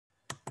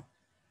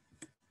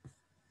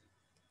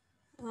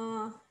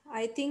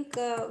I think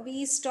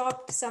we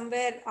stopped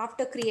somewhere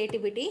after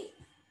creativity.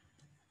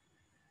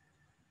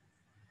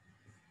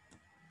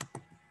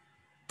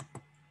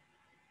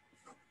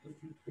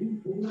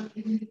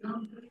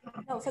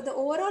 Now, for the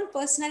overall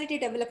personality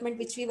development,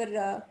 which we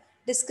were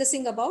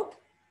discussing about,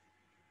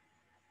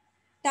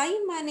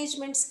 time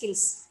management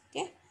skills.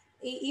 Okay,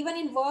 even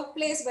in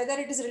workplace, whether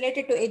it is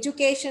related to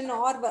education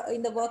or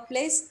in the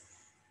workplace,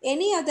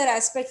 any other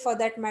aspect for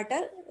that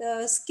matter,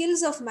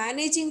 skills of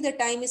managing the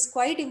time is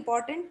quite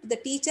important to the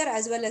teacher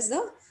as well as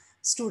the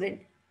student.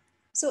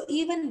 So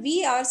even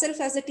we ourselves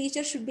as a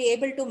teacher should be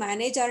able to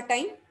manage our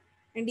time,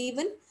 and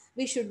even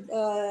we should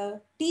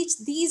teach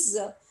these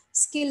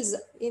skills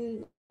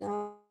in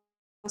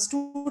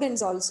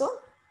students also.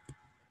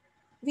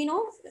 We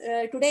know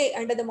today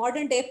under the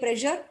modern day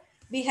pressure,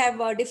 we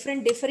have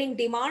differing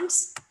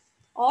demands.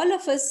 All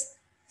of us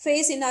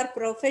face in our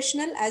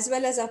professional as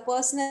well as our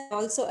personal,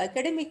 also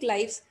academic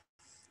lives.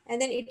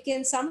 And then it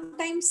can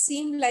sometimes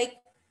seem like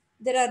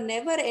there are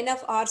never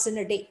enough hours in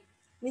a day.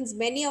 Means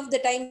many of the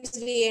times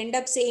we end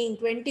up saying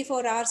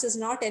 24 hours is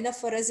not enough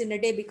for us in a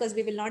day because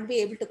we will not be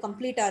able to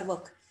complete our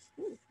work.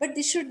 But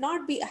this should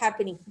not be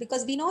happening,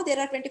 because we know there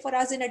are 24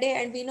 hours in a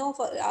day, and we know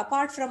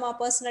apart from our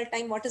personal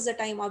time, what is the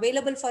time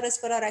available for us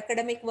for our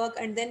academic work,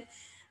 and then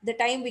the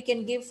time we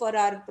can give for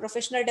our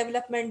professional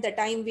development, the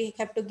time we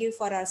have to give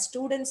for our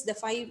students, the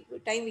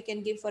time we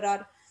can give for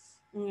our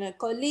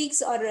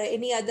colleagues or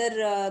any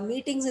other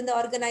meetings in the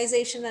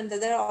organization and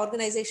other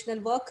organizational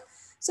work.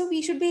 So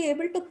we should be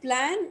able to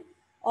plan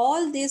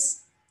all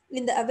this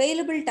in the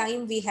available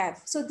time we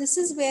have. So this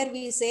is where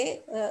we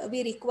say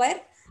we require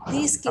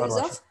these skills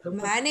of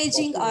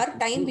managing our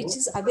time which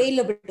is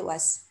available to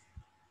us,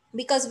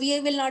 because we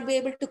will not be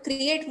able to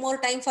create more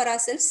time for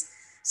ourselves.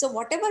 So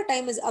whatever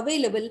time is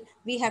available,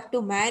 we have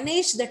to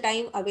manage the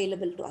time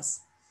available to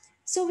us.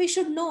 So we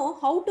should know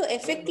how to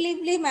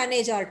effectively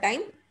manage our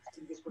time.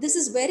 This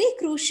is very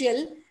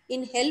crucial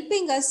in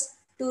helping us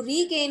to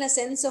regain a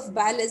sense of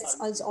balance.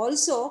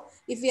 Also,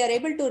 if we are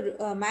able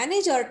to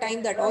manage our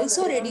time, that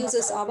also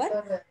reduces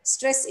our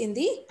stress in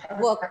the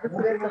work,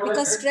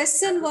 because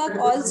stress in work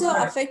also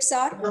affects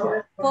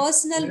our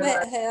personal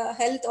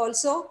health.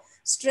 Also,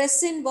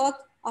 stress in work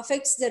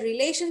affects the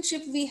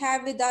relationship we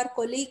have with our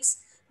colleagues.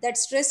 That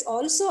stress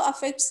also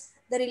affects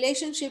the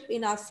relationship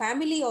in our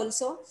family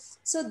also.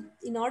 So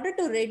in order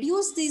to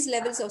reduce these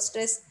levels of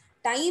stress,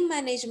 time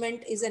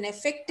management is an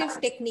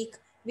effective technique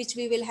which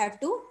we will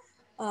have to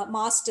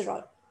master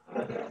all.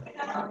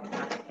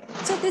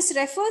 So this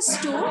refers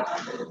to,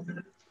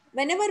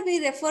 whenever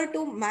we refer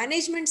to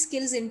management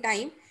skills in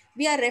time,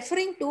 we are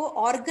referring to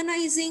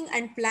organizing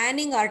and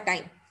planning our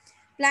time.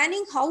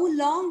 Planning how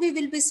long we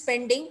will be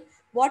spending,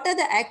 what are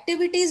the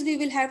activities we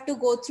will have to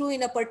go through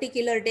in a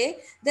particular day.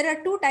 There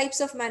are two types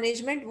of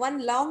management.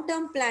 One,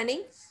 long-term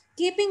planning.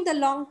 Keeping the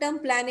long-term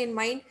plan in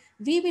mind,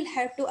 we will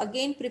have to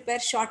again prepare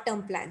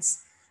short-term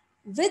plans.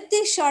 With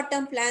these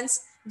short-term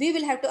plans, we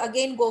will have to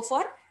again go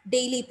for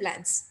daily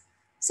plans.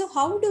 So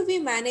how do we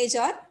manage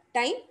our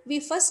time? We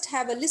first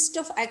have a list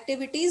of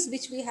activities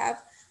which we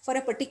have for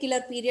a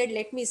particular period.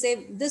 Let me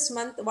say this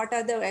month, what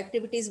are the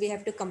activities we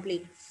have to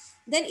complete?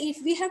 Then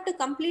if we have to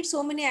complete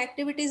so many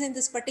activities in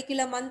this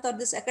particular month or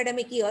this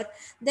academic year,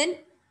 then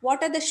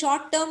what are the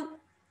short-term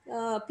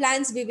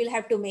plans we will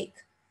have to make?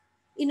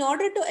 In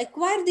order to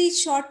acquire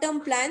these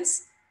short-term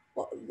plans,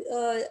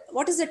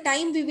 what is the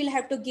time we will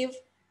have to give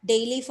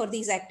daily for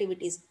these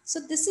activities? So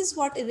this is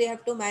what we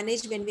have to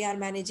manage when we are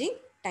managing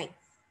time.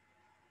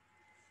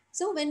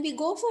 So when we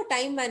go for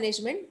time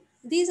management,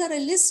 these are a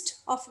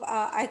list of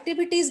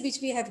activities which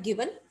we have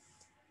given.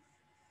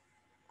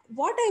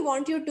 What I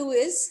want you to do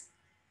is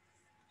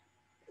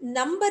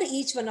number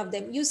each one of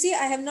them. You see,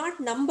 I have not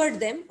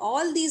numbered them.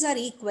 All these are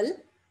equal.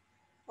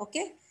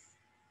 Okay.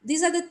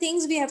 These are the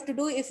things we have to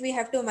do if we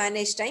have to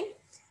manage time.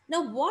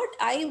 Now, what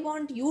I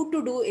want you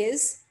to do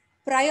is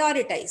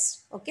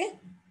prioritize. Okay.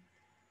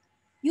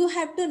 You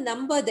have to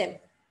number them.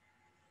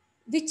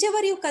 Whichever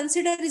you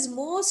consider is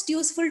most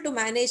useful to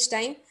manage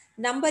time,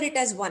 number it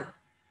as 1.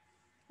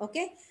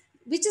 Okay.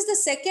 Which is the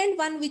second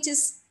one, which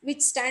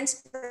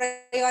stands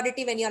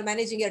priority when you are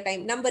managing your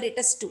time, number it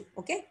as 2.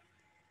 Okay.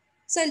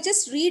 So I'll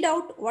just read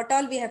out what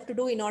all we have to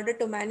do in order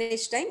to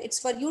manage time. It's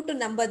for you to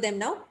number them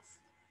now.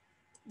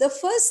 The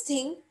first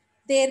thing,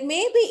 there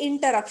may be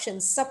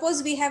interruptions.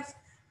 Suppose we have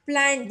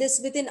planned this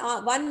within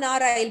 1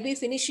 hour, I'll be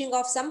finishing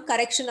off some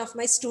correction of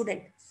my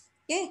student.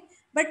 Okay.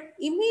 But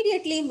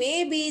immediately,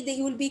 maybe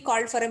you will be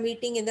called for a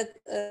meeting in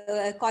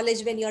the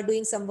college when you're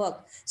doing some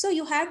work. So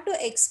you have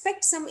to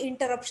expect some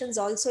interruptions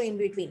also in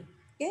between.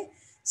 Okay.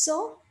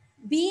 So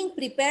being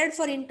prepared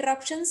for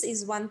interruptions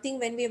is one thing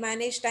when we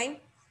manage time.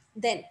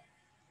 Then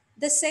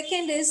the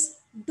second is,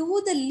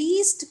 do the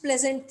least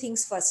pleasant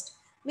things first.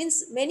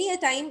 Means many a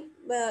time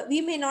we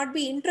may not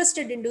be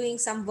interested in doing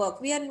some work.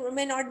 We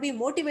may not be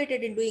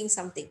motivated in doing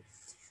something.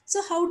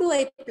 So how do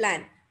I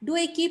plan? Do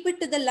I keep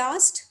it to the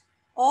last,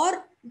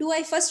 or do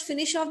I first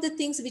finish off the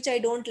things which I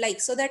don't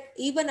like, so that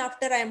even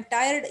after I am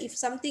tired, if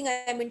something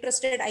I am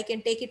interested, I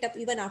can take it up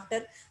even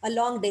after a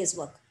long day's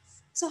work.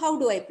 So how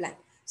do I plan?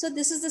 So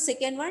this is the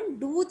second one.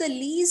 Do the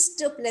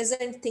least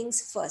pleasant things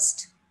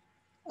first,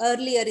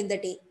 earlier in the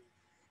day.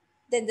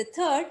 Then the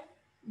third,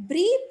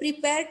 be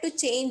prepared to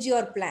change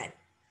your plan.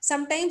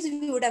 Sometimes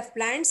we would have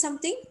planned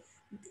something,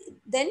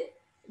 then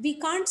we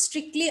can't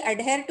strictly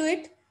adhere to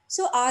it.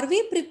 So are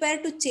we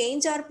prepared to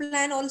change our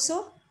plan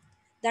also?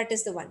 That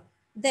is the one.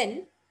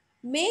 Then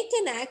make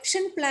an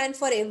action plan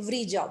for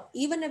every job.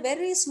 Even a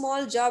very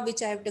small job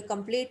which I have to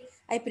complete,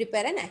 I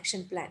prepare an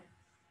action plan.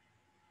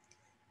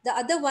 The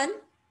other one,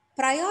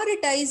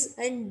 prioritize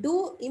and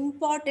do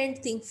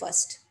important thing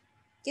first.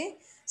 Okay,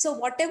 so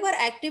whatever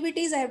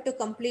activities I have to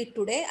complete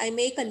today, I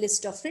make a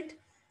list of it.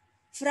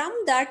 From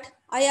that,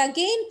 I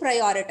again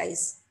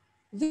prioritize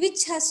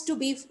which has to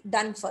be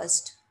done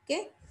first.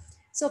 Okay,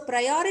 so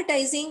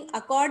prioritizing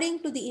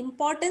according to the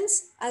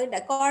importance and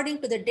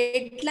according to the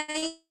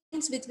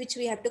deadlines with which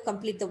we have to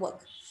complete the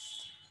work.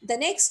 The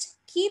next,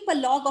 keep a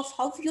log of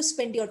how you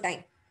spend your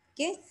time.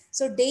 Okay,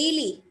 so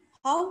daily,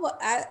 how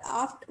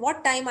after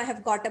what time I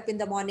have got up in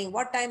the morning,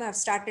 what time I have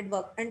started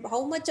work, and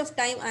how much of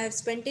time I have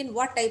spent in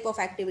what type of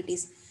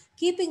activities.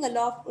 Keeping a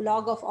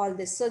log of all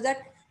this, so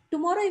that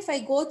tomorrow if I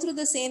go through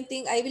the same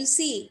thing, I will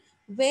see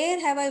where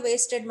have I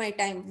wasted my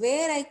time,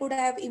 where I could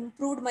have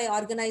improved my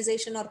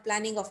organization or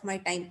planning of my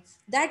time.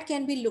 That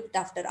can be looked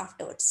after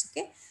afterwards.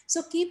 Okay,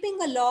 so keeping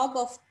a log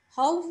of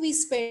how we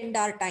spend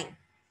our time.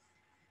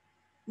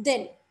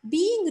 Then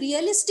being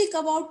realistic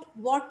about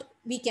what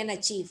we can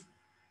achieve.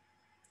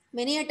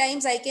 Many a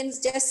times I can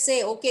just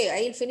say, okay,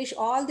 I'll finish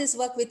all this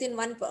work within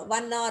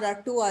 1 hour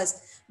or 2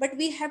 hours, but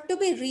we have to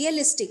be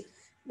realistic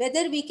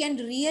whether we can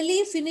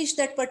really finish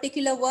that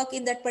particular work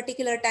in that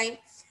particular time.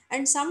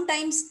 And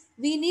sometimes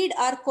we need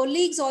our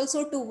colleagues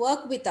also to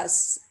work with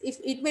us, if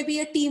it may be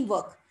a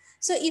teamwork.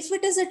 So if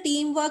it is a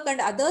teamwork and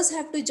others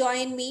have to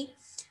join me,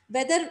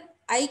 whether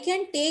I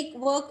can take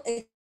work,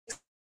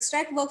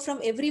 extract work from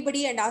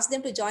everybody and ask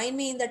them to join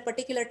me in that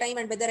particular time,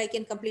 and whether I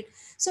can complete.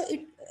 So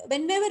it,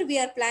 whenever we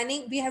are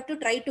planning, we have to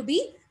try to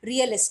be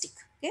realistic.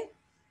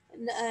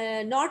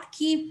 Okay, not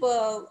keep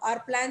our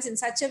plans in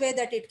such a way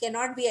that it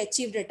cannot be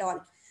achieved at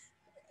all.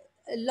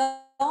 A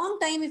long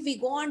time if we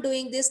go on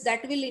doing this,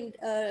 that will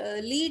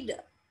lead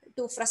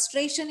to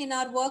frustration in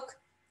our work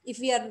if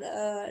we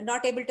are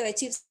not able to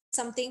achieve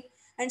something.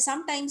 And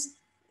sometimes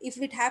if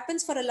it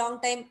happens for a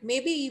long time,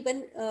 maybe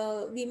even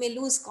we may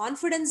lose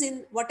confidence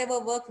in whatever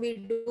work we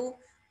do.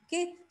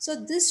 Okay, so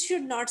this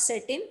should not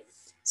set in.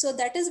 So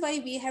that is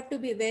why we have to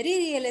be very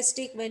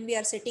realistic when we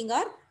are setting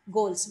our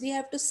goals. We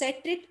have to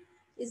set it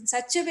in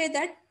such a way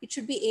that it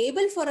should be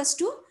able for us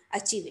to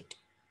achieve it.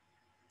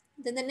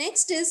 Then the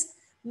next is,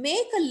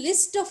 make a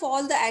list of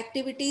all the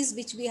activities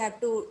which we have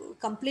to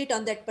complete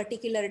on that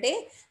particular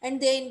day,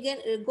 and then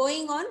again,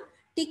 going on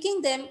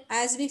ticking them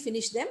as we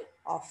finish them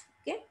off.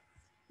 Okay.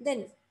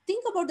 Then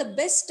think about the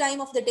best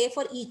time of the day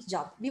for each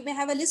job. We may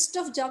have a list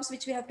of jobs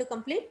which we have to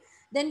complete.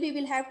 Then we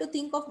will have to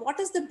think of what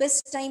is the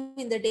best time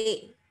in the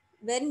day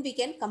when we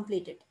can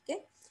complete it.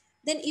 Okay.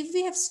 Then if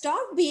we have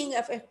stopped being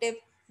effective,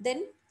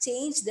 then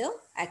change the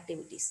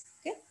activities.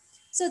 Okay.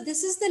 So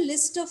this is the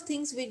list of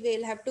things we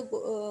will have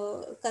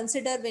to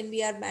consider when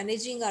we are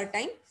managing our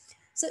time.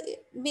 So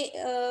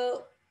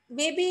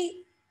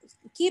maybe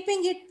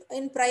keeping it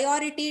in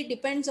priority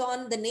depends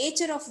on the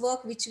nature of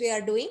work which we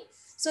are doing.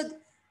 So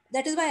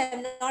that is why I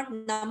have not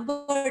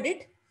numbered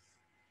it.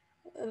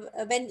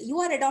 When you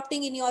are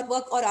adopting in your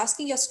work or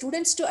asking your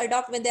students to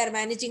adopt when they are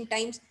managing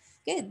times,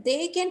 okay,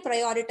 they can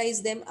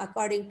prioritize them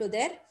according to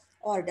their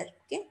order.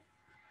 Okay.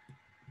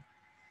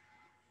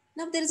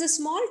 Now there is a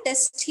small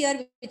test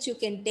here which you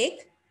can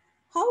take.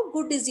 How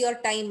good is your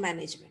time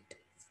management?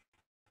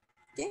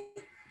 Okay.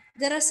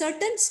 There are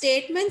certain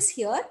statements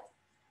here.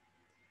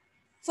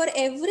 For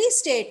every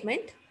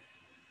statement,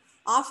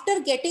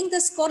 after getting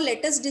the score,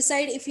 let us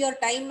decide if your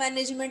time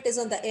management is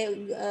on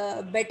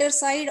the better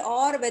side,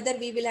 or whether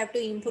we will have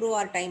to improve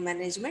our time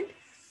management.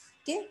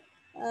 Okay.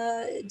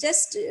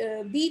 Just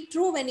be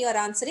true when you are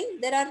answering.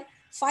 There are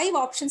 5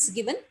 options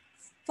given.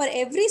 For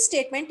every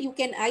statement, you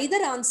can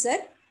either answer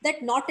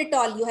that not at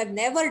all, you have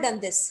never done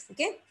this.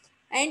 Okay.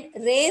 And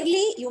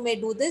rarely you may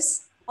do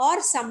this,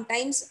 or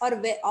sometimes, or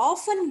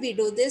often we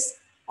do this,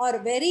 or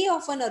very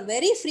often or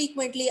very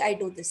frequently I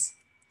do this.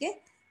 Okay.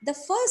 The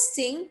first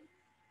thing,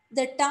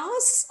 the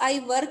tasks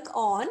I work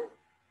on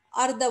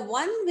are the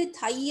one with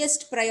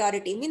highest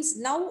priority. Means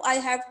now I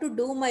have to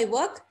do my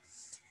work,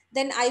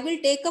 then I will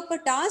take up a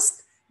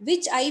task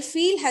which I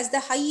feel has the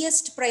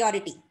highest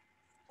priority.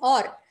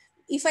 Or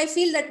if I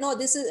feel that no,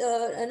 this is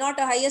not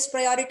a highest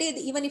priority,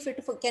 even if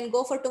it can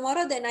go for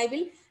tomorrow, then I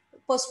will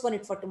postpone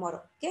it for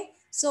tomorrow. Okay.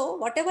 So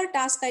whatever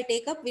task I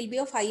take up will be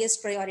of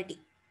highest priority.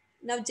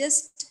 Now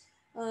just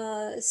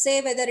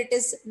say whether it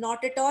is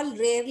not at all,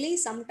 rarely,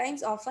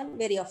 sometimes, often,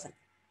 very often.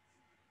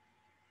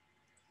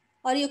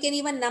 Or you can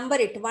even number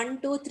it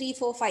 1, 2, 3,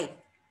 4, 5.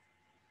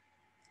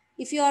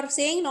 If you are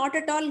saying not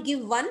at all,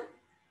 give 1,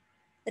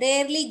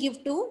 rarely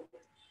give 2,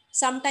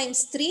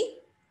 sometimes 3.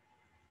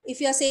 If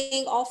you are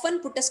saying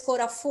often, put a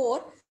score of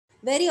 4.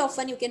 Very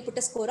often you can put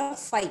a score of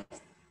 5.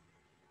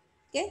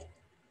 Okay.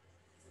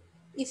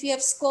 If you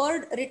have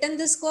scored, written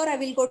the score, I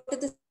will go to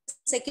the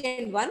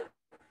second one.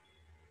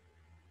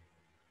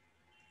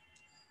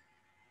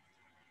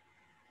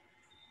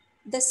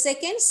 The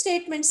second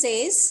statement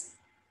says,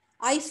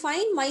 I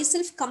find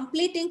myself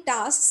completing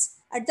tasks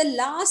at the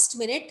last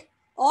minute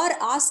or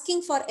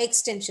asking for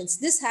extensions.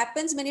 This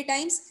happens many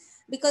times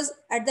because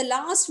at the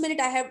last minute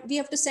we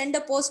have to send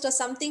a post or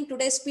something.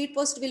 Today's speed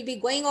post will be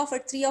going off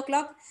at 3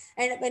 o'clock,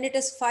 and when it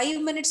is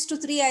 5 minutes to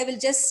 3, I will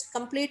just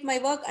complete my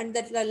work, and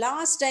that the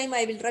last time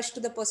I will rush to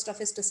the post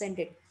office to send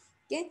it.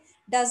 Okay,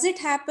 does it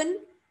happen?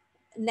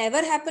 Never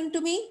happen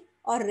to me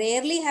or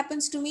rarely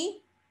happens to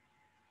me.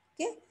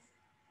 Okay,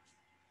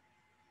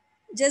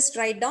 just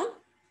write down.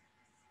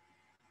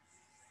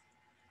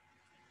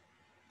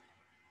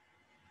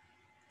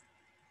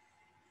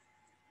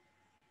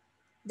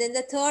 Then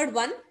the third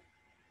one,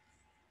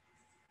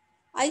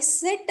 I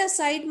set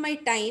aside my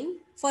time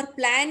for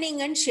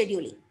planning and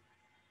scheduling.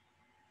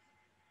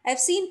 I've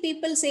seen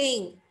people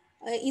saying,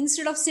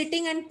 instead of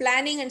sitting and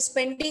planning and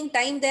spending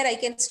time there, I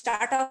can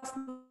start off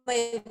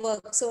my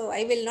work. So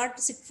I will not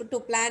sit to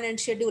plan and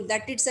schedule.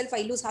 That itself,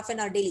 I lose half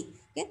an hour daily.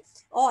 Okay.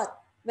 Or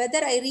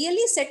whether I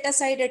really set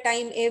aside a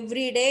time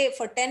every day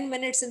for 10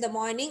 minutes in the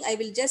morning, I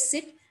will just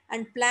sit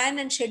and plan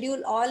and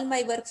schedule all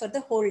my work for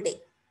the whole day.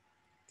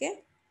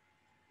 Okay.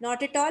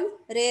 Not at all,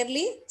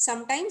 rarely,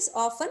 sometimes,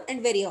 often,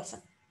 and very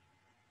often.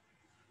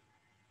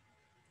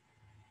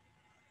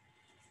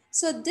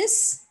 So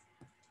this,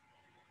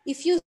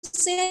 if you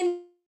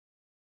say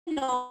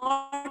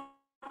not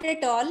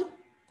at all,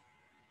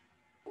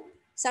 2,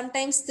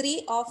 sometimes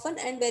 3, often,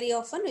 and very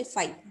often with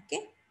 5.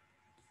 Okay.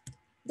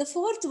 The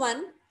fourth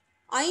one,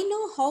 I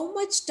know how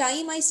much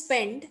time I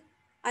spend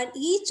on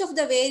each of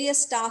the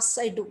various tasks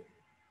I do.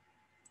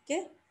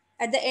 Okay.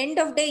 At the end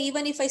of day,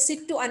 even if I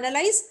sit to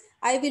analyze,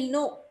 I will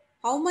know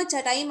how much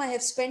time I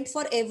have spent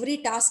for every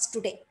task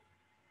today.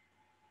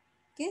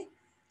 Okay,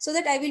 so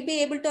that I will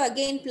be able to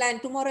again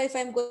plan tomorrow if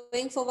I'm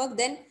going for work,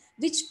 then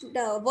which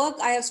work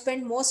I have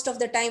spent most of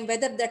the time,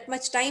 whether that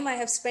much time I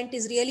have spent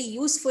is really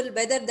useful,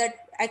 whether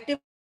that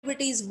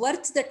activity is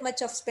worth that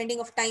much of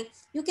spending of time.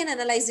 You can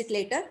analyze it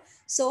later.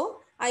 So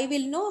I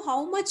will know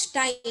how much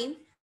time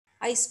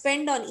I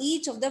spend on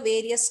each of the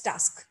various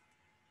tasks.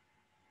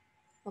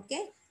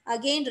 Okay,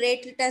 again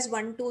rate it as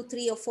 1, 2,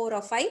 3, or 4,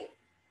 or 5.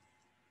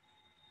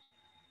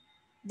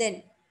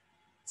 Then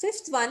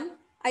fifth one,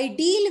 I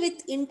deal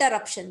with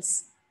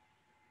interruptions.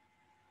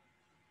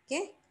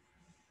 Okay,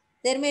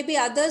 there may be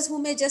others who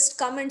may just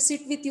come and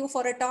sit with you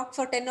for a talk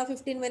for 10 or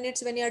 15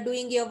 minutes when you are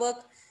doing your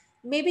work.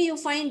 Maybe you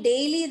find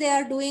daily they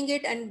are doing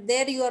it and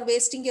there you are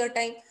wasting your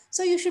time.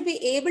 So you should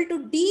be able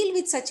to deal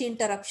with such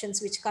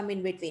interruptions which come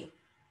in between.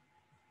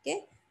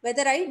 Okay,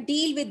 whether I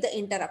deal with the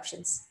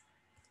interruptions.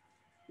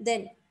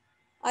 Then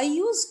I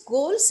use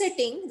goal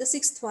setting, the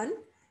sixth one.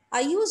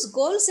 I use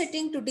goal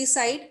setting to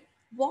decide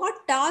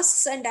what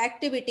tasks and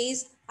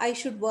activities I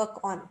should work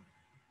on.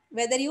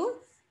 Whether you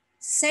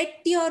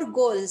set your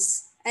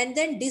goals and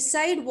then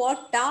decide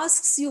what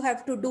tasks you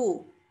have to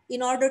do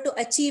in order to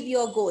achieve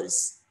your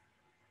goals.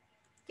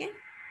 Okay.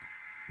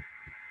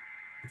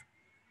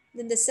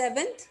 Then the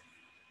seventh,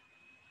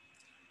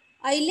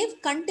 I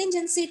leave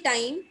contingency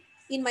time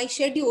in my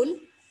schedule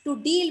to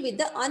deal with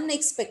the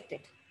unexpected.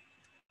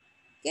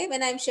 Okay,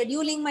 when I'm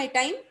scheduling my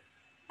time,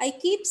 I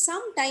keep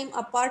some time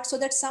apart so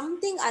that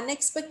something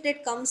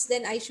unexpected comes,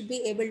 then I should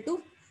be able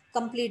to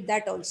complete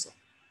that also,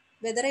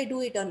 whether I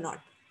do it or not,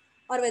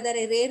 or whether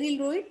I rarely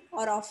do it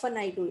or often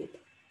I do it.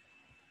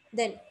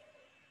 Then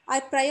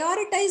I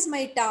prioritize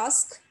my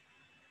task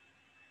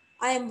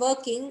I am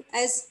working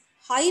as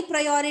high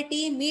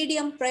priority,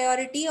 medium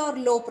priority, or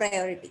low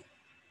priority.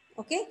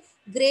 Okay,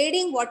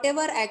 grading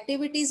whatever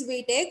activities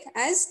we take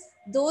as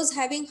those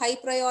having high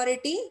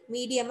priority,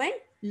 medium, and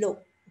low.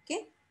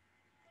 Okay.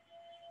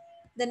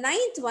 The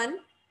ninth one,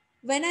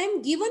 when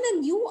I'm given a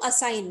new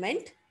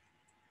assignment,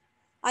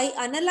 I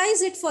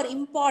analyze it for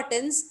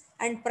importance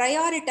and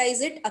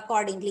prioritize it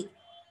accordingly.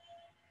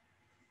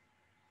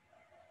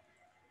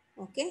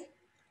 Okay.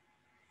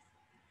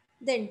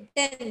 Then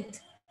 10th,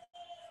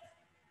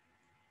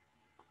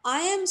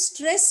 I am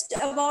stressed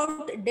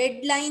about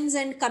deadlines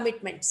and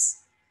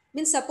commitments.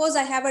 Means suppose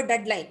I have a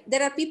deadline.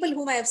 There are people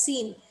whom I have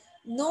seen,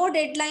 no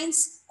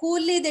deadlines,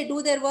 coolly they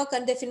do their work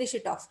and they finish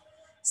it off.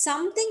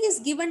 Something is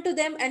given to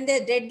them and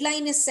their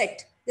deadline is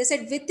set. They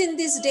said within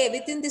this day,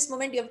 within this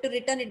moment, you have to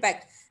return it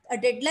back. A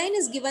deadline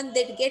is given,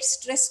 they get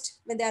stressed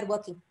when they are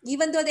working.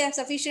 Even though they have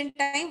sufficient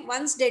time,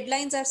 once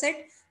deadlines are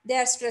set, they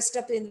are stressed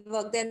up in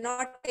work. They are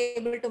not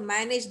able to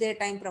manage their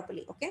time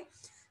properly. Okay.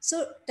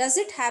 So does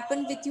it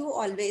happen with you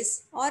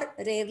always or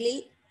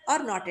rarely or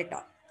not at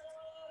all?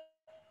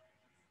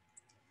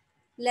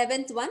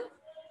 11th one,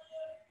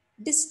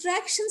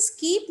 distractions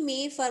keep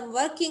me from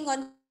working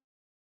on.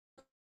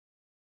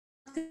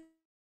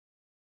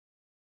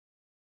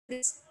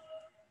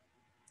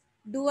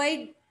 Do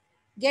I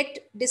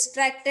get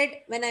distracted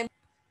when I'm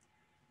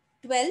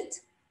 12th?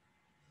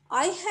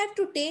 I have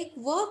to take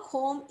work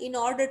home in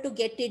order to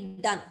get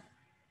it done.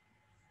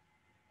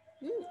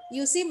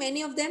 You see,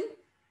 many of them,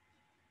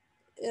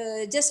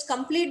 just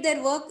complete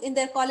their work in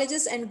their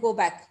colleges and go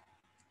back.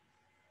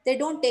 They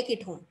don't take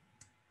it home.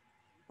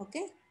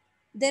 Okay.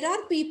 There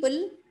are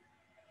people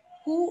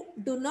who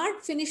do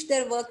not finish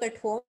their work at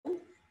home,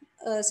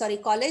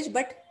 college,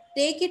 but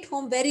take it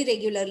home very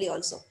regularly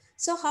also.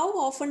 So how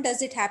often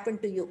does it happen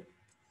to you?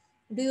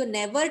 Do you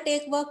never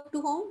take work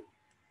to home,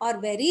 or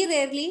very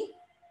rarely,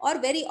 or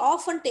very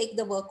often take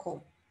the work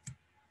home?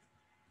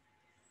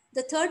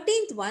 The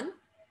 13th one,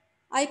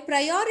 I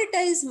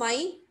prioritize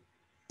my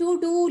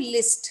to-do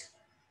list.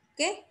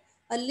 Okay,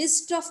 a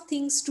list of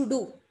things to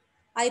do.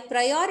 I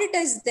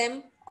prioritize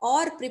them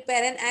or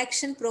prepare an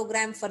action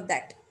program for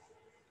that.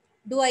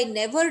 Do I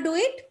never do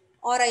it,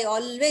 or I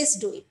always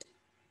do it?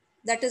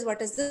 That is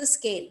what is the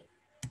scale.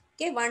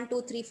 Okay, 1,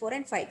 2, 3, 4,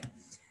 and 5.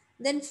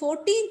 Then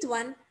 14th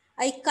one,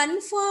 I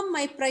confirm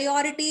my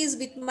priorities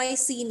with my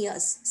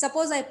seniors.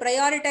 Suppose I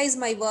prioritize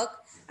my work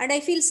and I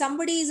feel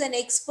somebody is an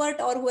expert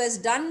or who has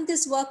done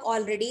this work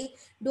already.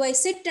 Do I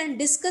sit and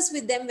discuss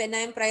with them when I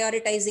am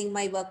prioritizing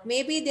my work?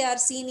 Maybe they are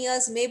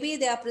seniors, maybe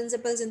they are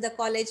principals in the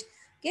college.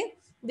 Okay,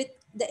 with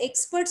the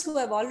experts who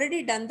have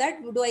already done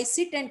that, do I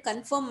sit and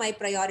confirm my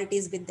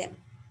priorities with them?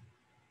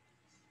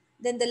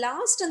 Then the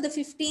last and the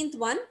 15th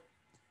one,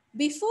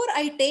 before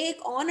I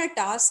take on a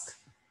task,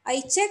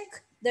 I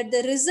check that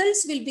the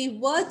results will be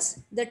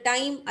worth the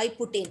time I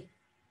put in.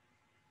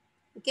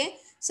 Okay.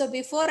 So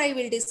before I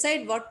will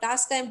decide what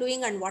task I am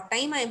doing and what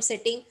time I am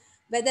setting,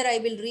 whether I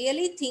will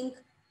really think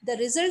the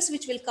results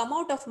which will come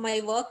out of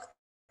my work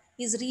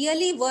is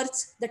really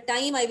worth the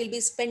time I will be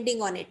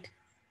spending on it.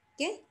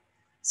 Okay.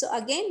 So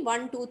again,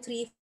 1, 2,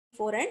 3,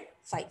 4, and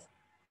 5.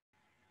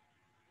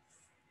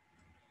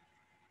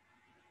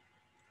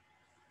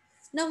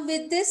 Now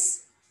with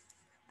this,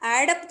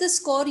 add up the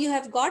score you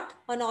have got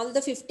on all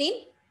the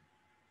 15.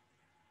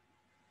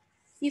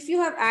 If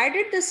you have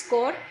added the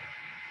score,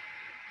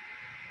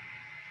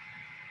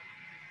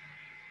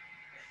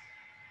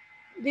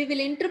 we will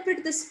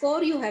interpret the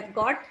score you have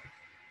got.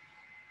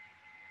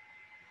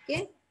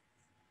 Okay.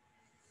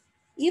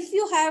 If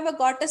you have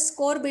got a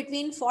score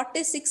between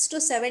 46 to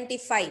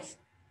 75,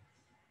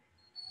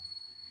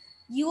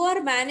 you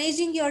are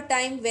managing your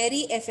time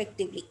very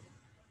effectively.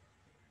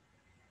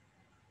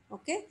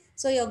 Okay.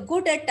 So you're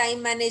good at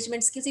time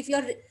management skills. If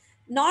you're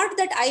not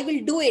that I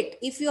will do it,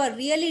 if you are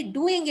really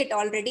doing it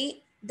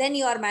already, then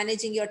you are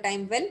managing your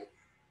time well.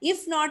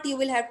 If not, you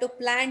will have to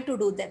plan to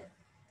do them.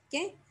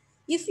 Okay.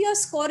 If your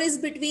score is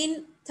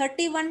between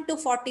 31 to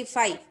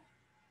 45,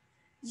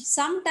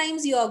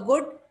 sometimes you are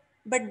good,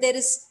 but there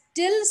is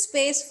still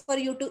space for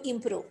you to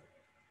improve.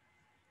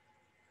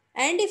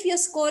 And if your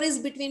score is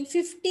between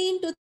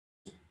 15 to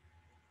 30,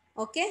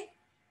 okay,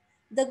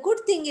 the good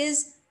thing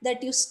is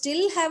that you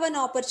still have an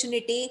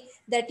opportunity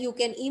that you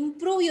can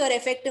improve your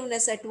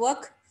effectiveness at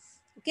work.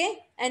 Okay.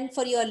 And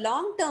for your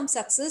long-term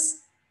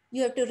success,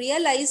 you have to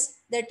realize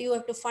that you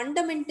have to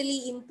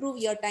fundamentally improve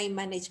your time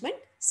management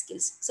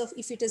skills. So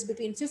if it is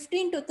between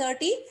 15 to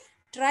 30,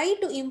 try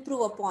to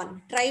improve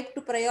upon, try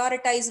to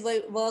prioritize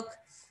work,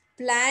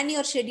 plan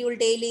your schedule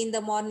daily in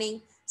the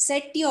morning,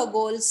 set your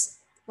goals.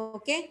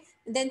 Okay.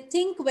 Then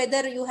think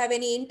whether you have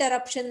any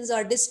interruptions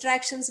or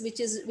distractions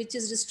which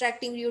is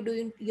distracting you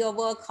doing your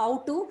work, how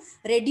to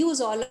reduce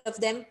all of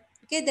them.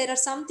 Okay. There are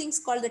some things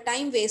called the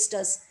time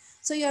wasters.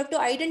 So you have to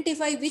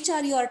identify which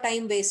are your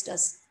time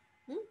wasters.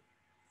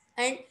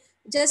 And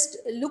just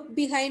look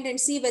behind and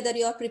see whether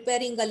you are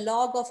preparing a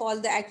log of all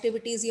the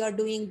activities you are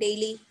doing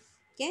daily.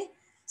 Okay.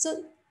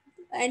 So,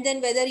 and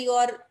then whether you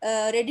are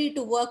ready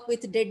to work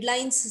with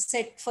deadlines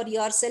set for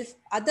yourself.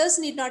 Others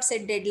need not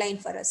set deadline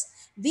for us.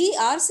 We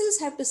ourselves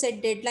have to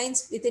set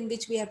deadlines within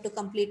which we have to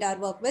complete our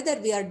work, whether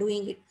we are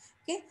doing it.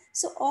 Okay.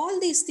 So all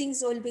these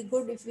things will be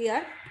good if we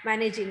are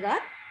managing our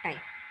time.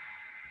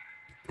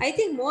 I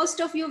think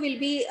most of you will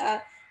be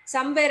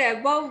somewhere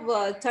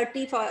above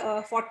 30,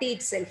 40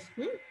 itself.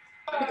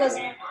 Because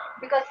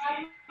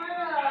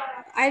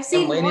I've Ma'am,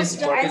 seen mine is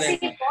most, I've 49.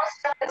 seen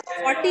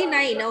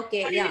 49.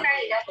 Okay. Yeah.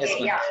 Yes,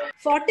 ma'am.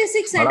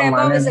 46 and Madam, mine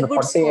above is is a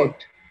good score.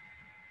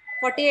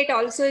 48. 48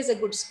 also is a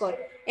good score.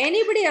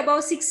 Anybody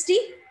above 60?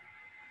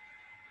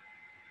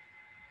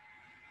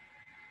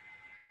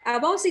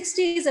 Above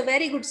 60 is a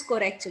very good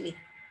score actually.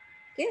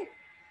 Okay.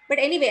 But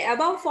anyway,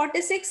 above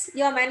 46,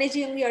 you are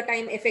managing your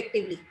time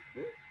effectively.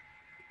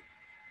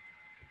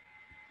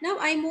 Now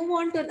I move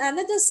on to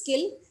another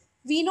skill.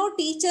 We know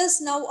teachers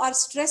now are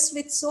stressed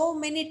with so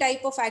many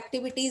type of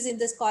activities in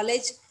this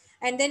college.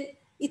 And then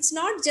it's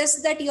not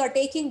just that you are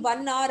taking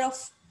 1 hour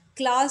of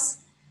class.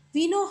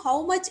 We know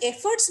how much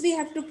efforts we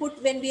have to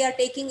put when we are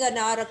taking an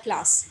hour of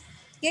class.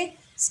 Okay.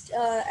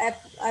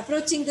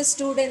 Approaching the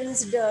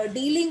students,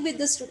 dealing with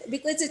the students,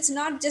 because it's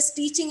not just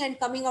teaching and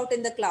coming out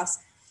in the class.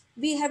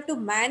 We have to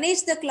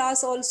manage the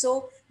class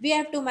also. We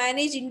have to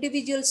manage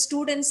individual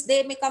students.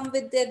 They may come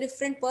with their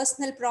different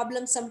personal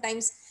problems.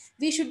 Sometimes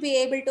we should be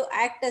able to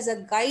act as a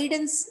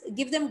guidance,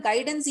 give them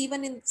guidance.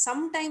 Even in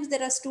sometimes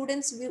there are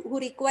students who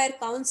require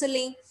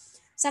counseling.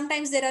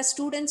 Sometimes there are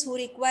students who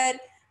require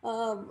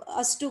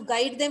us to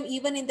guide them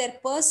even in their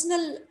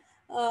personal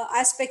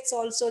aspects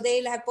also.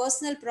 They'll have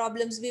personal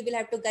problems, we will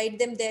have to guide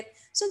them there.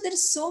 So there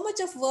is so much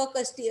of work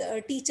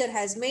a teacher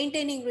has,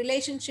 maintaining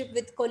relationship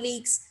with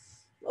colleagues,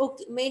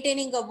 okay,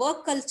 maintaining a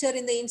work culture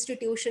in the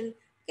institution.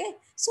 Okay,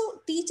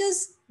 so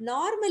teachers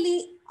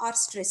normally are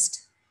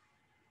stressed,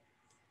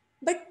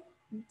 but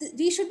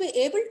we should be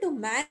able to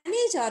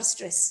manage our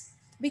stress,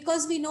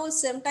 because we know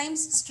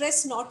sometimes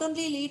stress not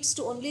only leads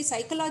to only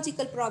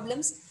psychological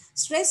problems,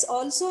 stress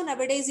also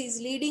nowadays is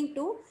leading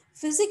to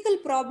physical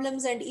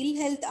problems and ill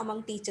health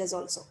among teachers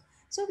also.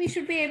 So we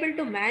should be able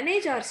to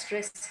manage our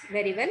stress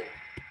very well.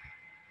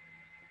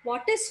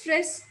 What is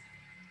stress?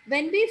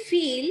 When we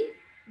feel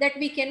that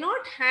we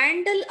cannot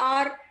handle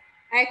our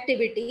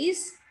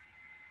activities,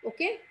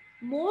 okay,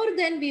 more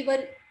than we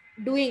were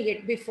doing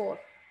it before,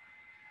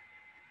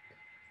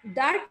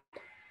 that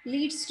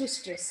leads to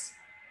stress.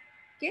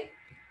 Okay,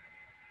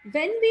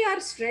 when we are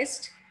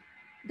stressed,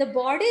 the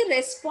body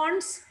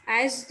responds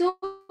as though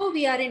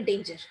we are in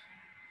danger.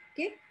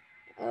 Okay,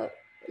 uh,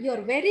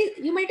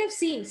 you might have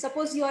seen,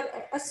 suppose you are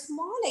a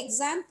small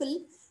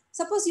example,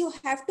 suppose you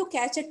have to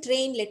catch a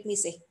train, let me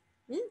say.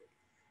 Hmm?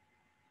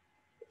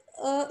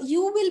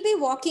 You will be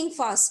walking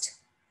fast,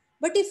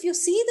 but if you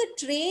see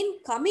the train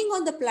coming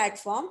on the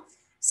platform,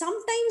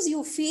 sometimes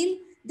you feel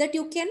that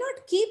you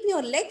cannot keep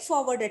your leg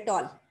forward at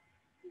all.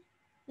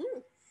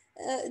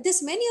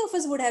 This many of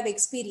us would have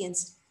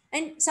experienced,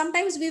 and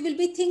sometimes we will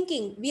be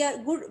thinking we are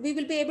good, we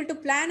will be able to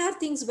plan our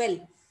things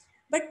well,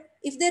 but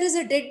if there is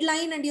a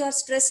deadline and you are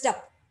stressed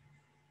up,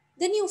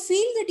 then you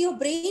feel that your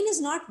brain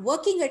is not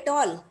working at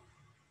all,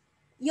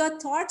 your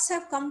thoughts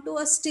have come to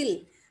a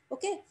still.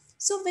 Okay,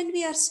 so when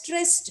we are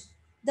stressed,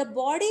 the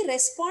body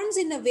responds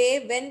in a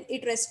way when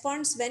it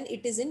responds when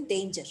it is in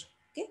danger.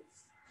 Okay,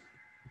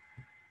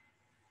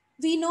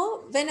 we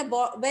know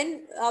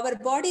when our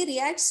body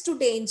reacts to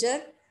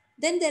danger,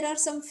 then there are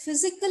some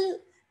physical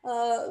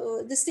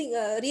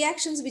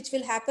reactions which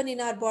will happen in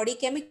our body,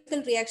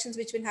 chemical reactions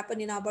which will happen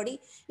in our body.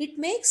 It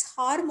makes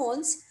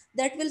hormones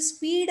that will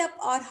speed up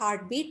our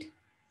heartbeat,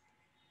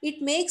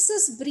 it makes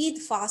us breathe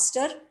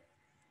faster,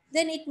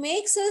 then it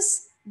makes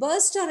us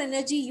burst our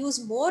energy, use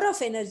more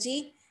of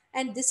energy,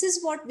 and this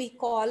is what we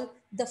call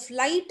the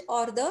flight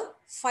or the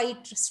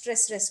fight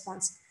stress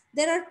response.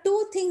 There are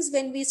two things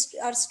when we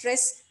are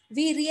stressed,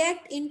 we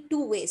react in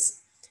two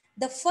ways.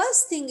 The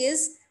first thing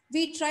is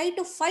we try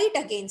to fight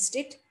against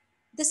it.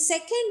 The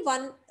second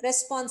one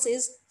response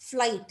is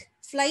flight.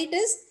 Flight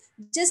is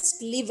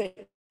just leave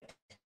it.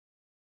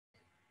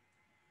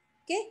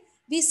 Okay,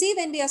 we see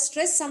when we are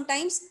stressed,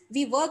 sometimes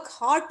we work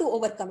hard to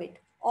overcome it,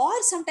 or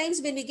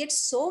sometimes when we get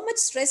so much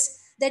stress,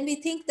 then we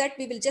think that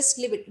we will just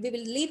leave it, we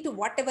will leave to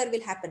whatever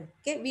will happen.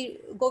 Okay, we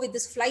go with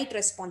this flight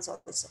response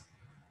also.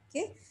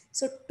 Okay,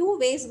 so two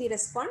ways we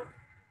respond.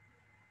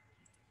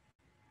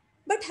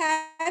 But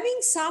having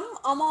some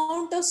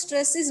amount of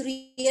stress is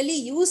really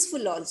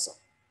useful also,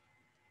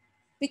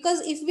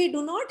 because if we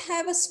do not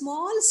have a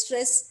small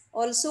stress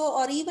also,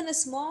 or even a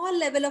small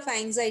level of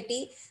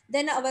anxiety,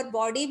 then our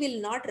body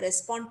will not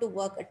respond to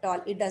work at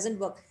all, it doesn't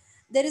work.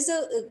 There is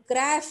a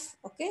graph,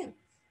 okay,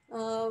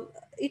 uh,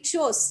 it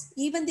shows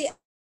even the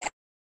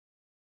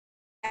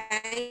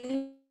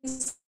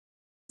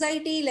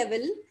anxiety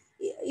level,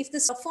 if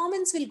this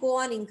performance will go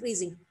on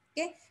increasing.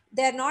 Okay,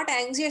 they are not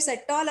anxious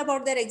at all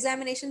about their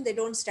examination, they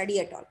don't study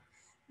at all,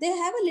 they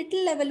have a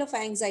little level of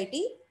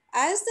anxiety.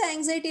 As the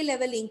anxiety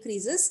level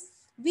increases,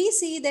 we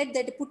see that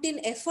they put in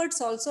efforts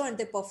also and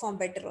they perform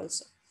better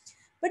also.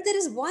 But there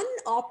is one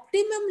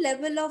optimum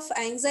level of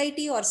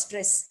anxiety or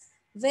stress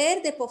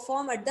where they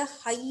perform at the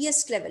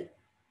highest level.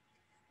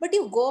 But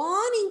you go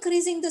on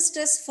increasing the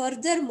stress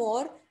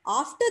furthermore,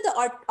 after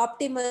the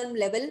optimum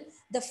level,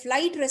 the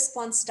flight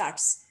response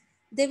starts.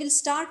 They will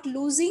start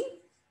losing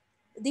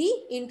the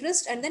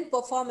interest and then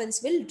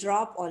performance will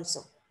drop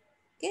also.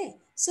 Okay,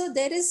 so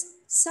there is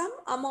some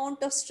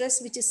amount of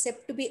stress which is said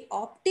to be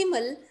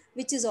optimal,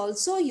 which is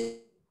also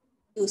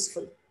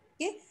useful.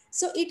 Okay,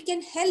 so it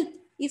can help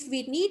if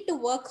we need to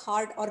work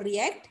hard or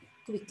react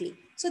quickly.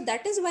 So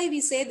that is why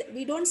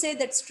we don't say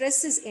that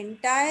stress is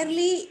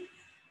entirely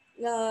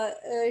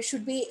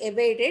should be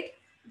evaded,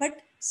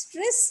 but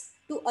stress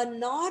to a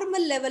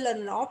normal level or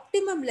an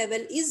optimum level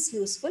is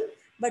useful,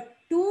 but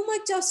too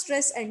much of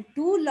stress and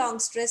too long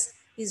stress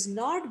is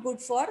not good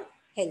for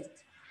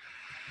health.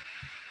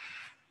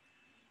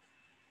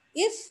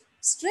 If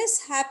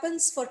stress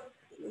happens for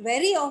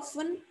very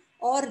often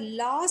or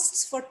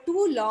lasts for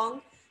too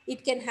long,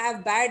 it can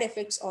have bad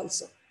effects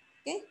also.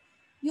 Okay,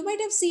 you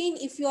might have seen,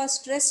 if you are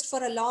stressed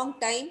for a long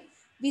time,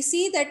 we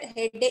see that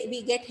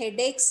we get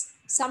headaches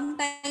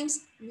sometimes.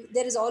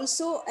 There is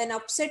also an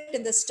upset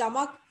in the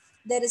stomach.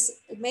 There is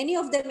many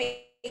of them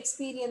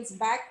experience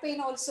back pain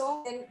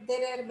also. Then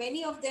there are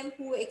many of them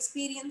who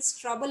experience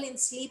trouble in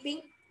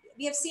sleeping.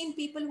 We have seen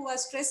people who are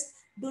stressed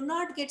do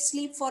not get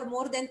sleep for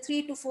more than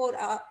 3 to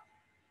 4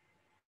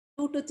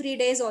 2 to 3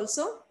 days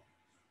also.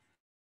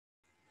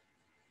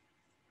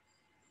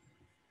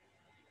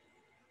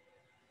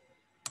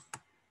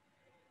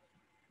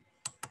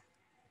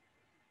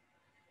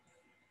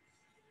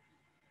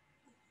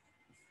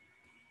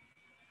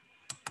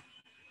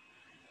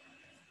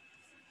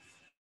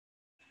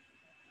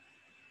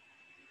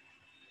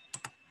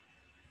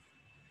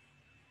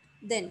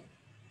 then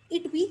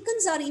it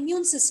weakens our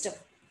immune system.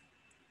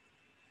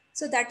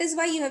 So that is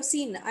why you have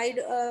seen,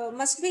 I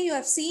must be you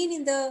have seen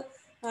in the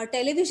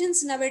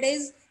televisions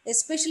nowadays,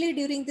 especially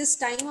during this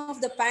time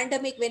of the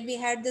pandemic when we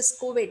had this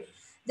COVID,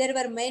 there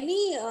were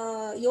many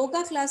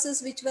yoga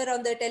classes which were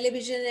on the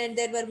television, and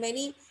there were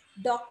many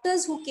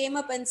doctors who came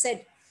up and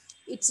said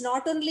it's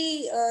not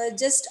only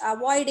just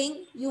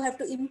avoiding, you have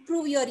to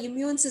improve your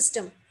immune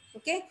system.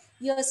 Okay,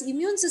 your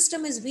immune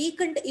system is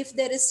weakened if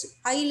there is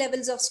high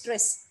levels of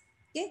stress.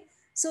 Okay,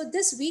 so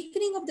this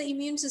weakening of the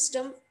immune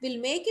system will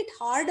make it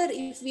harder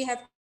if we have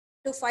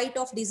to fight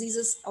off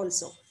diseases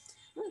also.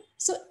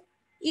 So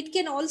it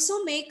can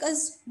also make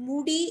us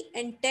moody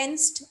and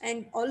tensed,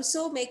 and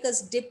also make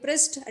us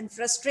depressed and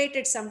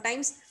frustrated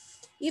sometimes.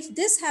 If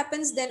this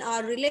happens, then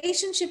our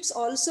relationships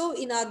also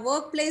in our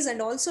workplace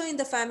and also in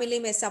the family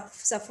may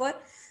suffer.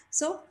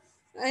 So,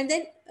 and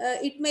then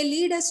it may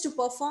lead us to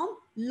perform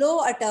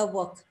low at our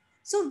work.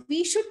 So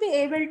we should be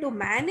able to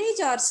manage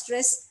our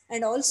stress,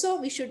 and also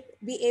we should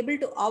be able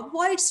to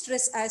avoid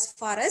stress as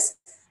far as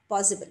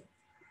possible.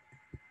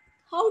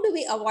 How do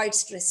we avoid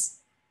stress?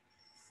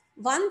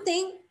 One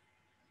thing,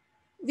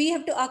 we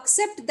have to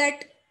accept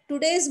that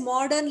today's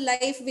modern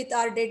life with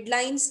our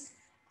deadlines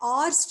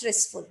are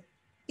stressful.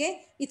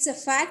 Okay, it's a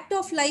fact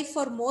of life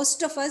for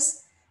most of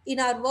us. In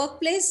our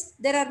workplace,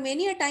 there are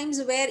many a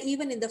times where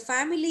even in the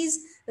families,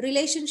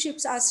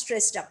 relationships are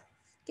stressed up.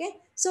 Okay,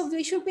 so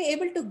we should be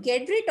able to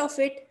get rid of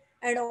it,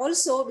 and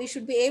also we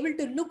should be able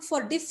to look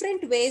for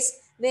different ways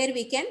where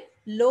we can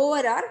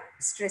lower our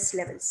stress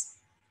levels.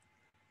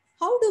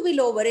 How do we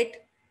lower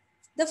it?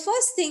 The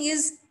first thing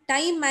is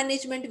time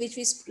management, which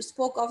we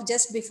spoke of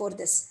just before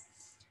this.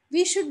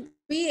 We should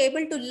be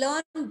able to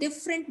learn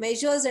different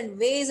measures and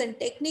ways and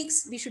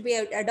techniques we should be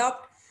able to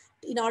adopt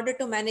in order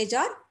to manage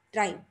our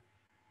time.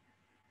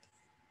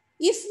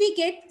 If we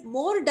get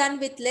more done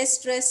with less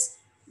stress,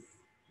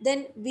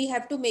 then we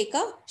have to make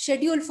a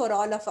schedule for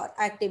all of our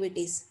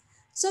activities.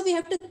 So we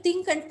have to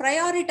think and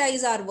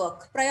prioritize our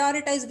work,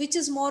 prioritize which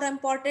is more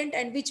important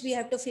and which we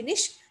have to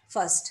finish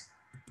first.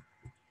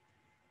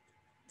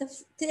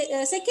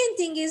 The second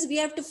thing is we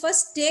have to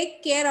first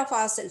take care of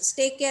ourselves,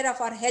 take care of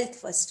our health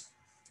first.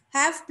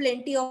 Have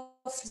plenty of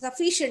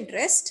sufficient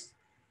rest.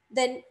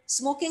 Then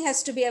smoking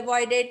has to be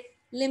avoided,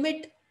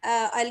 limit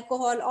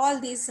alcohol, all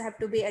these have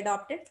to be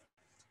adopted.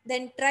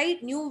 Then try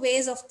new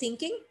ways of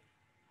thinking.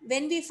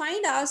 When we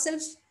find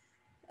ourselves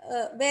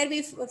where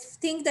we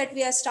think that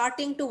we are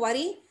starting to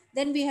worry,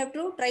 then we have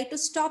to try to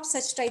stop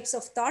such types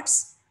of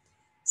thoughts.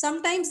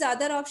 Sometimes the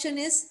other option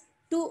is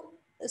to,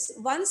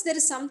 once there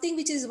is something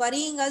which is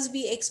worrying us,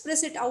 we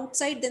express it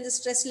outside, then the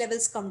stress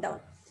levels come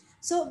down.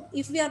 So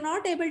if we are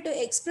not able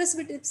to express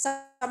it with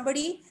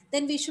somebody,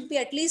 then we should be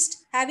at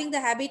least having the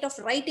habit of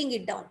writing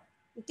it down.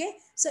 Okay,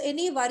 so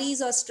any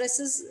worries or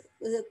stresses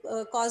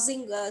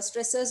causing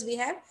stressors we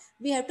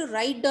have to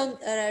write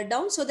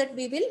down so that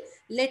we will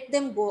let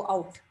them go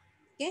out.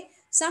 Okay,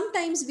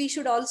 sometimes we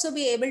should also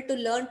be able to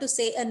learn to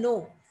say a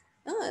no.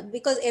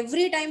 Because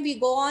every time we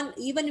go on,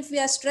 even if we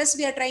are stressed,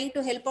 we are trying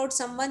to help out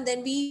someone,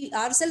 then we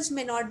ourselves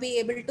may not be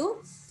able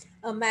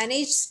to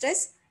manage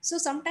stress. So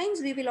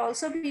sometimes we will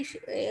also be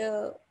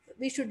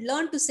we should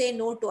learn to say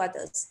no to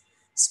others.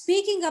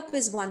 Speaking up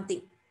is one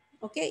thing.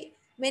 Okay,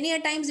 many a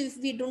times if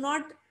we do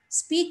not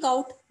speak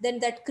out, then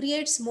that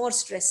creates more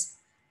stress,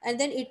 and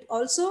then it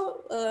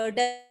also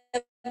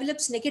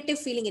develops negative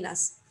feeling in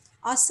us.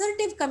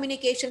 Assertive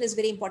communication is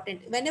very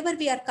important. Whenever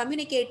we are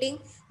communicating,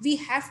 we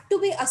have to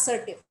be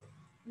assertive.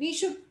 We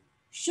should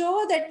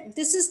show that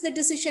this is the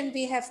decision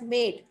we have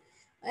made.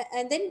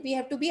 And then we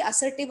have to be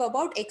assertive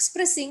about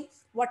expressing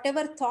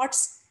whatever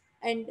thoughts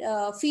and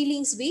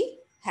feelings we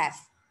have.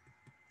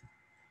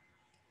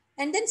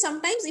 And then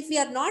sometimes if we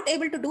are not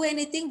able to do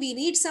anything, we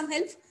need some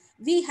help,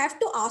 we have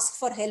to ask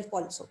for help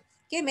also.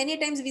 Okay, many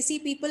times we see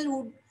people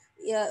who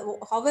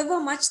however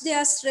much they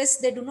are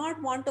stressed, they do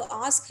not want to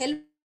ask help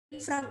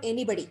from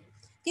anybody.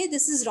 Okay,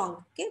 this is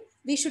wrong. Okay,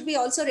 we should be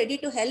also ready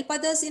to help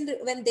others in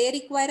when they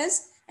require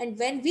us, and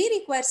when we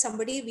require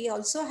somebody, we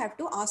also have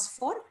to ask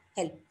for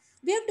help.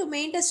 We have to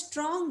maintain a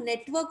strong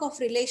network of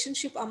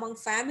relationship among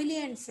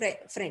family and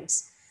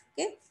friends.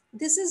 Okay,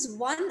 this is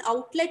one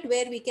outlet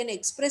where we can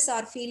express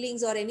our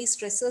feelings or any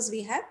stressors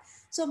we have.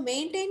 So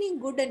maintaining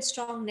good and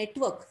strong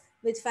network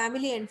with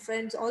family and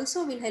friends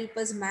also will help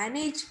us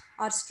manage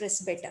our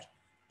stress better.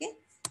 Okay,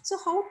 so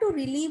how to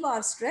relieve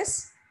our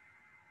stress?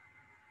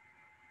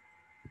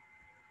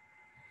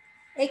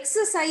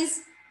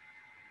 Exercise,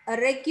 a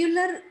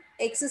regular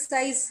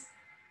exercise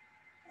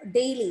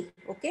daily.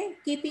 Okay,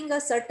 keeping a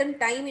certain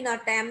time in our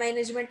time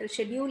management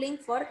scheduling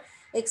for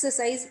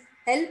exercise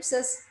helps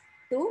us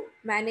to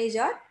manage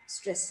our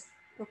stress.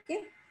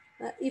 Okay,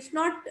 if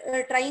not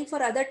trying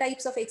for other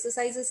types of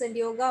exercises and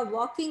yoga,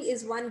 walking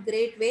is one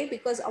great way,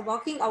 because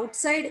walking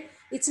outside,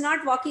 it's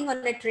not walking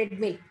on a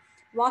treadmill,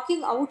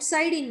 walking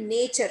outside in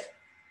nature,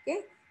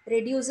 okay,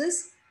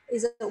 reduces,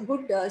 is a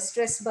good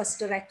stress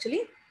buster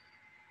actually.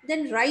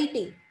 Then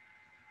writing,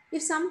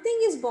 if something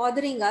is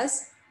bothering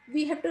us,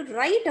 we have to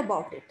write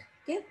about it.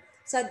 Okay,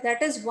 So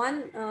that is one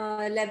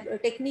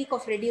technique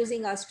of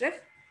reducing our stress.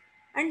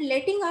 And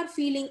letting our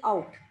feeling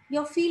out.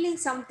 You're feeling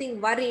something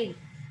worried,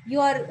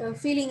 you are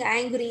feeling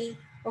angry,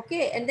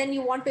 okay, and then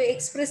you want to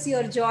express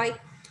your joy.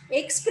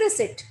 Express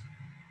it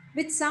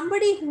with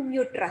somebody whom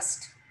you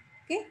trust,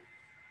 okay.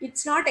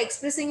 It's not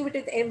expressing it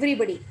with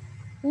everybody.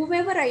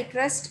 Whomever I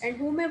trust and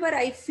whomever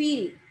I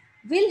feel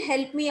will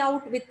help me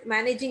out with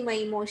managing my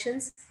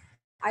emotions,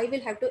 I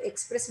will have to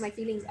express my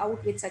feelings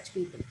out with such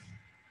people.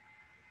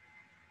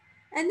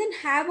 And then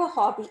have a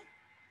hobby,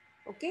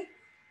 okay.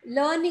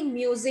 Learning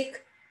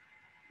music.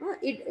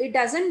 It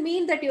doesn't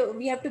mean that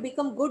we have to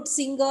become good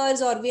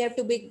singers or we have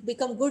to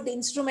become good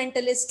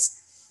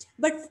instrumentalists,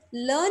 but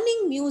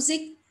learning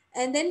music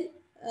and then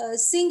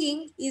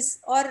singing is,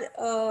 or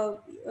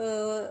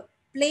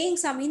playing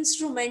some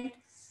instrument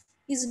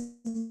is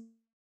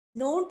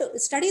known to,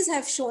 studies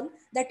have shown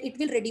that it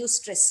will reduce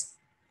stress,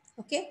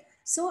 okay.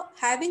 So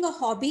having a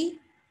hobby,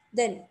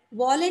 then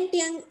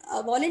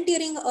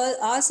volunteering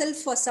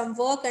ourselves for some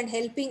work and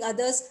helping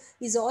others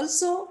is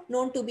also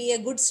known to be a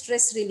good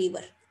stress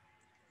reliever.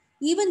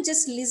 Even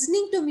just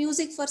listening to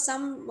music for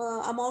some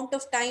amount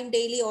of time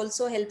daily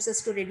also helps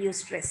us to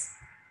reduce stress.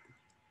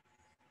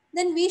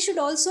 Then we should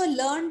also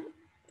learn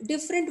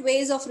different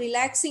ways of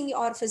relaxing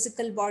our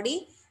physical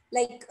body,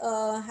 like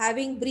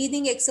having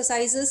breathing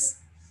exercises,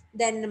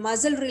 then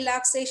muscle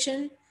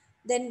relaxation.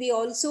 Then we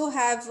also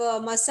have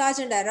massage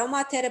and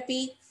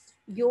aromatherapy,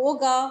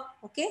 yoga,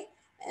 okay.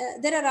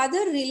 There are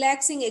other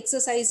relaxing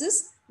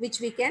exercises which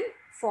we can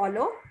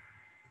follow.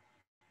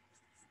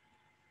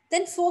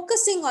 Then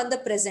focusing on the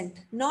present,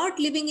 not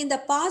living in the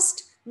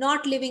past,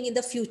 not living in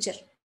the future,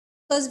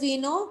 because we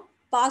know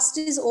past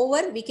is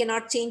over, we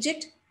cannot change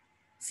it.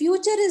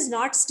 Future is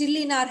not still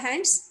in our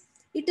hands,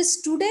 it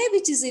is today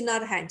which is in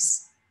our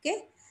hands,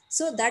 okay.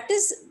 So that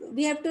is,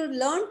 we have to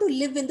learn to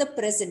live in the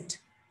present.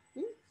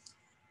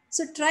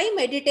 So try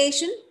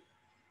meditation,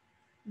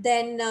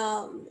 then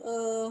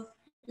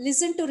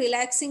listen to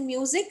relaxing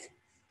music,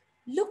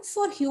 look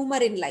for humor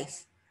in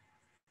life.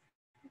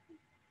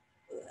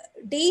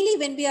 Daily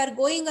when we are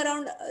going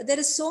around, there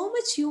is so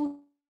much humor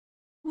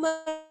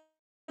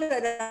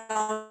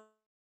around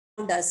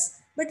us,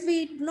 but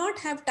we do not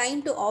have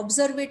time to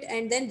observe it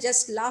and then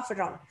just laugh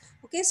around,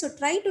 okay. So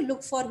try to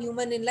look for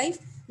humor in life.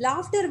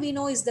 Laughter, we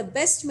know, is the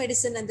best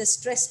medicine and the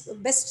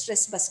best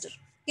stress buster,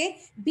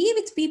 okay. Be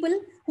with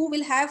people who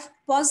will have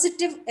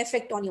positive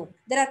effect on you.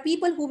 There are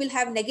people who will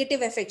have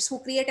negative effects, who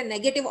create a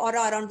negative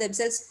aura around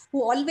themselves,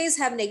 who always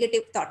have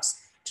negative thoughts.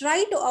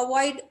 Try to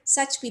avoid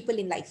such people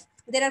in life.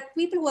 There are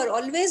people who are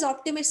always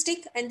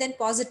optimistic and then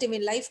positive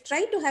in life.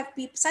 Try to have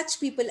such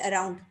people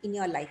around in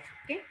your life,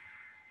 okay.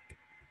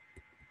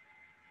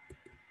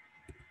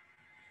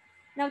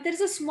 Now there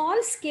is a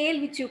small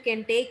scale which you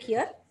can take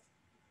here.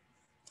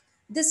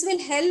 This will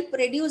help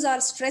reduce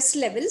our stress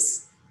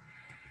levels.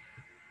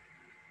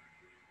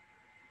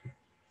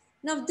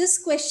 Now this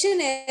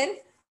questionnaire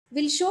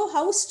will show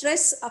how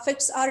stress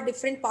affects our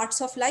different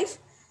parts of life.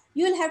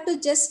 You will have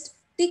to just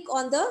tick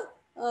on the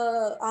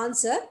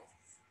answer.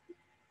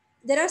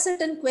 There are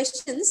certain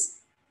questions.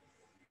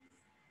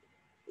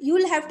 You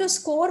will have to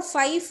score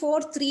 5,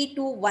 4, 3,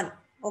 2, 1.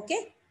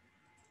 Okay.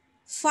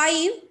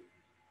 5,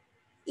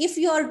 if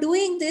you are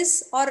doing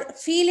this or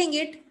feeling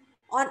it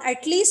on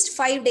at least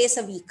 5 days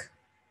a week.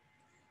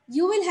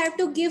 You will have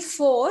to give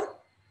 4,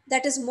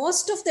 that is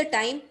most of the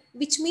time,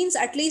 which means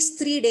at least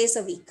 3 days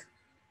a week.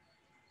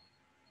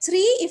 3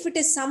 if it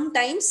is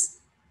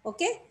sometimes,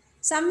 okay,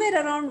 somewhere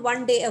around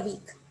 1 day a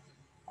week.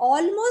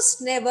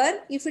 Almost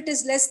never if it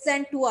is less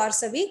than 2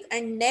 hours a week,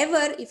 and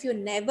never if you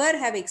never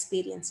have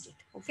experienced it,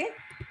 okay.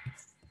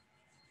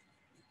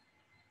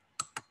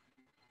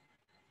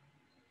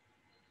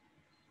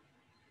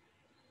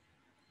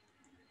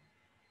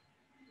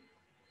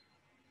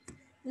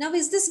 Now,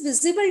 is this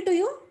visible to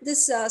you,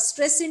 this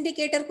stress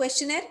indicator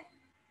questionnaire?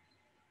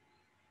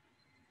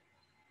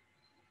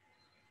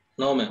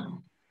 No,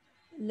 ma'am.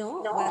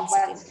 No, one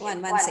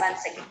second. One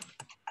second.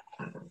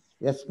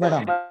 Yes,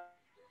 madam.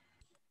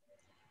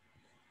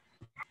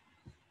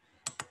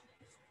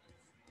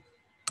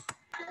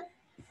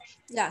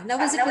 Yeah,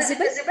 now is it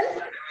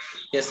visible?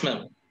 Yes,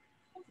 ma'am.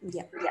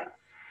 Yeah.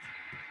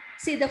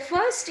 See, the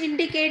first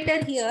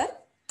indicator here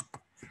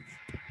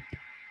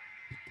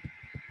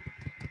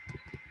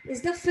is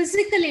the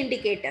physical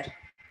indicator.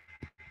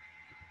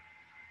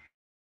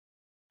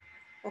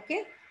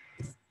 Okay.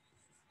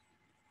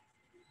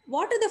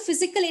 What are the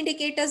physical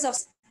indicators of,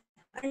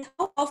 and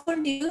how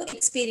often do you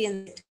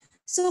experience it?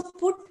 So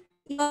put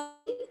your,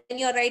 when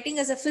you're writing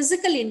as a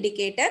physical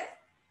indicator,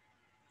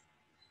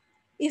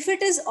 if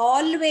it is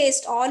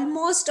always,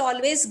 almost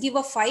always, give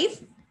a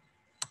 5.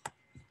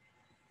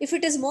 If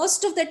it is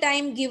most of the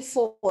time, give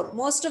 4.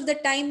 Most of the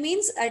time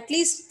means at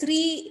least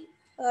 3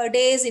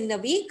 days in a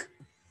week.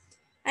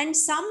 And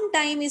some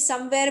time is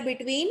somewhere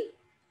between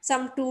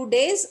some 2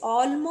 days.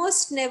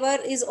 Almost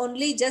never is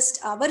only just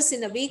hours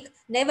in a week.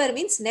 Never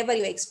means never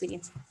you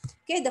experience.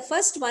 Okay, the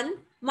first one,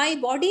 my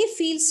body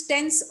feels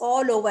tense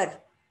all over.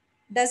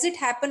 Does it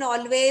happen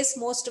always,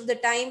 most of the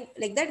time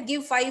like that?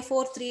 Give 5,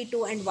 4, 3,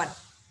 2, and 1.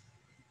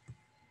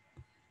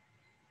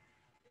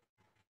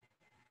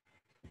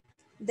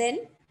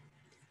 Then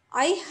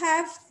I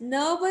have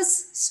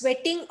nervous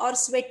sweating or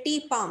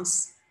sweaty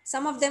palms.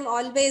 Some of them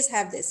always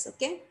have this,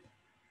 okay?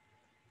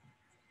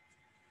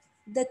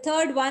 The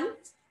third one,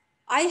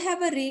 I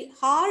have a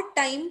hard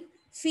time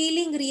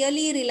feeling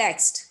really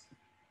relaxed.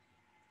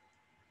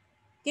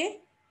 Okay?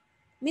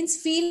 Means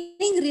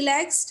feeling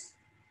relaxed,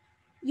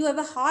 you have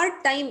a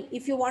hard time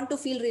if you want to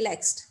feel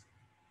relaxed.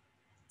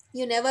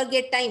 You never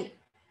get time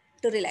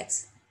to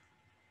relax.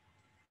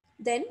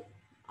 Then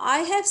I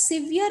have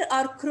severe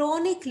or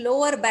chronic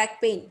lower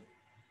back pain.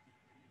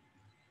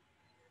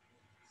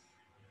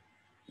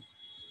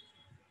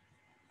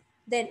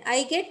 Then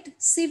I get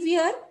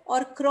severe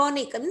or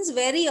chronic, means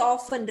very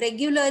often,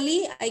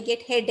 regularly, I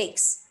get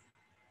headaches.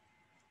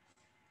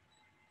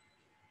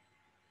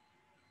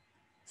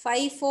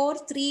 5,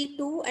 4, 3,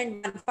 2,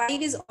 and 1.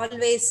 5 is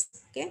always,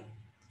 okay.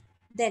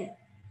 Then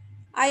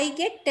I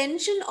get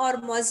tension or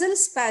muscle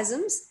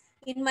spasms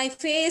in my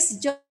face,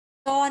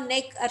 jaw,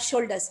 neck, or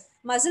shoulders.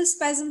 Muscle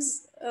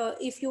spasms,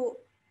 if you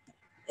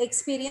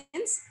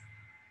experience,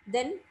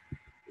 then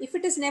if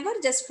it is never,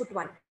 just put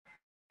 1.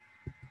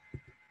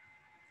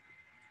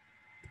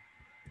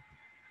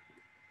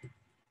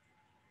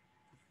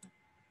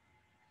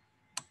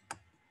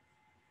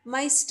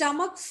 My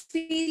stomach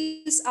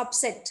feels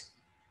upset.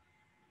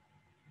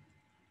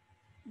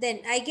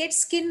 Then I get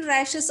skin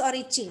rashes or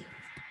itching.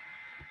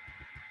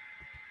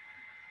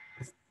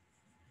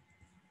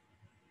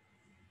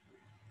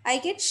 I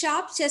get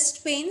sharp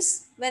chest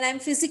pains when I'm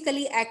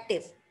physically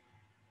active.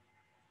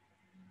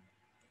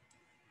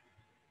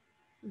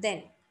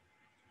 Then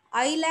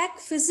I lack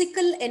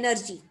physical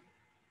energy.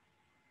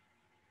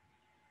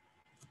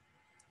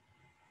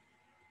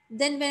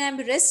 Then when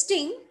I'm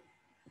resting,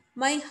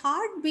 my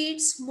heart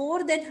beats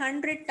more than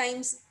 100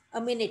 times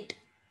a minute.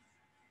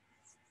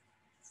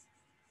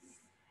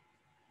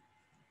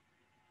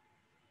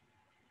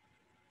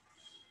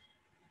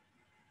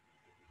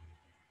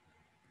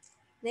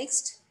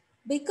 Next,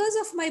 because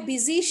of my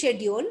busy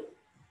schedule,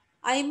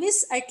 I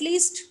miss at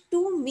least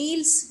 2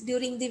 meals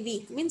during the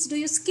week. Means, do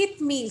you skip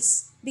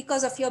meals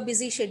because of your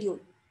busy schedule?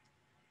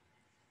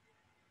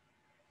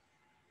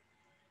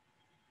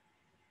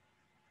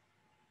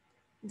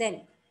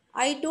 Then,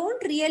 I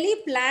don't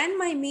really plan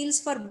my meals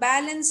for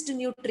balanced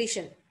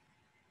nutrition.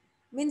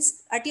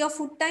 Means, at your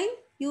food time,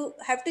 you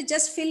have to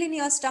just fill in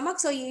your stomach,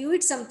 so you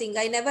eat something.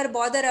 I never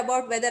bother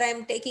about whether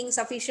I'm taking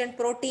sufficient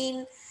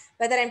protein,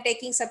 whether I'm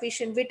taking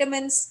sufficient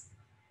vitamins,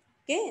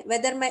 okay,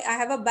 whether I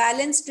have a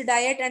balanced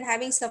diet and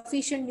having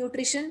sufficient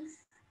nutrition,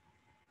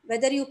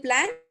 whether you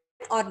plan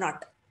or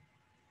not.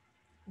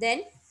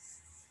 Then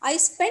I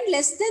spend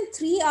less than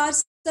 3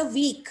 hours a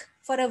week,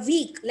 for a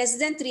week, less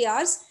than 3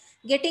 hours,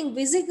 getting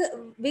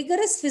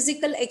vigorous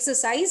physical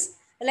exercise,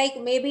 like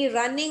maybe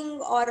running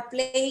or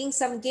playing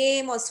some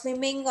game or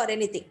swimming or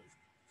anything.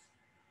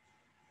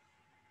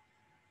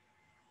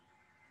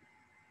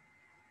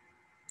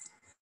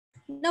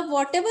 Now,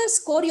 whatever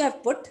score you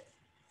have put,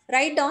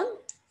 write down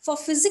for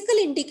physical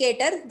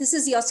indicator, this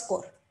is your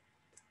score.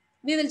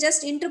 We will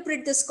just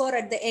interpret the score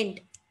at the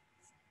end.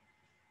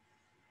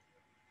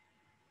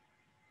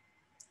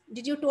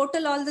 Did you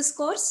total all the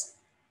scores?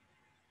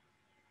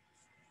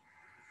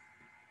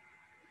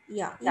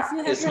 Yeah. If you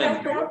have Yes,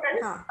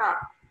 ma'am.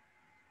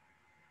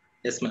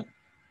 Yes, ma'am.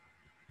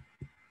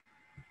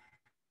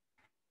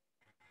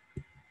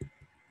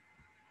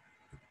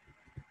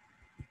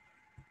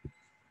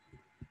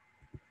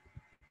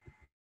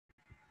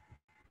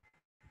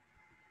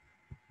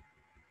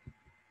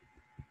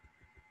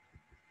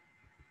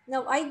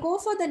 Now I go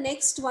for the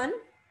next one,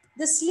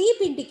 the sleep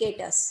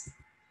indicators.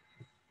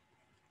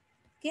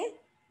 Okay.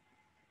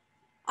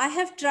 I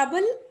have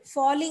trouble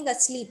falling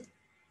asleep.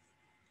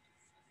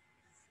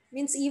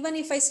 Means even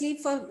if I sleep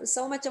for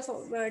so much of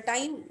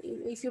time,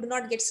 if you do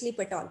not get sleep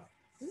at all.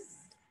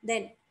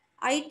 Then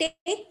I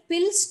take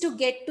pills to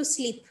get to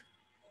sleep.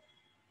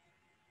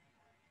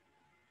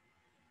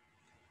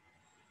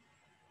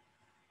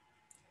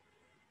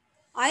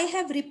 I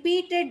have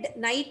repeated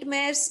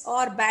nightmares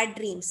or bad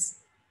dreams.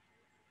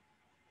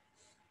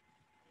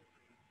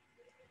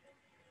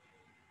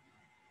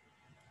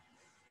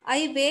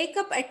 I wake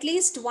up at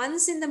least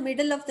once in the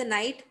middle of the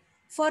night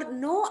for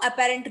no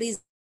apparent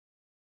reason.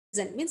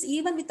 Means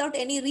even without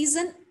any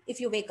reason, if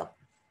you wake up.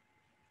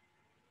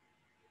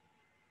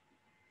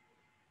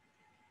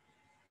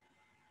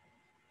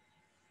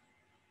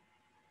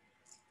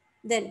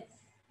 Then,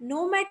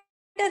 no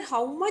matter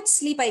how much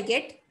sleep I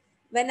get,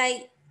 when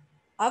I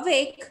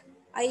awake,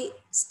 I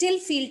still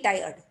feel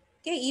tired.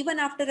 Okay, even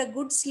after a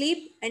good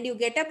sleep and you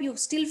get up, you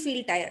still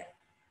feel tired.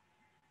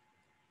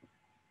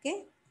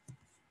 Okay.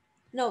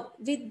 Now,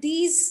 with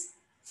these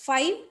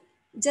 5,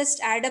 just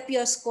add up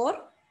your score.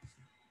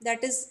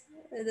 That is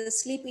the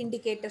sleep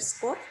indicator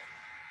score.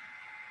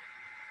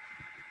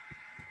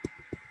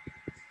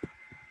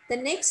 The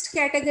next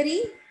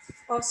category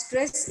of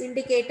stress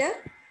indicator,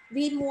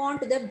 we move on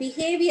to the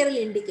behavioral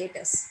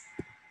indicators.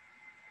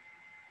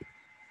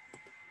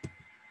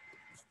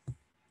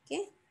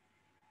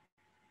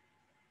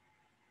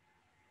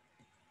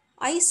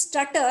 I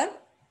stutter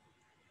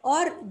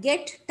or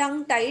get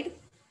tongue tied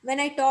when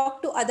I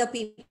talk to other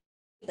people.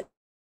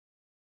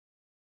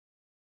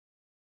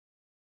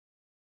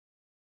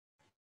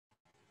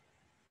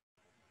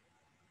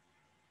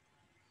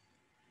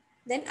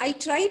 Then I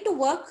try to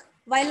work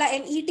while I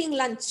am eating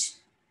lunch.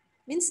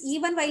 Means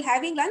even while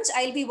having lunch,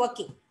 I'll be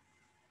working.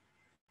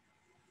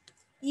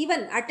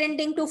 Even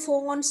attending to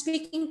phone,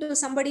 speaking to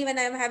somebody when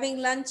I'm having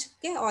lunch,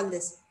 okay, all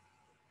this.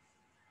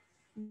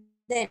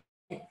 Then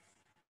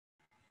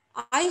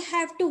I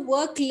have to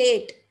work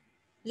late.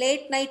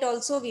 Late night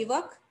also we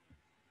work.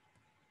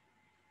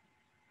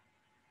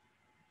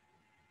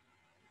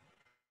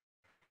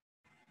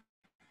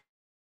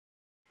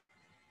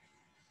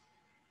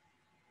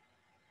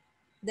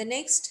 The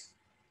next,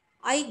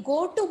 I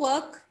go to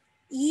work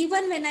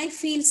even when I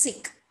feel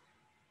sick.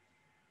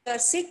 We are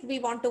sick, we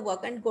want to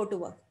work and go to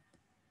work.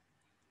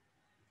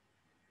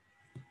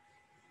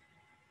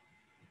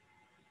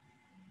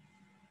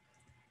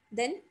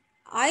 Then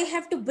I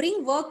have to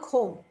bring work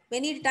home.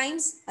 Many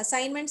times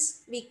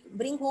assignments we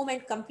bring home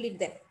and complete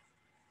them.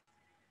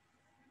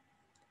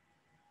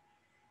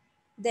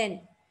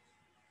 Then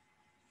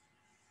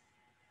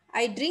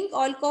I drink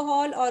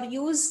alcohol or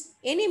use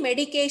any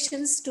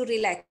medications to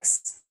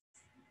relax.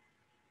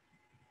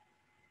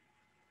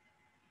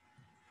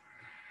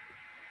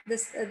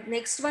 This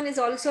next one is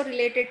also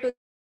related to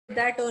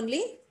that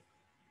only.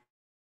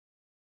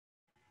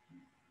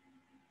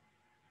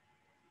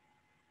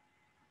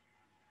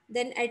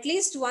 Then at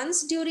least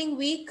once during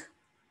week,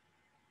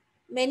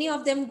 many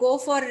of them go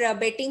for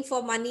betting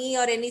for money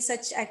or any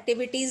such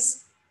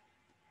activities.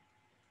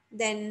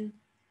 Then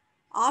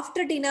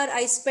after dinner,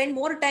 I spend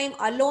more time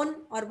alone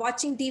or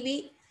watching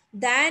TV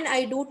than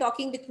I do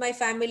talking with my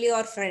family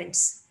or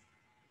friends.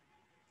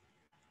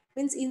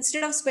 Means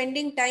instead of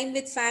spending time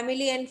with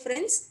family and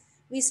friends,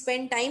 we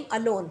spend time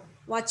alone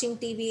watching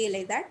TV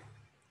like that.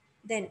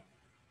 Then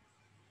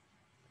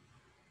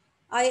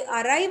I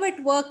arrive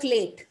at work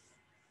late,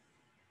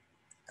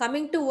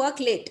 coming to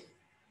work late.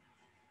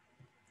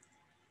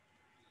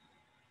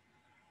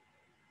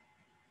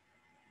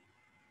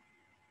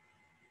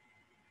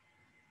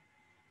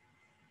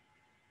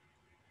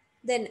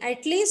 Then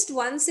at least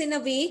once in a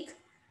week,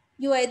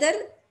 you either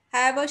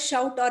have a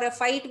shout or a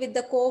fight with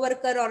the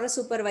co-worker or a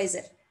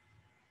supervisor.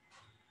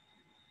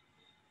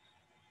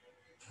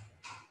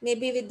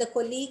 Maybe with the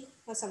colleague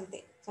or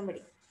something,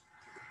 somebody.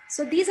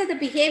 So these are the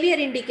behavior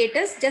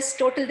indicators, just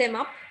total them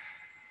up.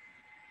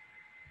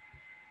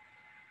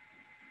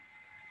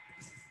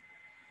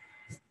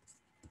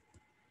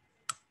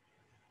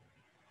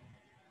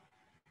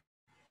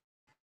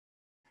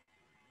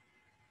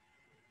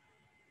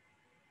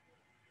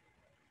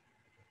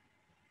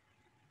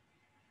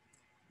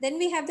 Then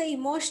we have the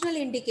emotional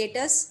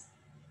indicators.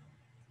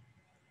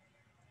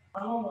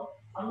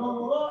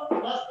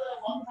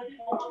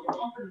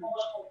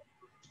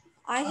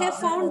 I have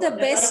found the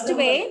best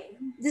way.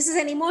 This is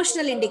an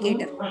emotional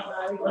indicator.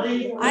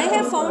 I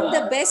have found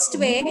the best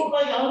way.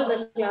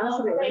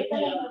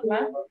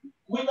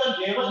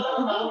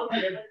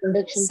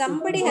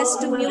 Somebody has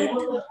to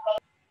mute.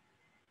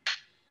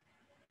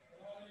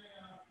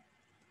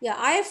 Yeah,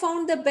 I have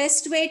found the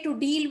best way to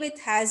deal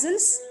with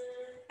hassles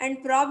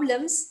and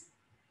problems.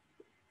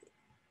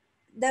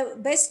 The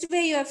best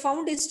way you have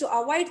found is to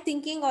avoid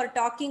thinking or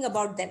talking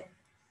about them.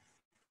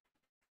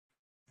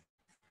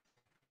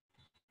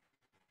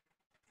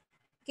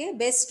 Okay,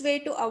 best way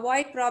to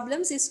avoid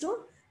problems is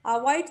to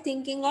avoid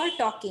thinking or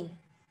talking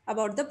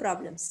about the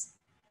problems.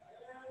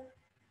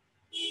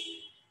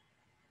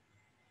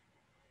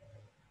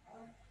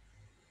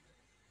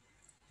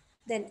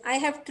 Then I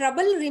have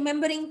trouble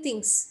remembering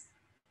things.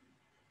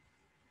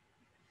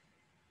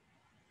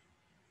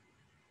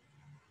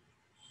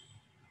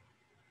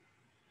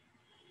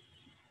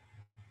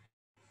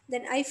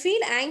 Then I feel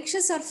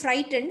anxious or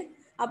frightened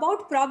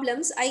about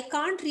problems I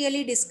can't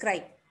really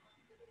describe.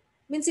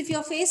 Means if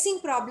you're facing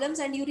problems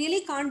and you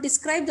really can't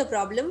describe the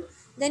problem,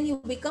 then you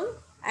become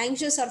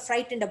anxious or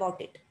frightened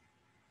about it.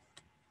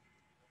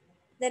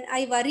 Then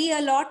I worry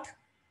a lot.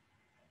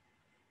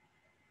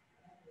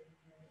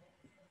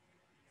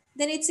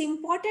 Then it's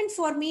important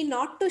for me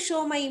not to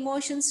show my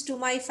emotions to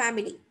my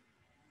family.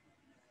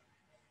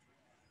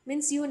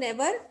 Means you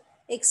never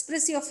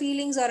express your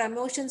feelings or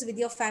emotions with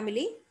your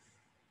family.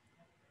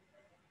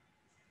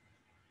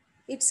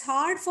 It's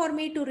hard for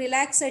me to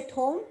relax at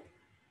home.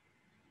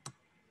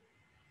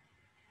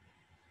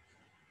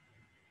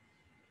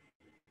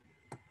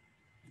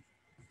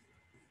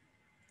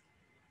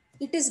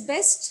 It is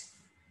best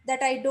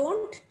that I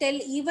don't tell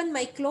even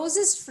my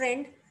closest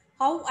friend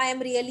how I am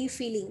really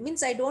feeling.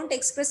 Means I don't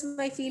express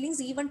my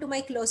feelings even to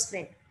my close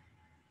friend.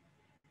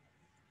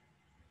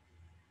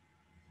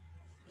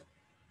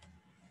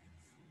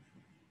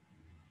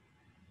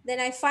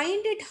 Then I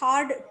find it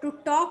hard to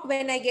talk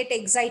when I get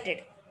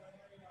excited.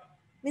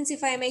 Means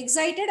if I am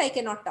excited, I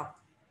cannot talk.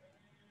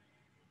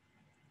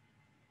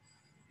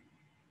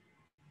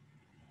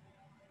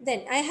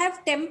 Then I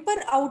have temper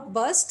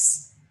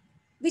outbursts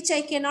which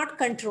I cannot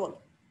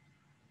control.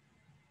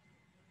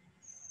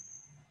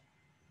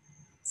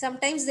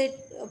 Sometimes they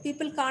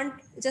people can't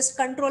just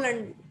control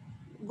and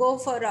go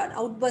for an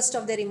outburst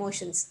of their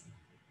emotions.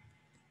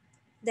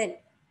 Then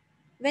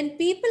when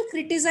people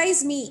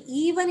criticize me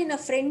even in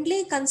a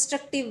friendly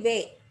constructive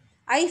way,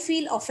 I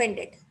feel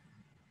offended.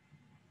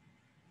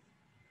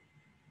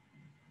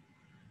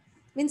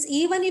 Means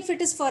even if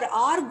it is for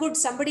our good,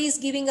 somebody is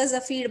giving us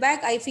a feedback,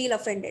 I feel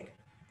offended.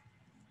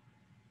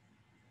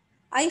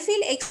 I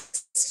feel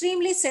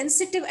extremely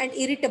sensitive and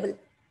irritable.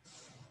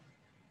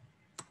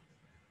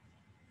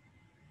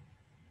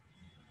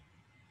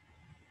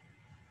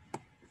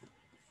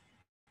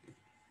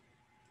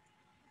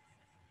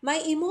 My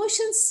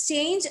emotions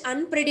change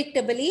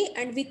unpredictably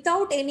and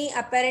without any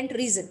apparent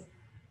reason.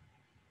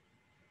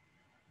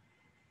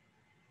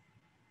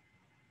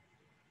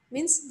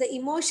 Means the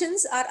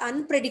emotions are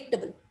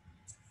unpredictable.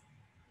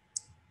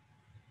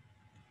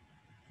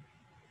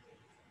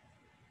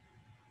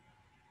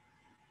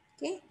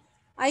 Okay.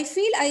 I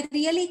feel I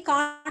really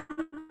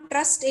can't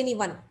trust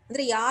anyone.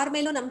 ಅಂದ್ರೆ ಯಾರ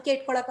ಮೇಲೂ ನಂಬಿಕೆ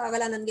ಇಟ್ಕೊಳ್ಳೋಕೆ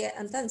ಆಗಲ್ಲ ನನಗೆ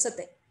ಅಂತ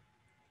ಅನ್ಸುತ್ತೆ.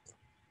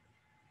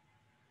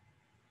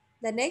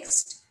 The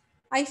next,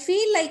 I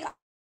feel like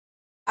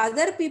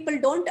other people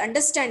don't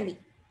understand me.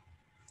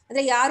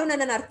 ಅಂದ್ರೆ ಯಾರು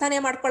ನನ್ನನ್ನು ಅರ್ಥನೇ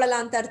ಮಾಡ್ಕೊಳ್ಳಲ್ಲ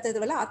ಅಂತ ಅರ್ಥ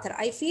ಇದ್ವಲ್ಲ ಆ ಥರ.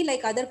 I feel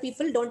like other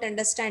people don't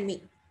understand me.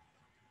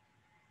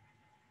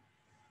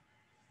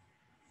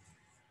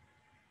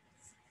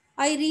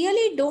 I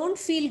really don't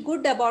feel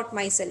good about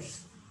myself.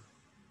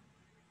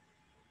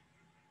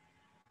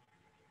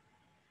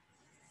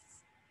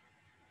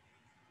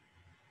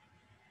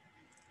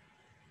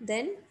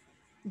 Then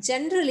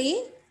generally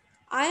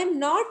I am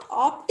not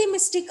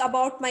optimistic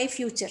about my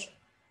future.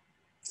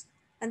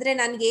 ಅಂದರೆ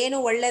ನನಗೇನು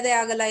ಒಳ್ಳೆಯದೇ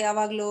ಆಗಲ್ಲ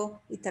ಯಾವಾಗಲೂ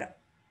ಈ ಥರ.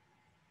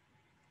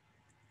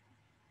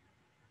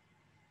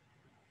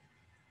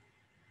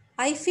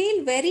 I feel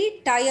very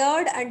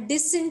tired and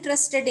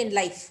disinterested in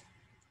life.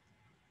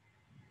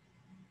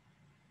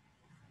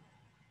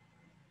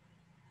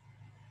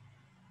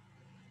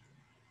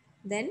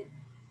 Then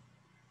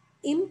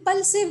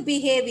impulsive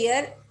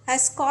behavior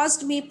has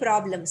caused me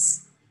problems.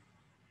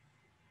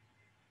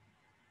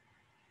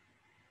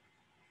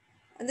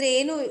 ಅಂದರೆ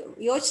ಏನು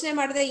ಯೋಚನೆ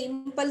ಮಾಡದೆ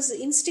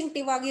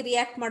ಇನ್ಸ್ಟಿಂಕ್ಟಿವ್ ಆಗಿ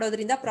ರಿಯಾಕ್ಟ್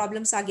ಮಾಡೋದ್ರಿಂದ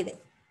ಪ್ರಾಬ್ಲಮ್ಸ್ ಆಗಿದೆ.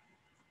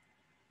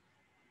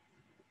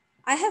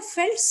 I have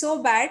felt so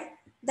bad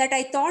that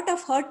I thought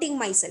of hurting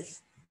myself.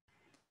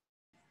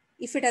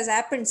 If it has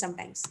happened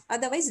sometimes,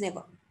 otherwise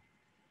never.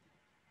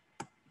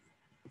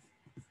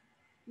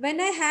 When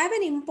I have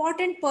an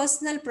important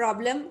personal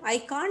problem I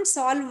can't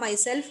solve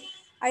myself,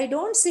 I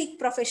don't seek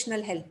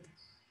professional help.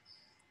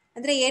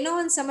 ಅಂದರೆ ಏನೋ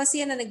ಒಂದು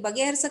ಸಮಸ್ಯೆ ನನಗೆ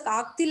ಬಗೆಹರಿಸಕ್ಕೆ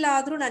ಆಗ್ತಿಲ್ಲ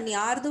ಆದರೂ ನಾನು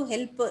ಯಾರ್ದು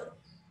help,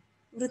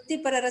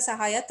 ವೃತ್ತಿಪರರ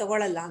ಸಹಾಯ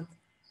ತಗೊಳ್ಳಲ್ಲ ಅಂತ.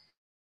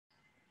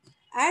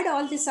 Add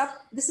all this up,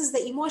 this is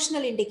the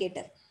emotional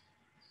indicator.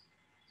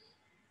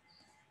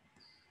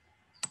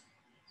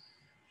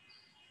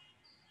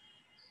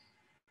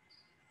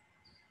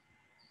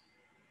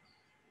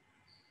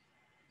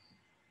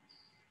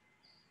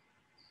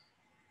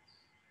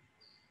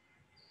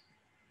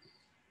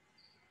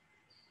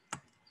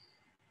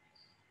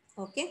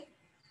 Okay.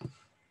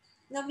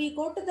 Now we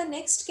go to the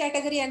next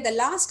category and the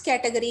last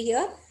category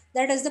here,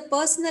 that is the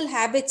personal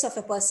habits of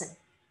a person.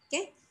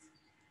 Okay.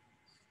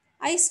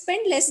 I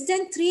spend less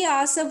than 3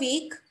 hours a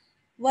week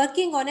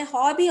working on a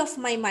hobby of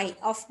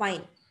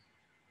mine.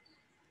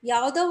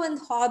 ಯಾವುದೋ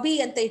ಒಂದು hobby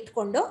ಅಂತ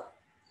ಇಟ್ಕೊಂಡು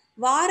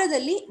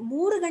ವಾರದಲ್ಲಿ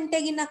 3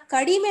 ಗಂಟೆಗಿನ್ನ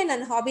ಕಡಿಮೆ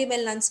ನನ್ನ hobby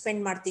ಮೇಲೆ ನಾನು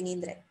spend ಮಾಡ್ತೀನಿ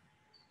ಅಂದರೆ.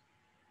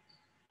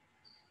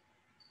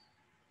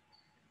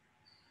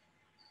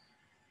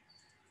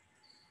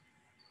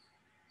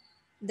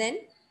 Then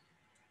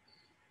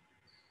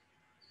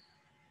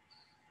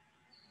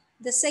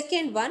the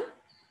second one,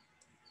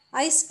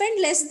 I spend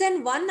less than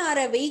 1 hour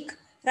a week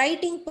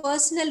writing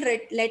personal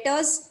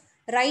letters,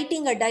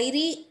 writing a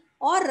diary,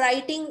 or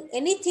writing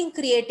anything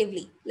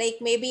creatively, like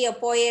maybe a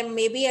poem,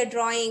 maybe a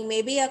drawing,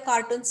 maybe a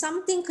cartoon,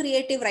 something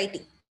creative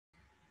writing.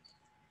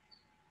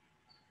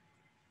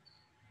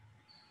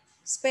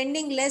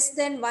 Spending less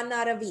than 1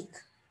 hour a week.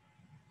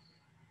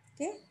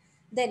 Okay.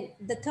 Then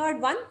the third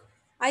one,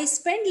 I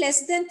spend less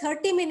than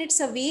 30 minutes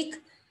a week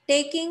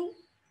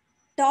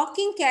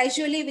talking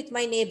casually with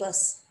my neighbors.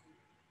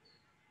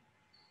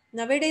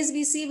 Nowadays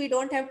we see we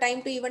don't have time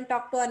to even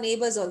talk to our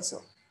neighbors also.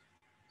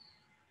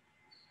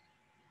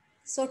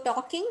 So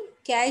talking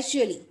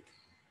casually.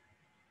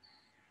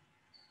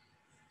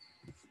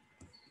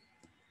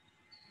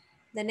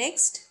 The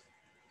next,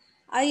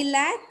 I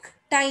lack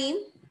time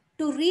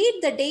to read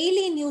the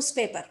daily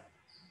newspaper.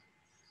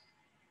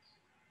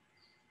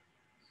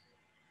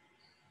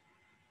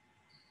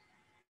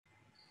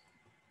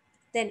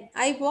 Then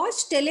I watch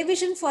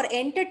television for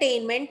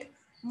entertainment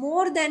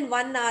more than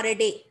 1 hour a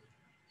day.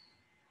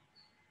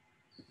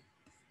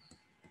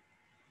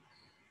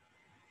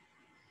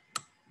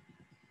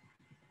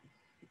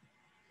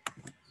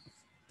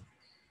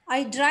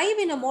 I drive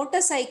in a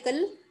motorcycle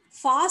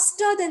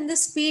faster than the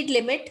speed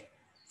limit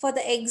for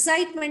the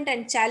excitement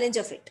and challenge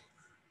of it.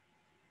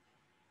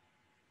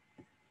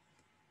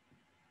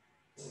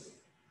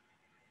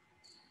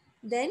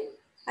 Then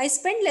I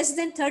spend less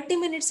than 30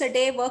 minutes a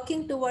day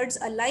working towards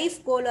a life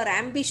goal or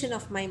ambition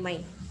of my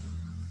mind.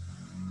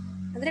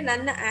 ಅಂದರೆ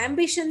ನನ್ನ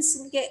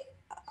ಆಂಬಿಷನ್ಸ್ಗೆ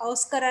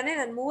ಅವಸ್ಕರನೇ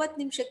ನಾನು 30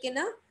 ನಿಮಿಷಕ್ಕಿಂತ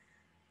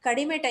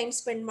ಕಡಿಮೆ time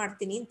spend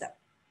ಮಾಡ್ತೀನಿ ಅಂತ.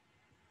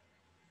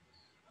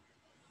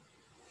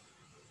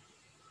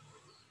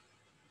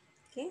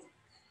 Okay.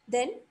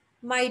 Then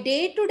my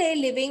day-to-day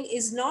living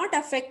is not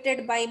affected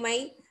by my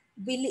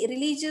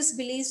religious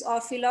beliefs or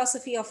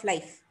philosophy of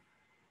life.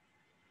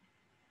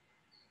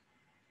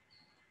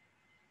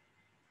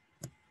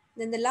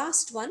 Then the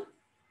last one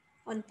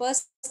on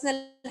personal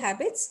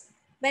habits.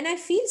 When I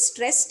feel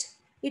stressed,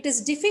 it is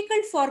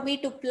difficult for me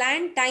to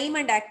plan time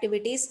and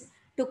activities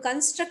to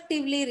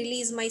constructively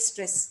release my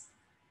stress.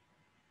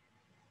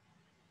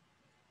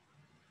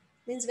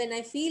 Means when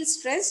I feel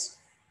stressed,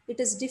 it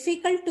is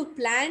difficult to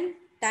plan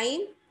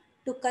time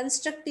to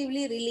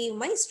constructively relieve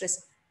my stress.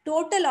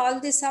 Total all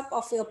this up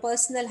of your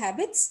personal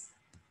habits.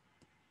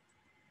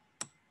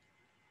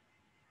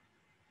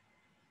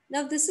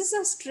 Now this is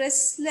a stress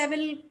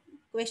level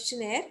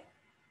questionnaire.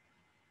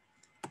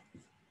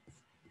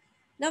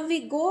 Now we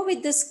go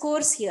with the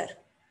scores here.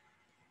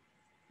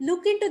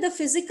 Look into the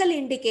physical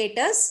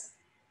indicators.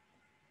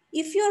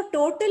 If your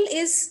total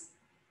is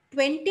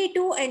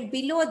 22 and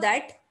below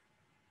that,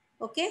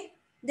 okay,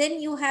 then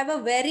you have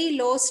a very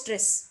low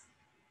stress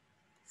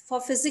for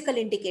physical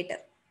indicator.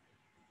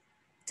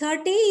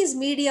 30 is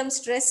medium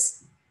stress,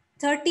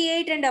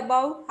 38 and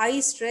above high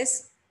stress,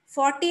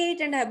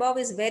 48 and above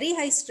is very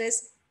high stress.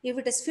 If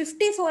it is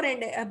 54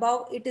 and above,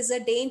 it is a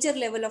danger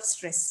level of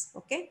stress.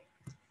 Okay.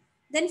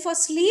 Then for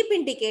sleep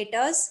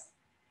indicators,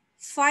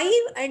 5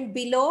 and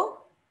below,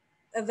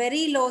 a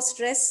very low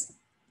stress,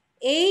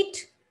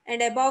 8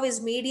 and above is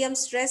medium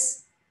stress,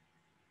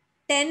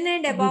 10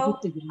 and above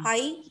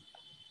high,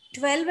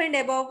 12 and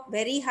above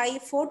very high,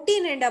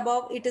 14 and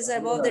above, it is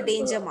above the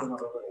danger mark.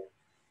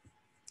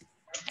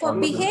 For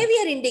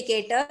behavior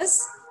indicators,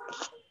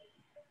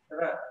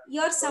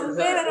 you're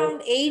somewhere around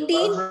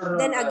 18,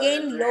 then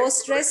again low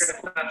stress,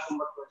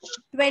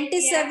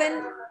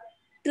 27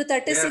 to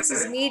 36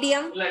 is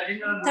medium,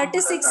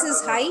 36 is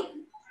high,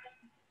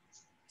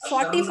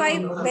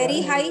 45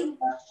 very high,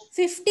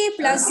 50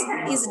 plus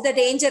is the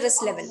dangerous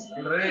level.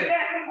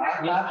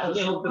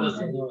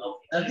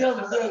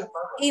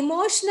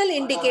 Emotional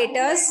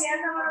indicators,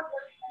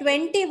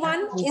 21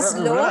 is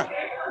low,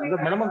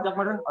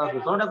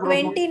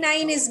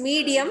 29 is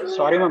medium.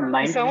 Sorry, ma'am.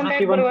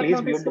 91,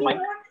 please mute the mic.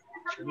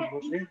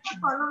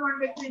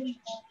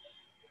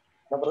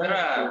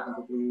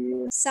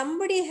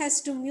 Somebody has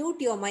to mute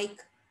your mic.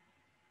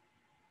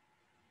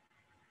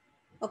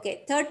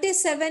 Okay,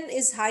 37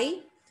 is high,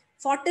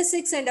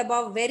 46 and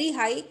above very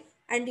high,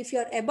 and if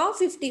you're above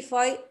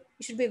 55,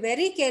 you should be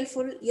very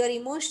careful. Your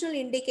emotional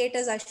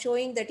indicators are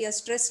showing that your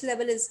stress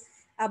level is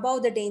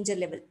above the danger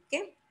level.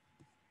 Okay.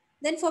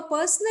 Then for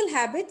personal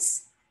habits,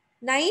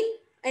 9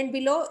 and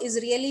below is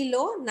really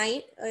low,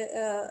 9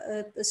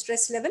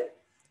 stress level.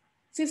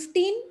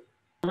 15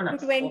 to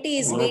 20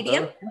 is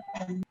medium,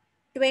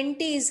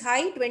 20 is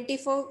high,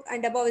 24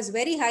 and above is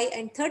very high,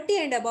 and 30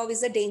 and above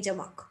is the danger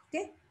mark.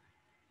 Okay.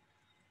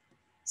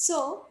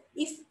 So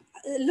if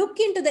look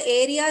into the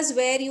areas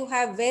where you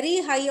have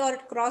very high or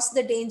cross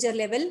the danger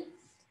level,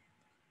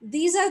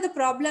 these are the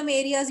problem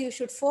areas you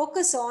should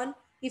focus on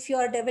if you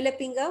are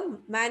developing a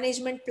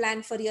management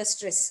plan for your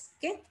stress.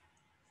 Okay.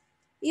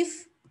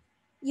 If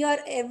you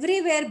are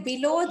everywhere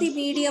below the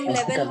medium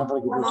level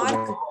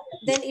mark,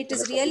 then it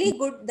is really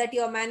good that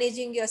you are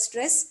managing your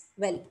stress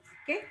well.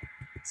 Okay.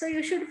 So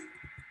you should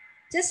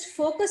just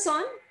focus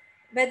on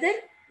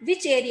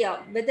which area,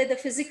 whether the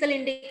physical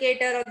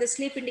indicator or the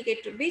sleep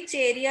indicator, which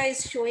area is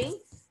showing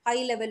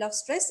high level of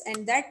stress,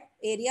 and that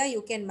area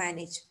you can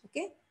manage.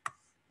 Okay.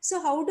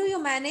 So how do you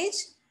manage?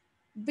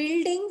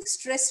 Building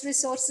stress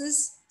resources,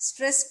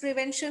 stress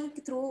prevention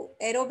through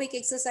aerobic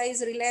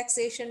exercise,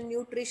 relaxation,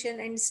 nutrition,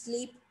 and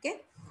sleep. Okay.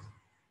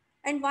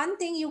 And one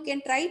thing you can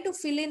try to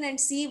fill in and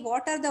see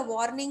what are the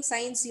warning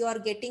signs you are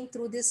getting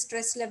through this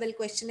stress level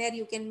questionnaire.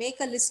 You can make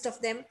a list of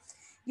them.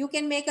 You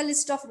can make a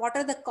list of what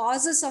are the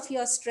causes of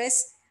your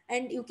stress,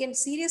 and you can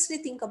seriously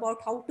think about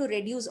how to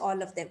reduce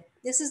all of them.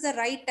 This is the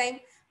right time.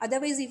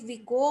 Otherwise, if we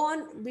go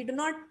on, we do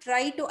not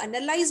try to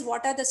analyze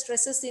what are the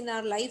stresses in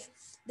our life,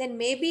 then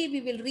maybe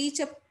we will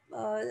reach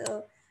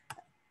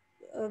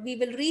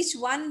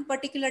one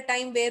particular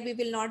time where we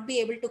will not be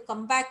able to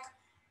come back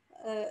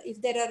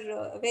if there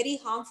are very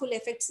harmful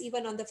effects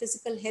even on the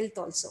physical health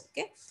also.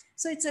 Okay.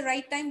 So it's the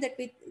right time that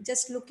we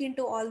just look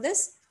into all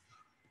this.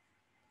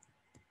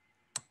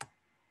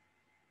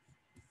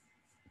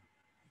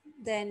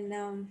 Then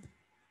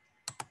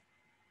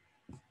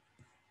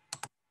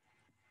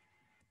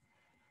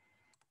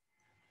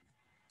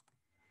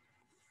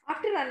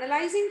after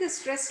analyzing the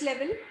stress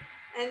level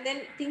and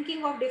then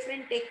thinking of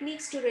different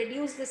techniques to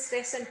reduce the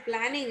stress and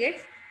planning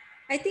it,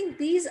 I think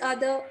these are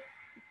the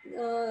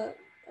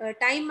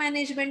time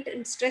management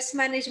and stress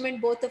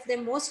management, both of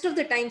them most of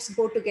the times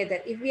go together.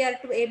 If we are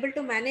able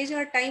to manage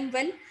our time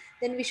well,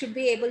 then we should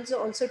be able to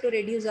also to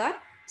reduce our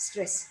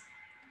stress.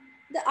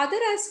 The other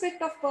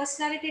aspect of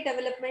personality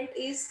development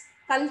is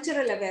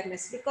cultural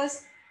awareness,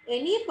 because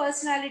any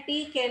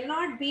personality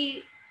cannot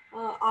be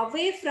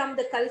away from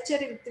the culture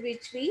with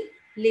which we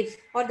live,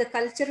 or the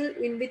cultural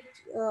in which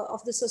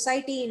of the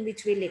society in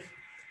which we live.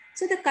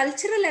 So the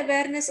cultural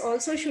awareness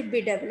also should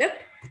be developed.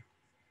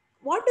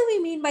 What do we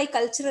mean by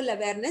cultural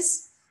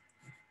awareness?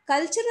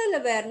 Cultural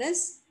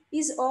awareness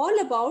is all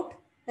about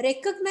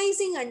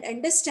recognizing and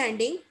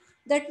understanding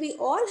that we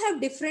all have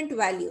different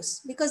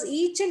values, because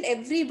each and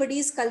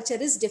everybody's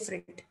culture is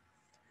different.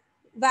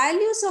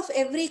 Values of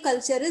every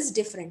culture is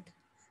different.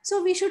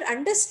 So we should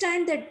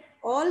understand that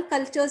all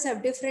cultures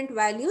have different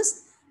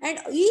values, and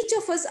each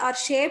of us are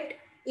shaped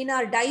in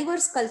our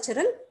diverse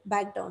cultural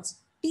backgrounds.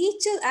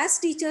 As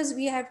teachers,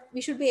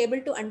 we should be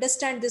able to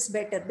understand this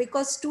better,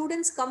 because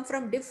students come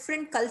from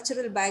different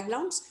cultural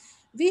backgrounds.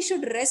 We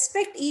should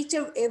respect each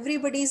of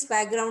everybody's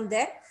background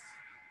there.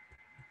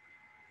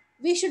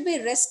 We should be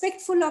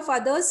respectful of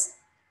others,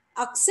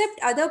 accept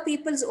other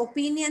people's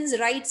opinions,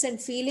 rights, and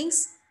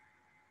feelings,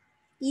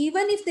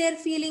 even if their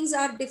feelings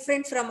are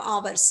different from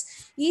ours,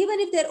 even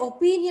if their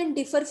opinion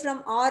differ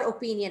from our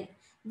opinion.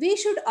 We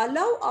should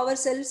allow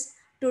ourselves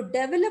to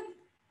develop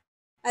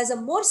as a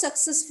more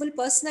successful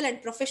personal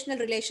and professional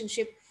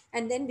relationship,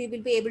 and then we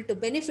will be able to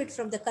benefit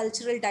from the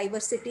cultural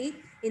diversity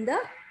in the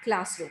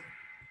classroom.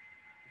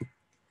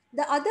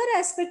 The other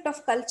aspect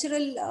of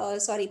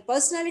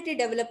personality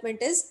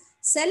development is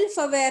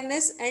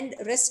self-awareness and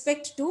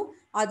respect to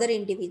other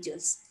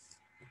individuals.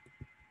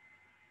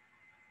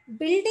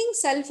 Building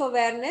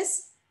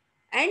self-awareness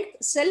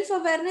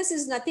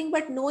is nothing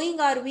but knowing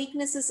our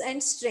weaknesses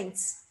and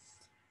strengths,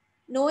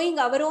 knowing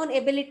our own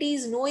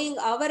abilities, knowing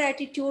our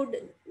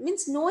attitude,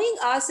 means knowing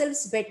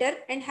ourselves better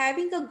and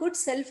having a good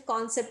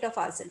self-concept of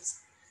ourselves.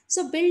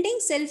 So building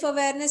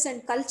self-awareness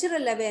and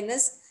cultural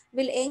awareness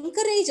will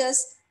encourage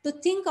us to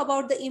think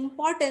about the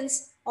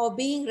importance of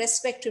being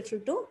respectful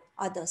to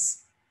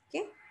others.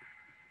 Okay.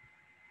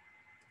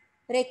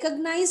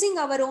 Recognizing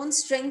our own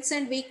strengths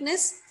and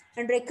weakness,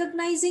 and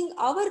recognizing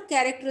our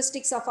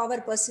characteristics of our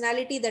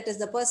personality, that is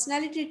the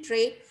personality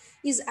trait,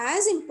 is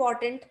as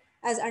important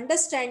as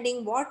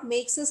understanding what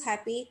makes us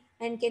happy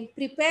and can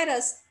prepare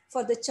us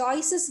for the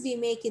choices we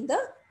make in the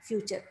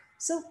future.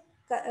 So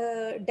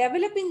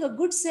developing a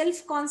good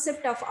self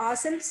concept of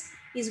ourselves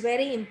is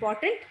very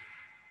important.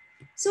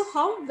 So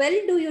how well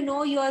do you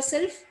know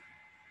yourself?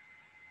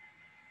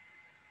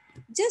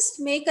 Just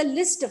make a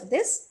list of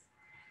this.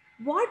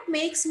 What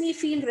makes me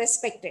feel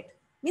respected?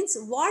 Means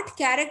what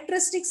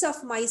characteristics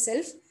of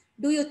myself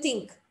do you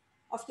think,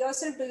 of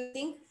yourself do you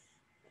think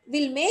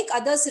will make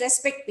others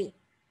respect me?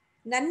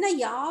 ನನ್ನ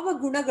ಯಾವ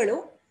ಗುಣಗಳು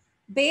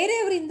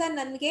ಬೇರೆಯವರಿಂದ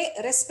ನನಗೆ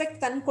respect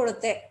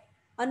ತಂದುಕೊಡುತ್ತೆ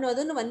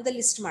ಅನ್ನೋದನ್ನು ಒಂದು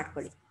list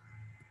ಮಾಡ್ಕೊಳ್ಳಿ.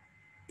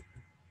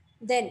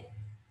 Then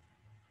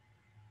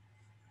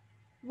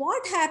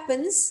what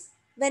happens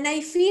when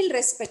I feel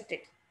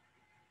respected?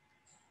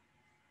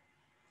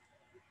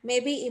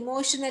 Maybe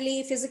emotionally,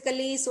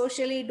 physically,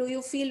 socially, do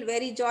you feel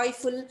very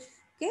joyful?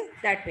 Okay,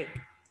 that way.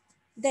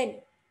 Then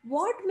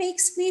what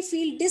makes me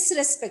feel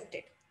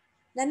disrespected?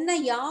 ನನ್ನ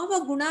ಯಾವ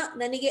ಗುಣ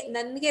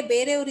ನನಗೆ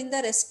ಬೇರೆಯವರಿಂದ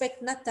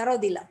ರೆಸ್ಪೆಕ್ಟ್ನ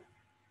ತರೋದಿಲ್ಲ?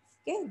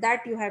 Okay,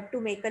 that you have to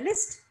make a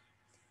list.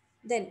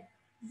 Then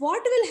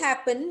what will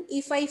happen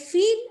if I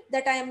feel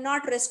that I am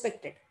not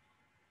respected?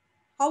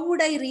 How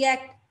would I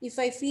react if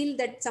I feel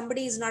that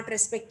somebody is not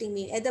respecting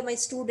me, either my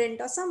student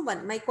or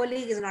someone, my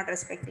colleague is not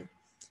respecting?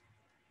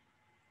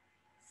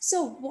 So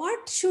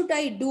what should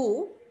I do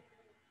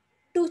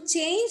to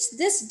change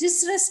this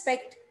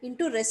disrespect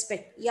into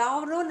respect?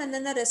 ಯಾರೋ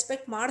ನನ್ನನ್ನು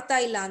respect ಮಾಡ್ತಾ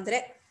ಇಲ್ಲ ಅಂದರೆ,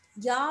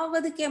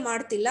 ಯಾವುದಕ್ಕೆ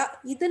ಮಾಡ್ತಿಲ್ಲ,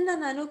 ಇದನ್ನು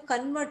ನಾನು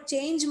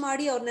change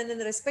ಮಾಡಿ ಅವ್ರು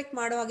ನನ್ನನ್ನು ರೆಸ್ಪೆಕ್ಟ್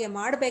ಮಾಡೋ ಹಾಗೆ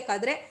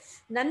ಮಾಡಬೇಕಾದ್ರೆ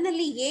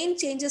ನನ್ನಲ್ಲಿ ಏನು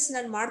ಚೇಂಜಸ್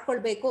ನಾನು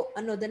ಮಾಡ್ಕೊಳ್ಬೇಕು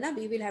ಅನ್ನೋದನ್ನು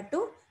we will have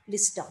to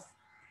list down.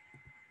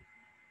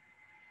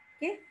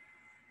 Okay.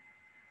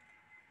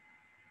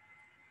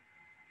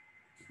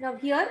 Now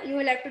here you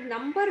will have to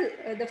number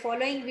the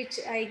following which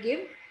I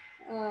give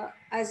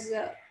as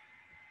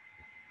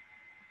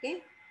okay.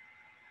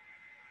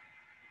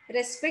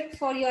 Respect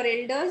for your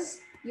elders,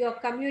 your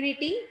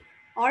community,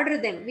 order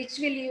them. Which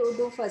will you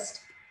do first?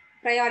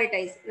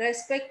 Prioritize.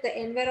 Respect the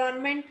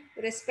environment,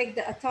 respect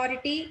the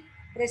authority,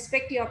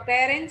 respect your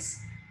parents,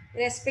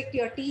 respect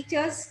your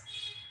teachers,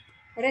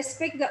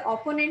 respect the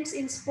opponents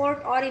in sport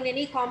or in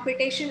any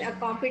competition, a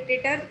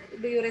competitor,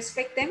 do you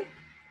respect them?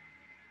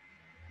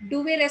 Do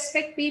we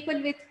respect people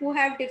who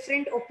have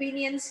different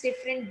opinions,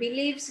 different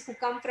beliefs, who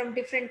come from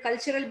different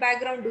cultural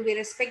background? Do we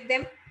respect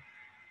them?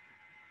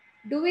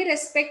 Do we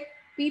respect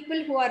people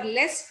who are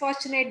less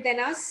fortunate than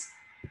us?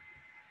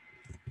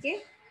 Okay.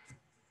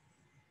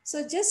 So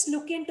just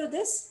look into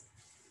this.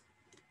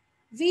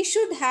 We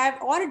should have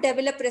or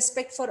develop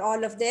respect for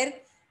all of their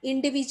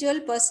individual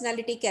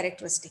personality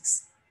characteristics.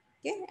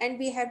 Okay. And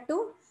we have to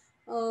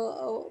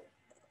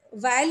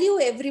value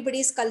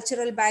everybody's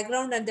cultural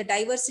background and the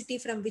diversity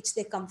from which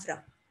they come from.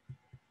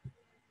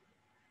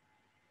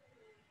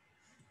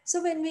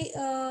 So when we,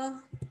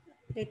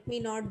 let me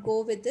not go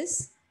with this.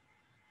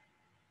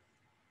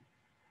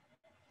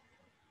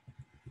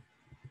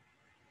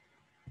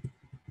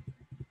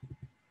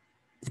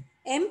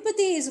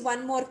 Empathy is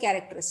one more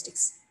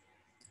characteristics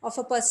of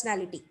a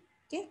personality.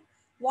 Okay.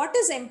 What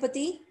is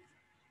empathy?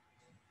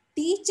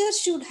 Teachers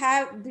should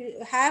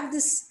have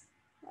this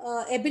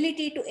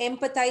ability to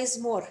empathize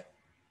more.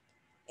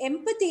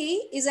 Empathy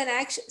is an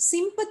action.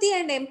 Sympathy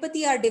and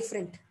empathy are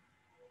different.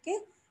 Okay,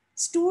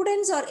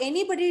 students or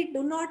anybody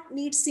do not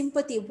need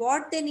sympathy.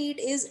 What they need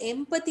is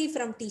empathy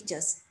from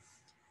teachers.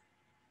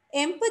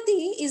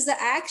 Empathy is the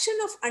action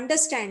of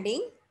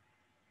understanding.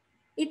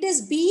 It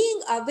is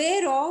being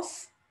aware of,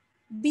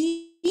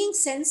 being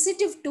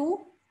sensitive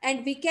to,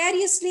 and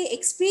vicariously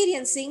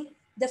experiencing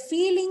the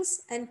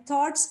feelings and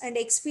thoughts and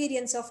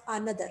experience of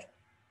another.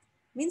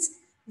 Means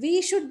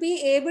we should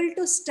be able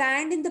to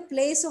stand in the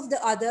place of the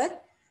other.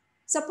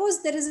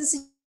 Suppose there is a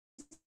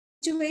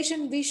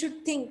situation, we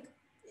should think,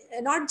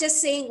 not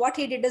just saying what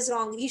he did is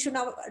wrong, he should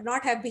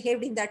not have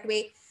behaved in that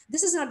way.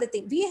 This is not the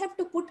thing. We have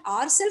to put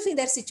ourselves in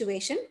their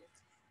situation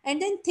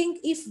and then think,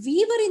 if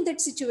we were in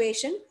that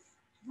situation,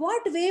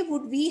 what way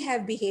would we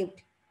have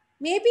behaved?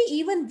 Maybe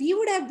even we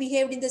would have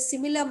behaved in the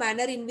similar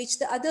manner in which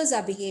the others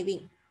are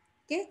behaving.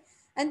 Okay,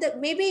 and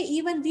maybe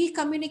even we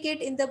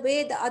communicate in the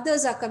way the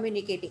others are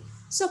communicating.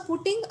 So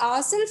putting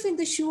ourselves in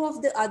the shoe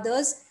of the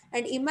others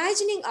and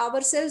imagining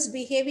ourselves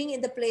behaving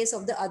in the place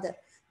of the other,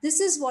 this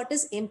is what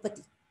is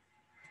empathy.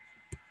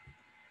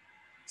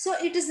 So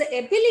it is the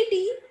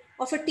ability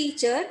of a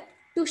teacher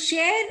to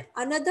share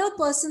another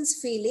person's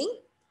feeling,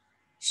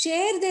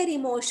 share their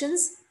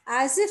emotions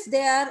as if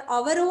they are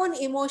our own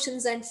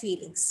emotions and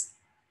feelings.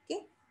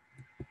 Okay,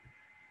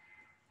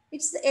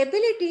 it's the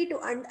ability to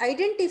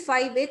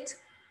identify with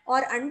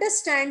or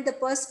understand the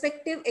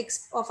perspective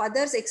of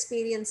others'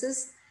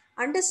 experiences,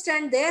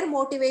 understand their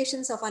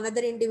motivations of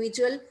another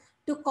individual,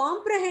 to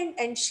comprehend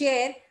and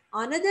share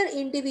another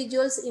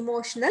individual's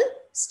emotional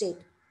state.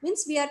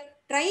 Means we are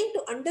trying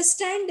to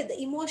understand the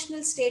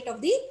emotional state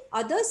of the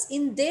others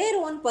in their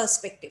own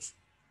perspective.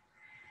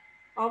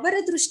 ಅವರ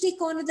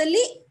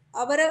ದೃಷ್ಟಿಕೋನದಲ್ಲಿ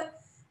ಅವರ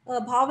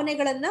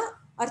ಭಾವನೆಗಳನ್ನ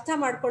ಅರ್ಥ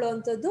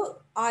ಮಾಡ್ಕೊಳ್ಳುವಂಥದ್ದು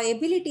ಆ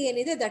ability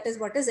ಏನಿದೆ, that is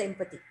what is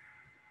empathy.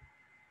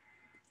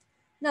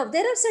 Now,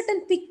 there are certain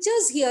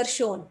pictures here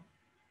shown.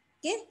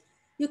 Okay,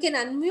 you can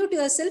unmute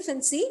yourself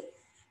and see.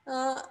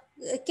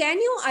 Can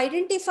you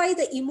identify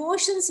the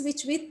emotions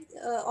which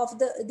of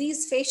these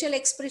facial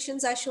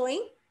expressions are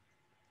showing?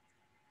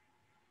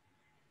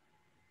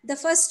 The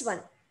first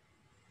one.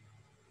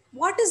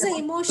 What is the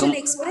emotion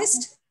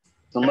expressed?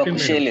 ತುಂಬಾ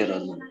ಖುಷಿಯಲ್ಲಿ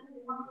ಇರೋದು.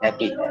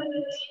 Happy.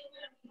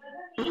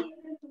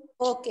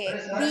 Okay,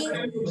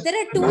 there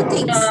are two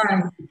things: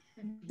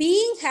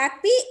 being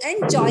happy and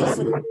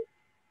joyful.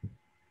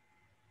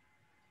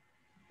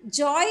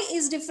 Joy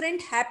is different,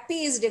 happy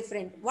is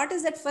different. What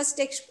is that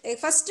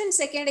first and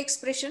second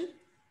expression?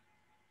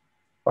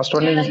 First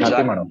one is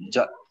happy, madam.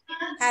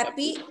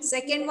 Happy.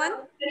 Second one?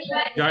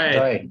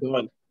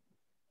 Joy.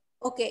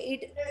 Okay,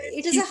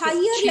 it is a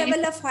higher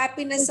level of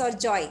happiness or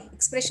joy,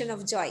 expression of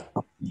joy.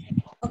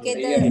 Okay,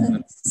 the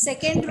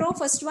second row,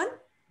 first one?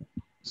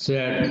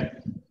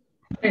 Sad.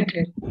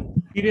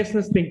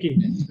 Seriousness thinking.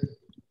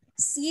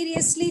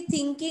 Seriously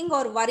thinking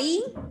or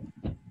worrying?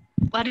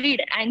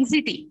 Worried,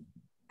 anxiety.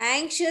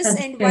 Anxious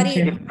and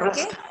worried.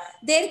 Okay,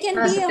 there can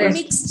be a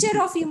mixture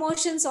of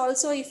emotions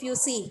also if you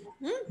see.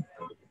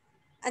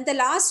 And the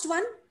last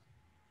one?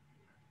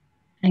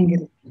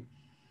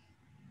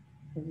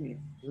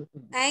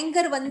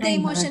 Anger one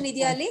emotion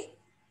idiyali?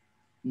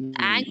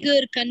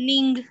 Anger,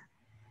 cunning.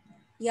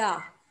 Yeah,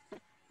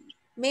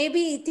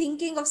 maybe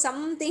thinking of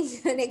something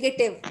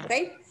negative,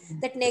 right?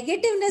 That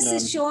negativeness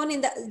is shown in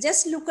the,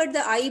 just look at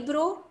the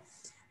eyebrow.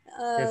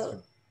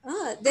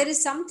 There is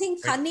something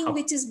cunning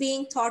which is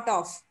being thought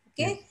of.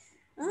 Okay,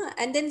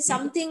 and then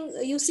something,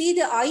 you see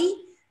the eye,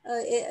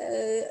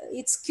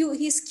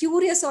 he's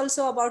curious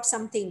also about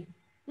something,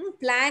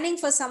 planning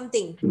for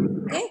something.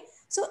 Okay,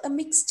 so a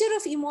mixture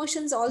of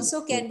emotions also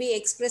can be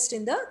expressed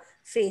in the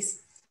face.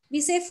 We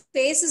say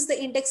face is the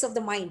index of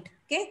the mind.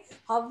 Okay,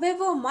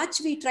 however much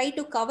we try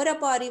to cover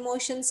up our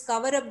emotions,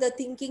 cover up the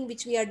thinking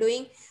which we are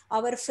doing,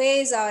 our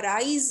face, our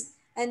eyes,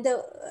 and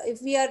if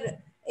we are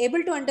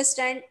able to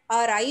understand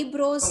our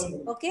eyebrows,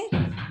 okay,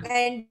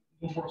 and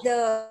the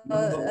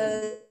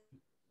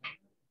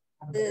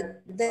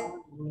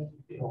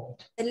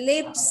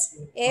lips,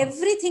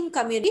 everything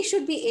communicates. We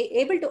should be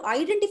able to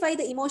identify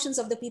the emotions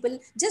of the people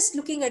just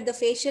looking at the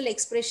facial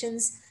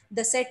expressions,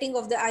 the setting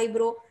of the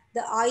eyebrow,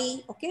 the eye.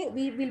 Okay,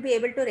 we will be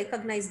able to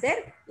recognize their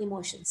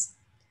emotions.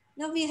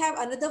 Now we have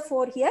another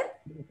 4 here.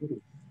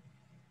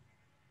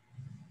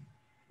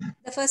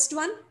 The first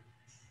one?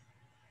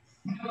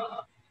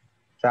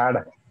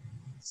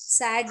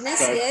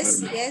 Sadness,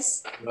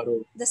 yes.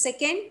 The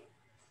second?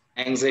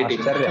 Anxiety.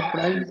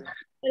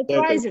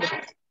 Surprise,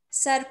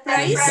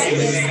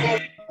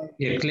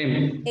 yes.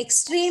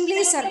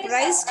 Extremely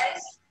surprised.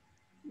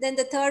 Then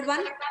the third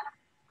one?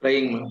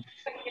 Crying.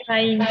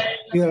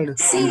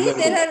 See,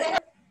 there are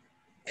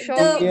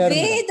the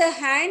way the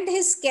hand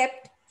is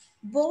kept,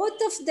 both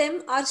of them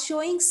are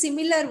showing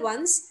similar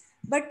ones,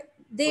 but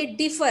they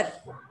differ,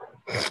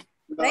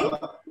 right?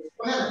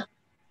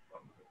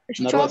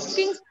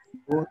 Shocking.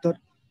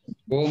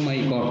 Oh my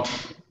God.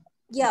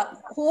 Yeah,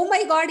 oh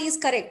my God is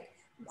correct.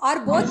 Are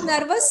both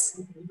nervous?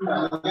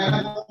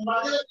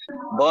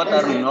 Both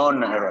are no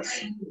nervous.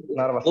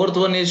 nervous. Fourth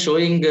one is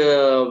showing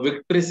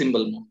victory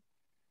symbol.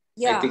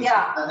 Yeah. I think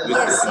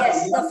Yes.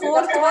 The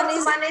fourth one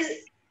is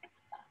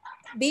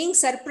being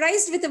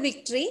surprised with a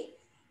victory.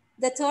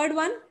 The third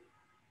one,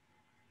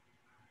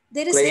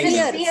 there is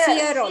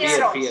fear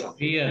also.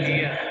 Fear.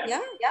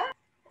 Yeah.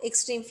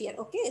 Extreme fear.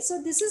 Okay, so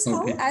this is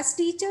how, as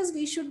teachers,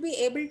 we should be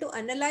able to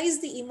analyze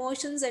the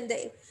emotions and the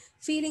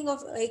feeling of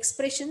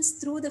expressions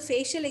through the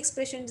facial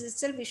expressions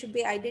itself. We should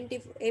be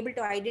able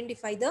to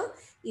identify the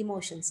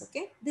emotions.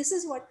 Okay, this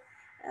is what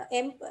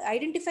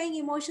identifying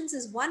emotions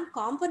is one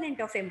component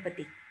of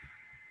empathy.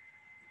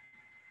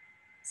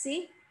 See,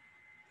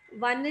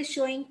 one is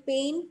showing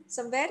pain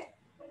somewhere,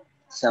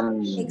 Some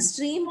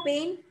extreme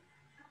pain.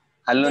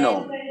 hallu no.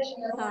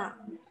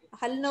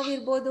 Hallu novu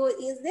irbodu.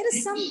 There is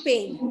some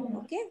pain.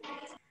 Okay.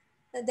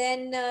 Then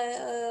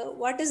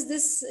what is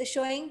this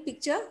showing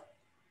picture?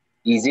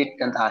 Is it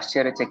ಅಂತ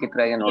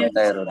ಆಶ್ಚರ್ಯಚಕಿತರಾಗಿ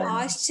ನೋಡ್ತಾ ಇರೋದು.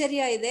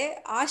 ಆಶ್ಚರ್ಯ ಇದೆ,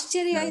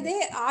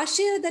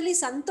 ಆಶ್ಚರ್ಯದಲ್ಲಿ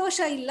ಸಂತೋಷ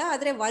ಇಲ್ಲ,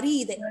 ಆದ್ರೆ worry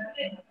ಇದೆ.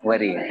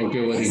 Worry.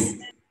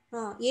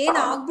 ಏನ್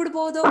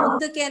ಆಗ್ಬಿಡ್ಬೋದೋ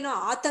ಮುಂದಕ್ಕೆ ಅನ್ನೋ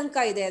ಆತಂಕ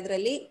ಇದೆ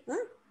ಅದರಲ್ಲಿ.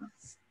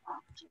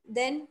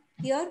 Then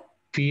here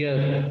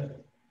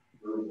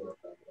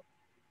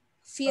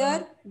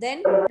fear,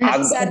 then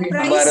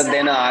surprise,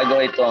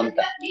 ಆಗೋಯ್ತು ಅಂತ.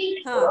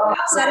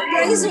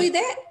 ಸರ್ಪ್ರೈಸ್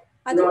ಇದೆ,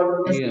 ಅದು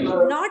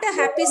not a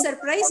happy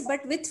surprise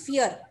but with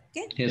fear.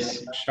 Okay, yes,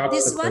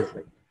 this one,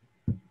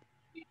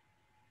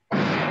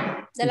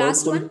 the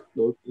last one,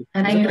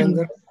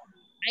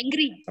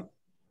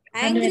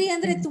 angry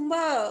ಅಂದ್ರೆ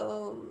ತುಂಬಾ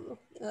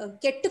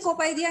ಕೆಟ್ಟ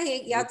ಕೋಪ ಇದೆಯಾ,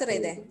 ಯಾವ ತರ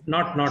ಇದೆ?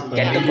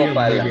 ಕೆಟ್ಟ ಕೋಪ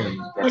ಅಲ್ಲ,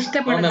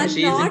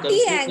 naughty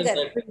anger,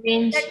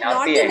 that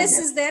naughtiness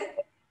is there.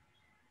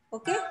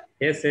 Okay,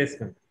 yes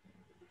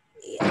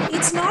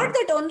it's not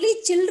that only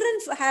children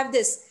have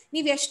this.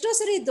 ನೀವು ಎಷ್ಟೋ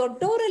ಸರಿ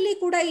ದೊಡ್ಡವರಲ್ಲಿ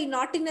ಕೂಡ ಈ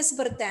ನಾಟಿನೆಸ್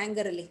ಬರುತ್ತೆ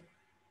ಆಂಗರ್ ಅಲ್ಲಿ.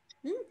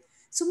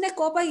 ಸುಮ್ನೆ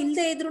ಕೋಪ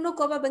ಇಲ್ಲದೆ ಇದ್ರೂ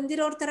ಕೋಪ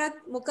ಬಂದಿರೋರ್ ತರ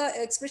ಮುಖ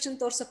ಎಕ್ಸ್ಪ್ರೆಷನ್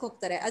ತೋರ್ಸಕ್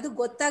ಹೋಗ್ತಾರೆ, ಅದು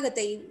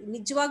ಗೊತ್ತಾಗತ್ತೆ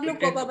ನಿಜವಾಗ್ಲೂ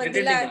ಕೋಪ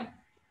ಬಂದಿಲ್ಲ.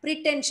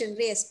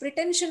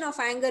 ಪ್ರಿಟೆನ್ಷನ್ ಆಫ್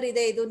ಆಂಗರ್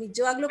ಇದೆ, ಇದು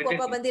ನಿಜವಾಗ್ಲೂ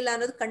ಕೋಪ ಬಂದಿಲ್ಲ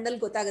ಅನ್ನೋದು ಕಣ್ಣಲ್ಲಿ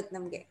ಗೊತ್ತಾಗತ್ತೆ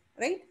ನಮ್ಗೆ,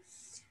 ರೈಟ್?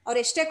 ಅವ್ರು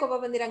ಎಷ್ಟೇ ಕೋಪ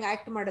ಬಂದಿರಂಗೆ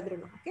ಆಕ್ಟ್ ಮಾಡಿದ್ರು.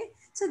 Okay,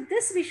 so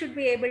this we should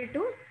be able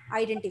to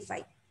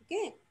identify.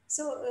 Okay,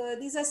 so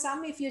these are some,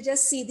 if you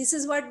just see, this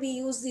is what we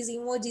use these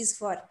emojis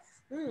for.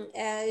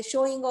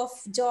 Showing of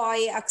joy,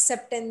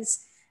 acceptance,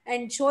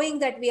 and showing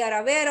that we are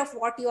aware of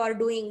what you are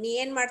doing. Nee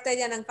en ಮಾಡ್ತಾ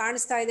ಇದೀಯಾ, ನಂಗೆ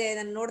ಕಾಣಿಸ್ತಾ ಇದೆ,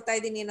 ನಾನು ನೋಡ್ತಾ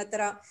ಇದ್ದೀನಿ ಅನ್ನೋ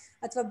ಥರ.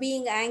 ಅಥವಾ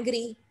being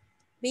angry,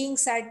 being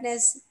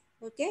sadness,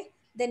 okay,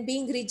 then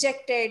being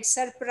rejected,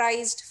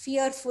 surprised,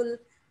 fearful.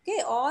 Okay,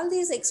 all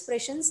these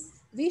expressions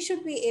we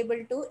should be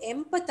able to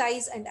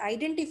empathize and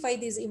identify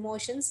these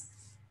emotions.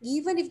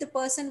 Even if the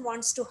person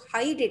wants to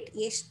hide it,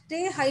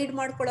 ಎಷ್ಟೇ hide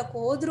ಮಾಡ್ಕೊಳಕ್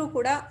ಹೋದ್ರೂ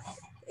ಕೂಡ,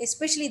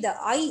 especially the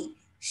eye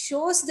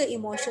shows the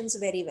emotions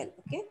very well.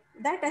 Okay,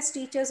 that as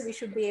teachers we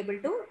should be able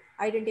to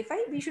identify.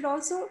 We should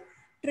also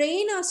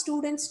train our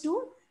students to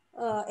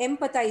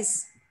empathize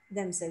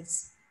themselves.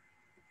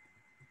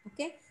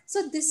 Okay, so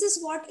this is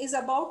what is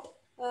about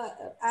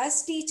as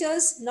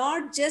teachers,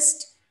 not just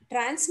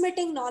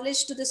transmitting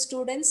knowledge to the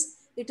students.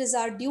 It is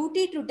our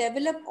duty to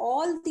develop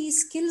all these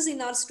skills in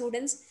our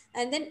students,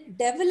 and then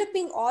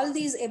developing all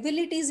these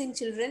abilities in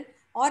children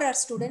or our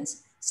students,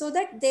 so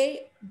that they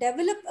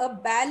develop a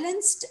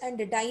balanced and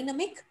a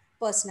dynamic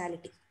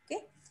personality.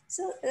 Okay,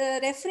 so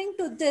referring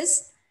to this,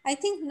 I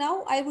think now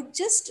I would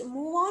just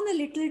move on a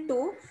little to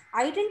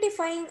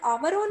identifying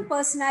our own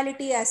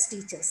personality as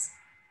teachers.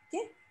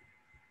 Okay,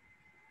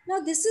 now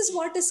this is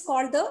what is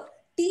called the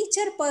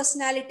teacher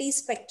personality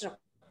spectrum.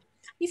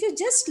 If you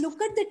just look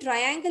at the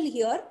triangle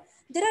here,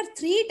 there are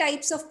three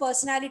types of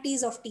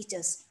personalities of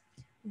teachers.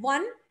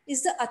 One is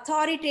the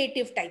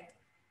authoritative type.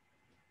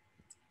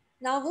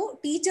 ನಾವು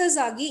teachers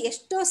ಆಗಿ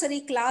ಎಷ್ಟೋ ಸರಿ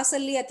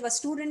ಕ್ಲಾಸಲ್ಲಿ ಅಥವಾ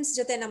students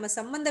ಜೊತೆ ನಮ್ಮ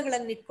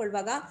ಸಂಬಂಧಗಳನ್ನು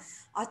ಇಟ್ಕೊಳ್ಳುವಾಗ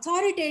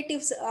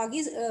ಅಥಾರಿಟೇಟಿವ್ಸ್ ಆಗಿ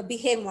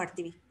ಬಿಹೇವ್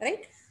ಮಾಡ್ತೀವಿ,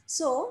 right?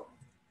 So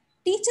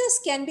teachers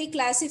can be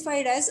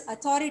classified as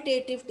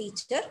authoritative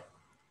teacher.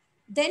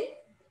 Then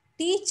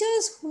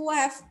teachers who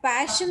have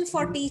passion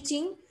for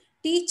teaching,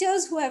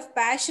 teachers who have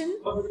passion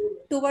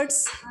towards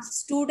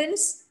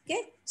students.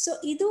 Okay, so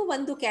idu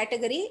ಒಂದು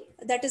category,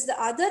 that is the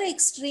other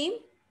extreme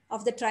of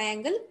the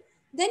triangle.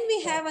 Then we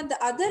have on the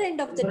other end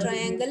of the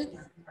triangle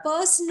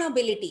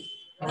personability,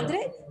 ಅಂದ್ರೆ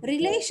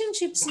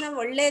relationships ನ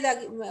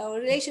ಒಳ್ಳೆಯದಾಗಿ,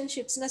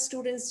 relationships ನ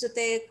students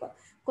ಜೊತೆ,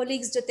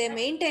 colleagues ಜೊತೆ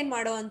maintain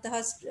ಮಾಡುವಂತಹ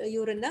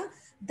ಇವರನ್ನ,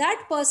 that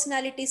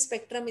personality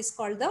spectrum is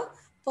called the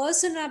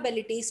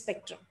personability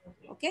spectrum.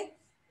 Okay,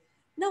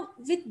 now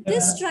with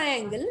this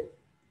triangle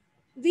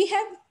we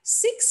have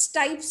 6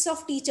 types of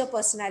teacher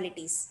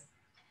personalities.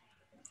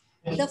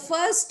 The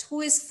first, who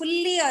is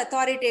fully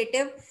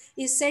authoritative,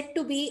 is said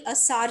to be a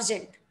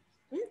sergeant.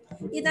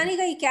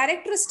 ನಾನೀಗ ಈ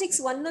characteristics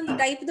ಒಂದೊಂದು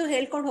ಟೈಪ್ದು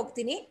ಹೇಳ್ಕೊಂಡು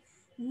ಹೋಗ್ತೀನಿ.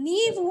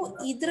 ನೀವು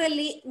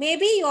ಇದರಲ್ಲಿ may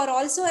be you are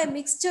also A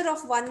mixture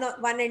of one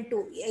and to.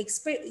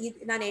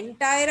 ನಾನು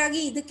entire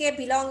ಆಗಿ ಇದಕ್ಕೆ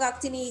ಬಿಲಾಂಗ್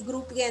ಆಗ್ತೀನಿ ಈ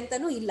ಗ್ರೂಪ್ಗೆ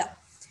ಅಂತಲೂ ಇಲ್ಲ.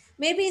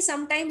 May be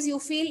sometimes you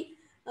feel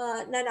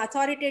ನಾನು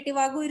ಅಥಾರಿಟೇಟಿವ್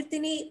ಆಗೂ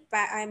ಇರ್ತೀನಿ,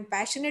 I am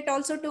passionate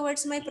also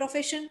towards my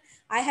profession,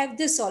 I have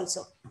this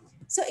also.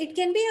 So it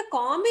can be a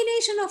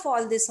combination of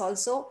all this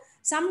also.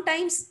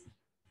 Sometimes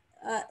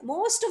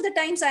most of the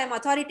times I am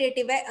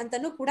authoritative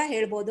antanu kuda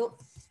helbodu,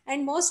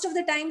 and most of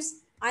the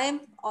times I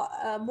am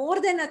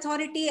more than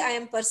authority, I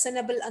am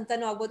personable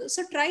antanu agbodu.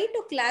 So try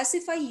to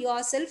classify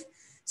yourself.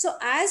 So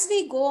as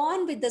we go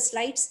on with the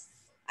slides,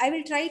 I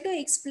will try to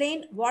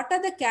explain what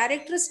are the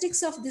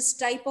characteristics of this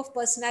type of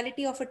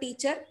personality of a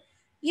teacher.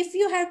 If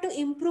you have to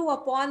improve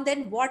upon,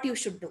 then what you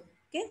should do.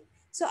 Okay,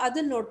 so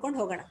adun nodkondu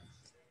hogana.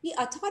 Ee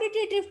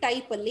authoritative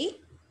type alli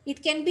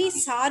it can be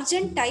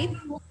sergeant type,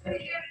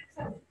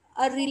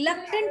 a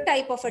reluctant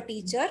type of a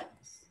teacher,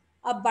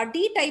 a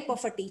buddy type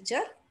of a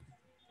teacher,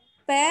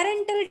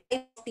 parental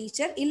type of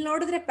teacher. Ill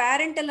nodidre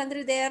parental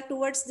andre they are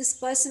towards this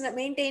person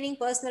maintaining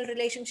personal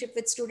relationship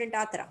with student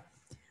atra.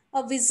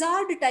 A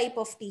wizard type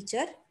of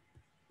teacher,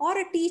 or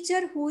a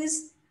teacher who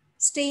is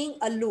staying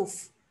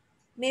aloof,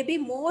 maybe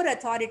more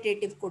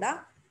authoritative kuda,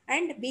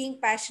 and being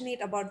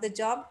passionate about the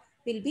job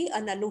will be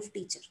an aloof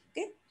teacher.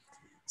 Okay,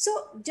 so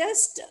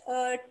just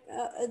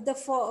the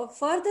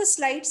further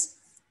slides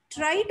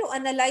try to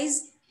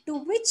analyze to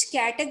which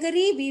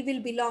category we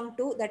will belong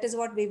to. That is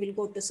what we will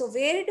go to. So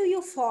where do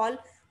you fall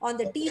on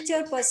the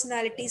teacher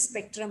personality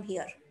spectrum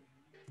here?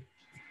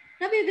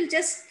 Now we will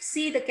just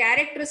see the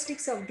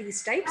characteristics of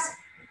these types.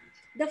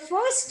 The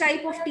first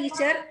type of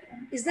teacher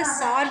is the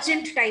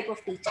sergeant type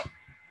of teacher.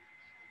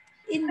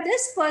 In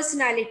this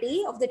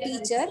personality of the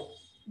teacher,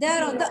 they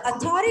are on the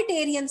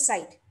authoritarian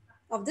side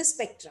of the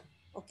spectrum.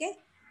 Okay,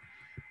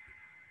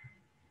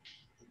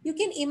 you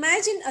can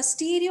imagine a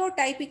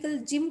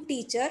stereotypical gym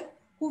teacher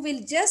who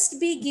will just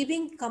be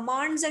giving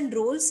commands and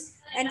rules,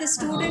 and the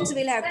students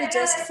will have to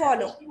just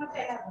follow.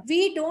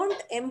 We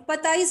don't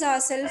empathize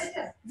ourselves.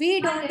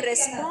 We don't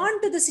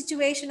respond to the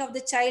situation of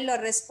the child or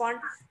respond.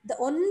 The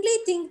only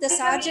thing the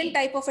sergeant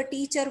type of a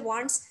teacher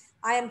wants,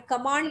 I am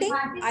commanding,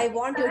 I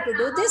want you to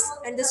do this,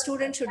 and the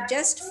student should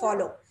just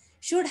follow.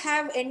 Should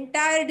have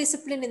entire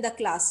discipline in the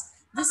class.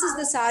 This is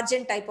the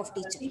sergeant type of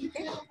teacher.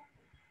 Okay?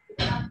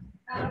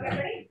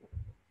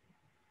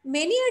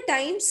 Many a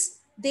times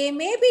they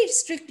may be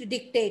strict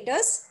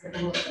dictators,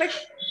 but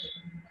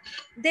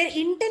their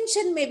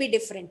intention may be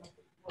different.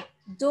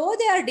 Though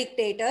they are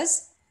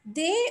dictators,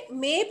 they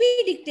may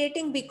be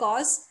dictating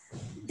because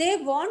they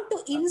want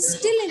to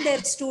instill in their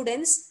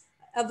students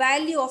a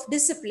value of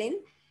discipline.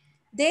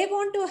 They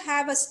want to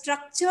have a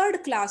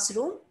structured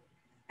classroom,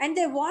 and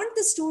they want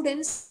the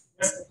students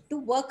to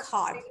work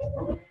hard.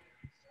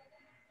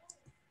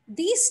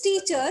 These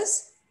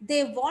teachers,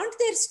 they want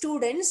their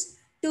students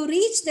to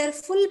reach their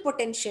full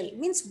potential.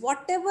 Means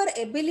whatever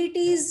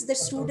abilities the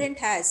student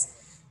has,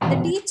 the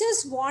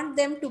teachers want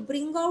them to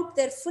bring out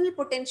their full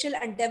potential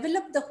and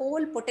develop the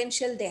whole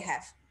potential they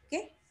have.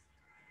 Okay,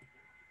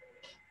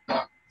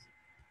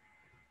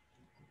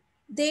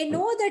 they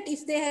know that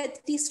if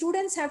the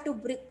students have to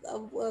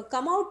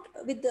come out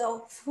with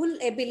the full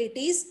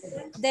abilities,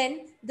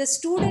 then the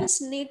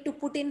students need to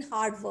put in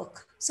hard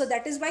work. So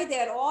that is why they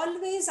are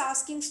always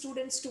asking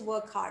students to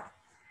work hard.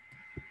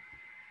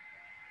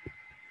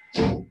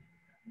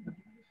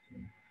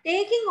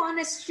 Taking on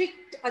a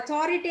strict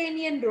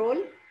authoritarian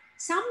role,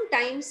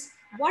 sometimes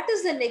what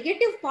is the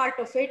negative part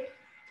of it?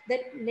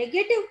 The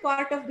negative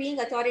part of being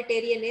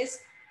authoritarian is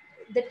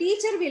the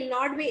teacher will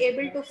not be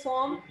able to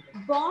form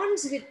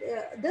bonds with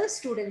the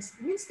students.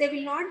 Means they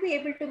will not be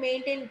able to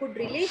maintain good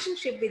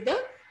relationship with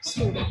the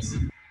students.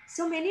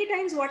 So many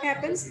times what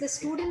happens, the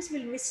students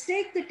will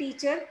mistake the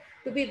teacher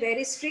to be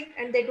very strict,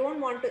 and they don't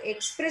want to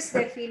express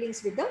their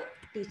feelings with the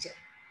teacher.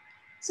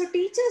 So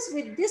teachers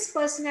with this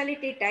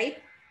personality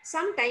type,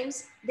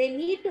 sometimes they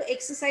need to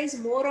exercise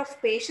more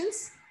of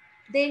patience.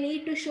 They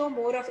need to show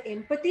more of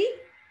empathy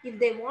if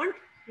they want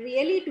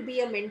really to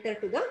be a mentor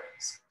to the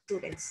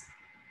students.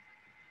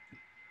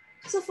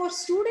 So for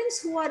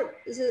students who are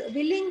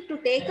willing to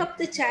take up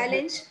the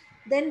challenge,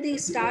 then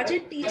these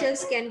sergeant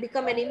teachers can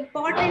become an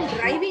important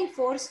driving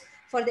force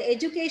for the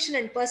education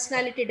and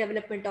personality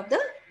development of the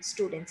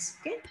students.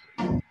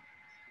 Okay,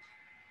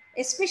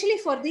 especially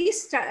for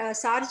these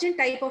sergeant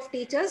type of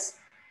teachers,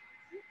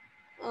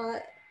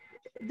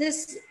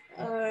 this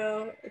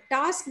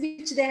task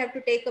which they have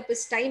to take up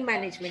is time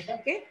management.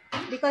 Okay,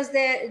 because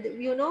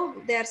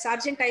they are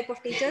sergeant type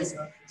of teachers,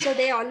 so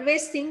they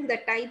always think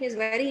that time is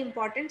very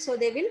important, so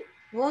they will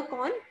work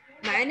on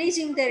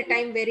managing their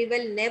time very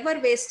well, never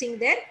wasting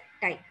their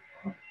time.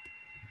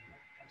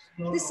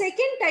 The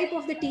second type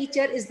of the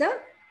teacher is the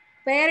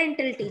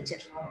parental teacher.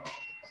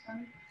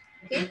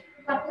 Okay,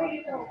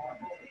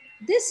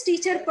 this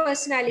teacher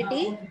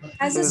personality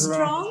has a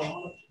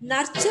strong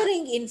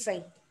nurturing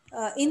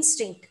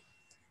instinct.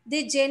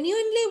 They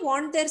genuinely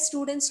want their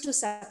students to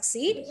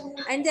succeed,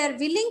 and they are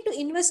willing to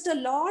invest a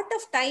lot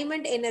of time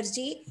and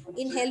energy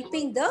in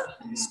helping the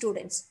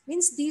students.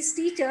 Means these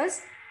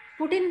teachers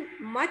put in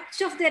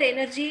much of their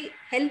energy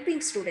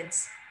helping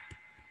students.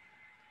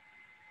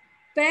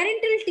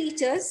 Parental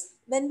teachers,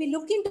 when we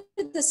look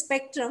into the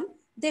spectrum,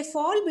 they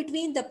fall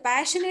between the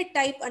passionate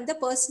type and the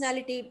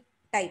personality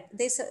type.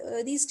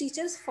 These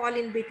teachers fall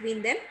in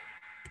between them.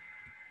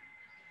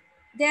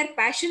 They are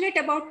passionate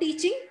about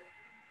teaching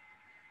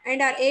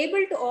and are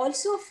able to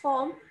also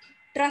form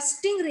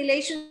trusting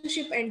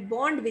relationship and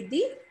bond with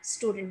the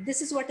student. This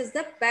is what is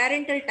the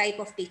parental type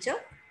of teacher.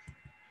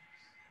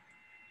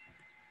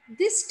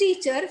 This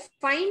teacher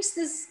finds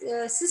this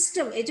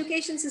system,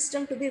 education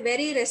system, to be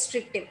very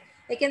restrictive.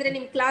 ಯಾಕೆಂದ್ರೆ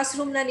ನಿಮ್ಮ class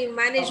ರೂಮ್ನ ನೀವು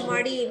manage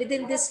ಮಾಡಿ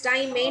within this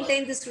time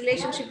maintain this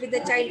relationship with the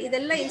child,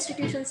 ಇದೆಲ್ಲ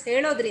institutions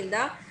ಹೇಳೋದ್ರಿಂದ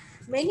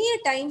many a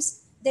times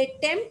they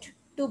tempt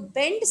to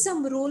bend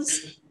some rules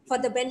for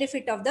the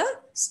benefit of the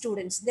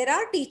students. There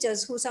are teachers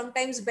who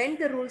sometimes bend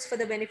the rules for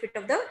the benefit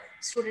of the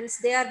students.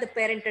 They are the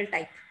parental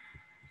type.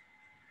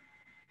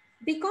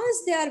 Because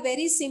they are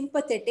very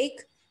sympathetic,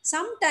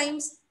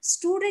 sometimes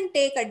students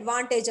take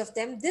advantage of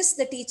them. This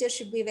the teacher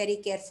should be very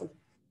careful.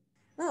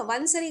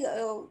 ಒಂದ್ಸರಿ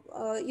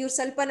ಇವ್ರು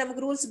ಸ್ವಲ್ಪ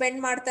ನಮ್ಗೆ rules bend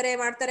ಮಾಡ್ತಾರೆ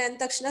ಅಂದ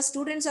ತಕ್ಷಣ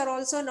students are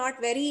also not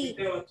very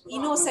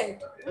innocent.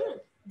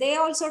 They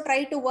also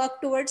try to work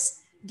towards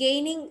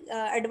gaining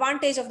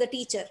advantage of the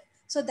teacher.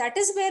 So that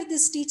is where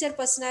this teacher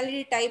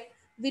personality type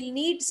will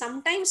need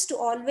sometimes to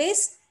always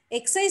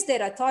exercise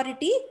their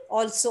authority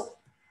also.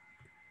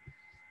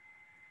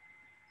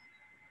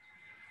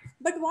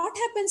 But what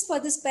happens for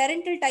this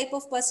parental type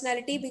of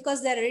personality,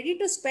 because they are ready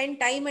to spend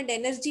time and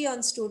energy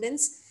on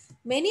students,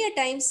 many a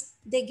times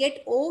they get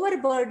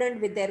overburdened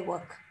with their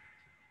work.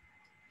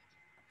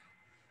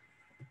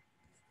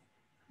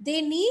 They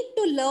need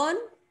to learn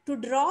to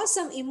draw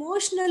some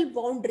emotional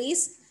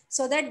boundaries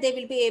so that they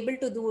will be able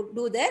to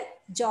do their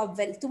job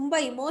well. ತುಂಬಾ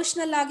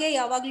emotional ಆಗಿ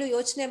ಯಾವಾಗಲೂ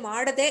ಯೋಚನೆ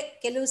ಮಾಡದೆ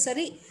ಕೆಲವು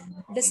ಸರಿ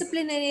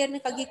ಡಿಸಿಪ್ಲಿನರಿಯನ್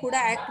ಆಗಿ ಕೂಡ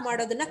act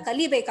ಮಾಡೋದನ್ನ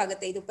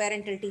ಕಲಿಬೇಕಾಗುತ್ತೆ ಇದು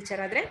parental teacher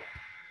ಆದ್ರೆ.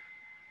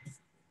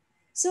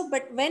 So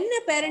but when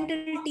a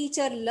parental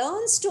teacher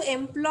learns to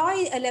employ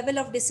a level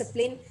of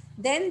discipline,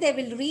 then they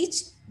will reach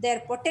their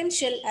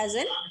potential as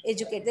an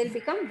educator. They'll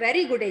become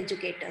very good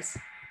educators.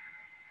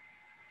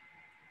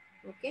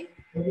 Okay.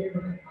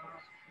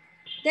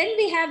 Then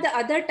we have the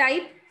other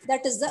type,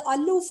 that is the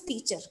aloof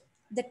teacher.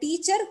 The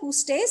teacher who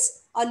stays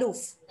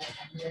aloof.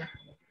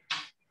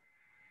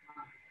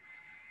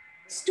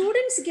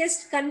 Students get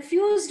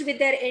confused with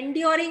their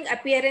enduring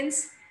appearance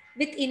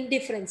with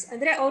indifference.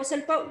 ಅಂದ್ರೆ ಅವ್ರು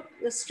ಸ್ವಲ್ಪ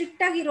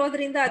strict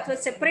ಆಗಿರೋದ್ರಿಂದ ಅಥವಾ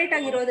separate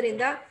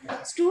ಆಗಿರೋದ್ರಿಂದ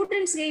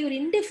ಸ್ಟೂಡೆಂಟ್ಸ್ಗೆ ಇವ್ರು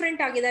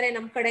indifferent ಆಗಿದ್ದಾರೆ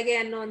ನಮ್ಮ ಕಡೆಗೆ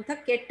ಅನ್ನೋಂಥ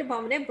ಕೆಟ್ಟ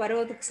ಭಾವನೆ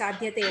ಬರೋದಕ್ಕೆ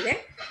ಸಾಧ್ಯತೆ ಇದೆ.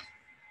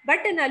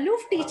 But an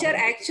aloof teacher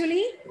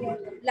actually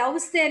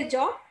loves their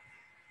job.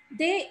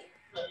 They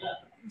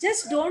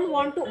just don't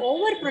want to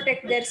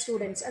overprotect their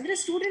students. Andre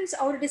students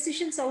our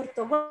decisions ಅವರು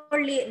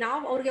ತಗೊಳ್ಳಿ,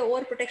 ನಾವು ಅವ್ರಿಗೆ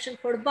ಓವರ್ ಪ್ರೊಟೆಕ್ಷನ್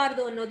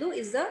ಕೊಡಬಾರ್ದು ಅನ್ನೋದು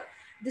is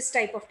this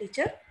type of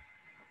teacher.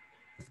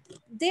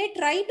 They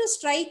try to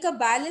strike a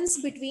balance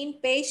between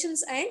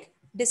patience and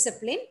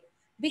discipline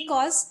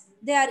because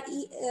they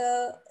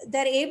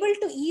are able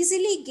to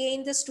easily gain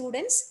the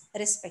students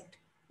respect.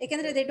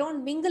 Ekandre they don't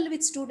mingle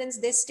with students,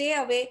 they stay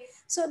away.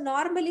 So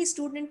normally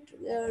student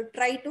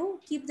try to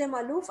keep them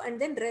aloof and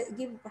then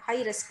give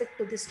high respect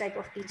to this type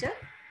of teacher.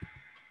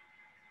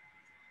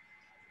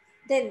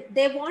 Then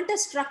they want a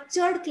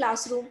structured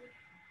classroom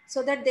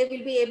so that they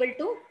will be able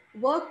to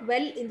work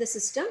well in the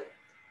system.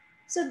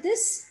 So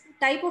this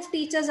type of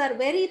teachers are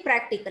very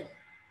practical.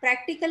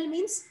 Practical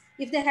means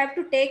if they have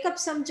to take up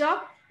some job,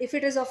 if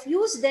it is of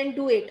use, then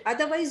do it.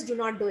 Otherwise, do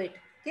not do it.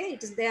 Okay,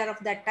 they are of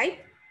that type.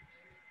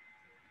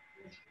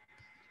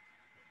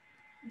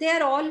 They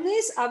are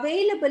always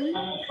available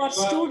for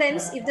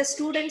students if the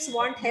students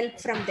want help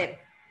from them.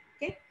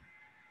 Okay.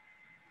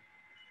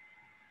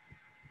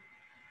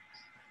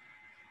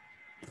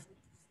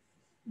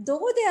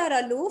 Though they are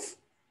aloof,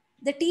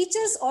 the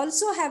teachers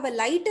also have a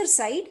lighter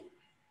side,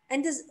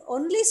 and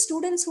only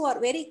students who are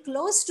very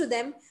close to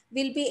them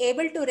will be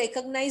able to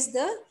recognize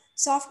the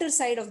softer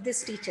side of this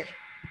teacher.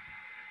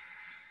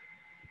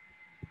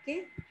 Okay.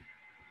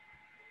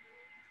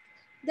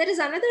 There is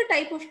another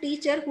type of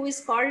teacher who is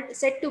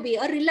said to be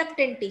a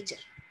reluctant teacher.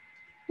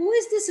 Who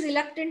is this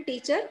reluctant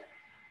teacher?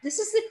 This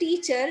is the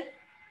teacher,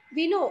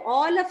 we know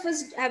all of us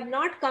have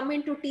not come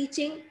into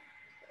teaching.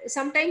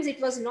 Sometimes it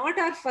was not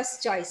our first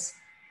choice.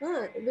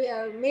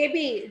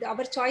 Maybe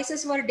our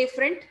choices were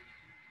different,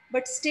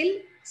 but still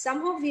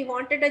somehow we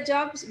wanted a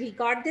job, we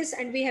got this,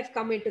 and we have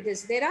come into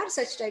this. There are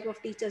such type of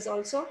teachers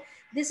also.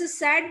 This is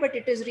sad, but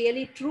it is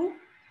really true.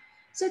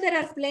 So there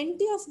are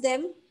plenty of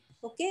them,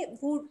 okay,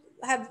 who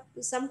have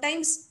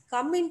sometimes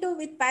come into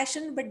with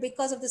passion, but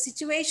because of the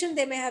situation,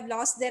 they may have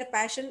lost their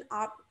passion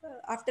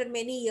after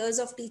many years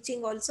of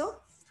teaching also.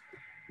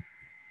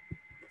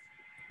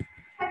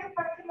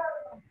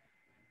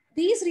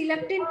 These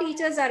reluctant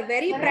teachers are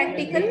very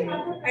practical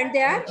and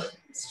they are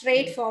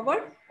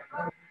straightforward.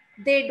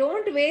 They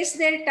don't waste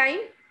their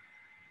time.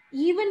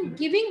 Even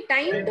giving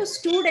time to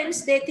students,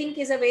 they think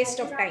is a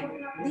waste of time.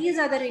 These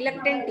are the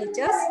reluctant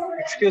teachers.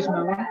 Excuse me,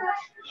 ma'am.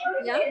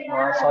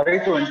 Yeah. Sorry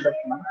to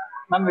interrupt, ma'am.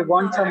 Ma'am, we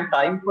want some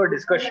time for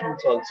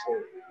discussions also,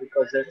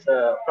 because it's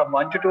from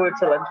 1 to 2,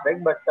 it's a lunch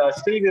break, but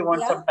still we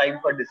want some time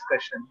for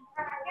discussion.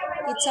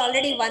 It's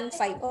already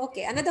 1:05.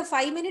 Okay, another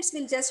 5 minutes,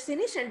 we'll just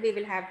finish and we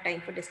will have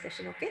time for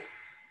discussion, okay?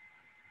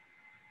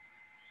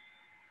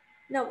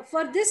 Now,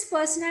 for this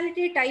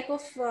personality type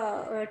of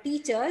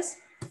teachers,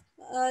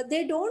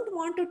 they don't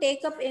want to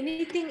take up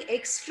anything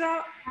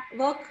extra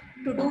work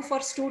to do for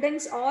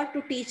students or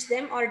to teach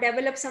them or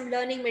develop some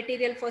learning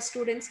material for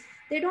students.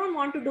 They don't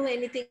want to do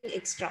anything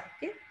extra.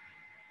 Okay.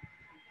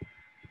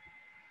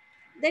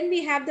 Then we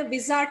have the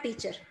visa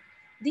teacher.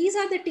 These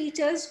are the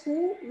teachers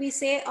who we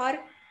say are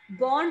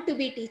born to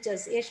be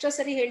teachers. ಎಷ್ಟೋ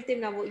ಸರಿ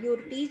ಹೇಳ್ತೀವಿ ನಾವು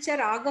ಇವ್ರು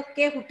teacher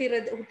ಆಗಕ್ಕೆ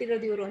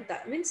ಹುಟ್ಟಿರೋದು ಇವರು ಅಂತ.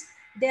 Means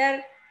they are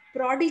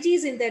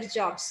prodigies in their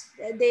jobs.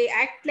 They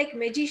act like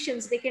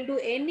magicians. They can do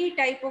any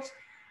type of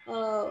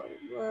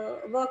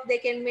work. They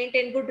can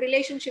maintain good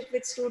relationship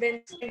with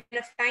students, spend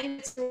enough time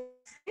with students.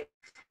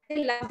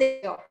 They love their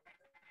job.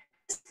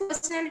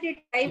 Personality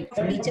type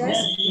of teachers,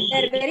 they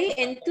are very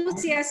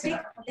enthusiastic,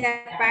 they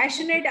are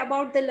passionate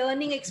about the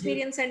learning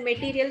experience and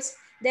materials,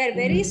 they are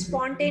very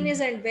spontaneous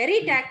and very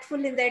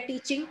tactful in their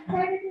teaching.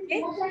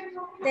 Okay.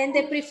 Then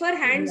they prefer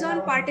hands-on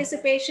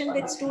participation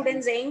with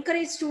students, they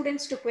encourage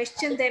students to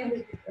question them.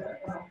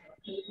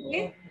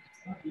 Okay.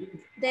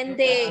 Then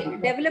they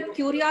develop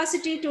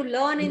curiosity to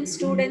learn in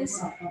students.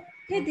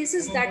 Okay, this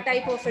is that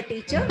type of a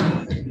teacher.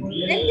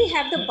 Then we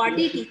have the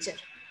buddy teacher.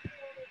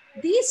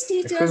 These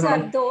teachers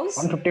are those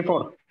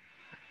 154.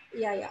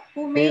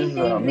 Who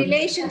maintain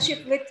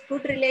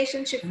good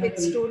relationship with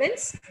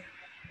students.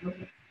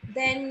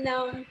 Then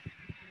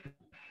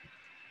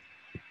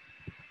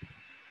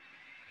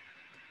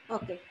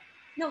okay,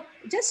 now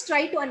just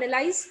try to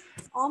analyze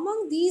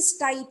among these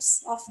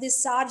types of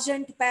this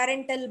sergeant,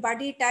 parental,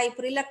 buddy type,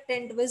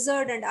 reluctant,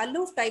 wizard and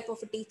aloof type of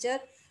a teacher,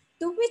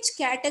 to which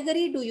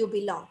category do you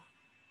belong?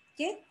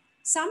 Okay,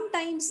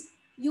 sometimes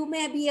you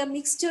may be a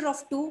mixture of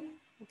two.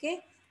 Okay,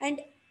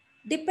 and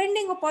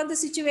depending upon the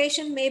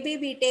situation, maybe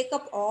we take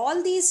up all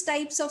these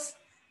types of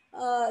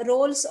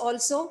roles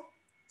also.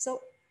 So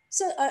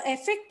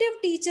effective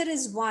teacher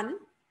is one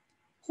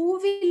who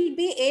will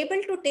be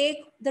able to take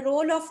the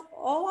role of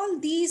all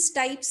these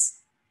types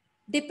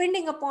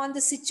depending upon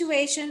the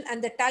situation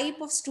and the type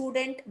of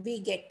student we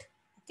get.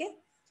 Okay,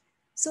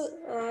 so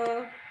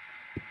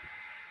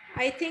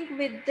I think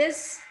with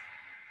this,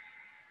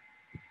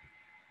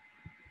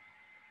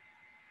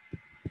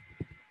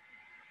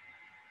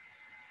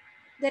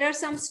 there are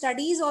some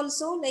studies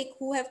also like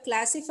who have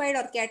classified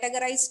or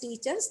categorized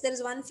teachers. There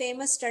is one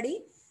famous study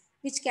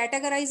which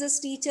categorizes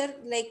teacher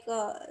like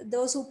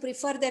those who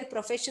prefer their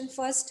profession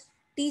first,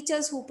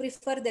 teachers who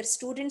prefer their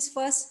students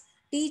first,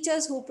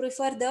 teachers who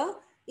prefer the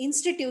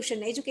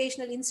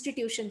educational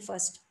institution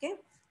first. Okay,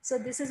 so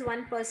this is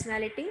one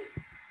personality.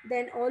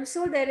 Then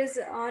also there is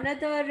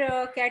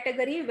another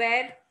category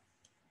where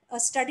a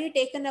study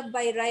taken up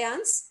by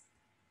Ryans,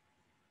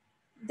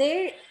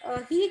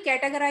 he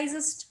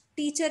categorizes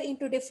teacher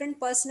into different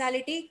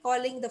personality,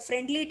 calling the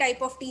friendly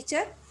type of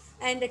teacher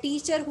and a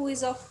teacher who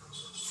is of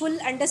full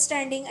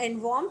understanding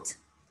and warmth,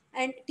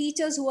 and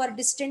teachers who are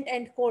distant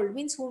and cold,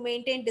 means who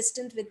maintain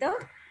distance with the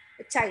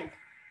child.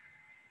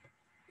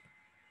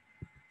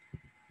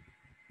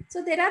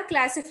 So there are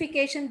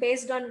classification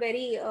based on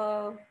very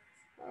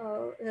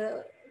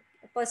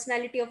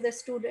personality of the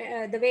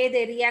student, the way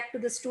they react to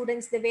the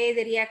students, the way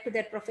they react to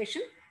their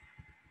profession.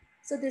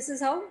 So this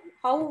is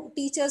how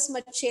teachers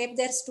must shape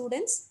their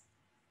students.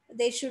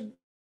 They should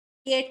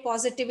create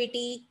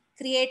positivity,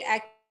 create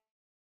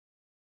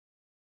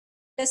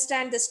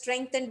understand the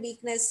strength and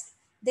weakness.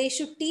 They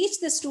should teach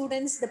the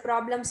students the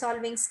problem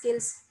solving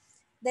skills.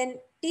 Then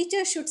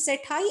teachers should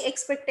set high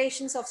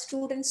expectations of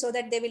students so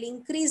that they will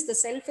increase the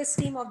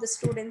self-esteem of the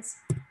students.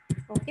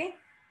 Okay.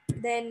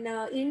 Then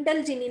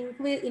indulge in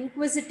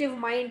inquisitive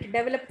mind,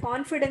 develop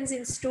confidence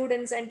in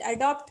students and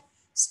adopt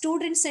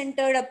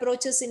student-centered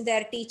approaches in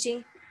their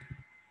teaching.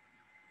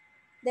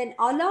 Then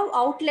allow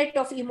outlet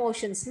of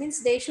emotions,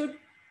 means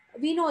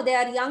we know they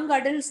are young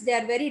adults, they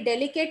are very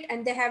delicate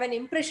and they have an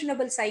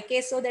impressionable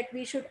psyche, so that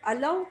we should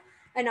allow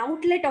an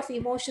outlet of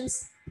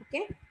emotions.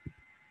 Okay.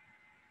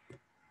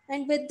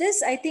 And with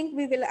this, I think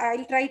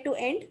I'll try to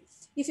end.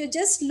 If you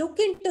just look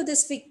into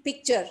this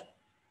picture,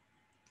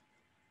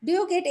 do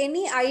you get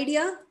any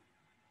idea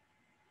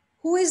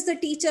who is the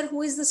teacher,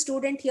 who is the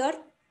student here?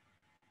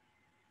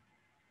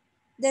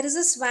 There is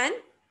a swan.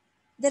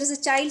 There is a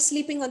child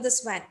sleeping on the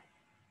swan.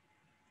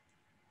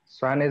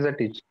 Swan is a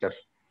teacher.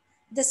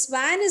 The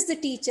swan is the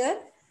teacher.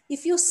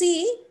 If you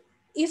see,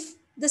 if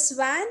the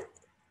swan,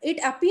 it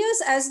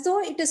appears as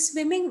though it is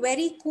swimming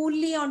very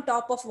coolly on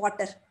top of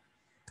water.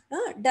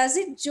 Does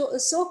it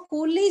so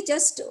coolly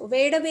just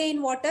wade away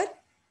in water?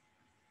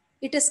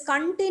 It is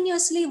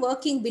continuously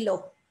working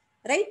below,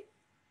 right?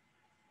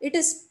 It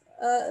is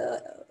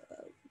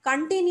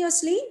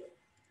continuously,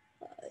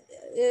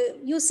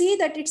 you see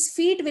that its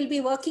feet will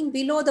be working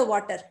below the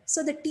water.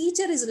 So the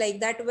teacher is like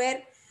that,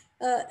 where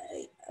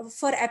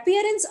for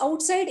appearance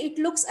outside, it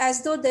looks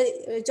as though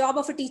the job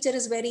of a teacher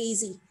is very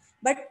easy.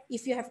 But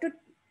if you have to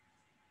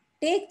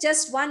take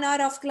just 1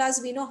 hour of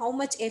class, we know how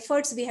much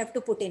efforts we have to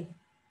put in,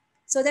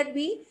 so that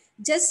we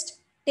just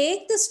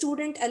take the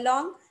student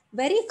along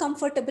very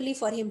comfortably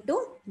for him to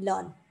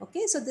learn.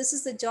 Okay, so this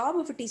is the job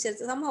of a teacher.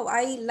 Somehow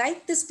I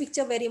like this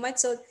picture very much,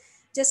 so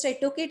just I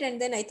took it and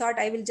then I thought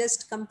I will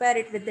just compare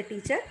it with the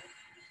teacher.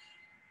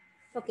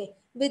 Okay,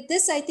 With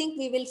this, I think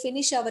we will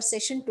finish our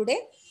session today.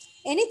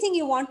 Anything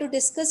you want to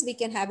discuss, we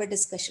can have a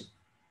discussion.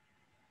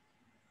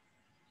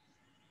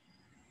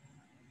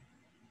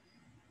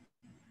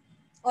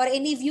 Or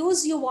any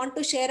views you want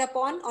to share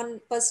upon on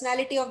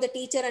personality of the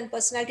teacher and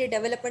personality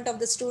development of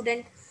the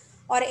student,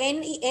 or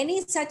any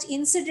such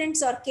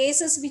incidents or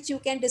cases which you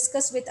can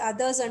discuss with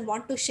others and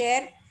want to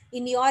share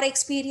in your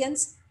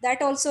experience,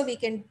 that also we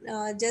can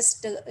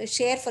just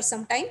share for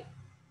some time.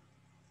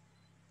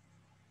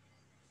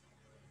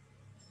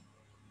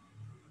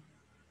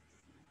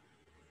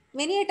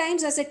 Many a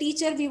times as a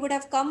teacher, we would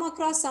have come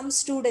across some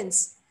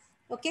students,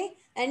 okay,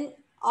 and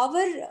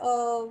our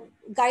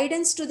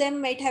guidance to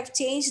them might have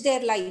changed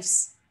their lives.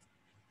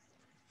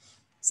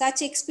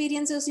 Such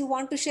experiences you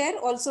want to share,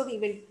 also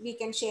we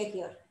can share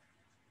here.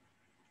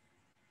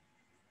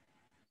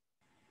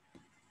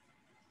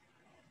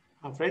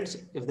 Friends,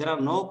 if there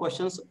are no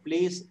questions,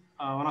 please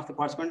one of the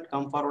participants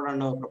come forward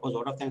and propose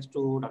vote of thanks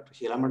to Dr.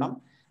 Sheela Madam,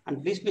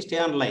 and please stay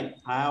online.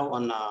 I have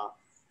one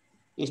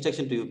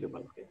instruction to you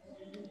people.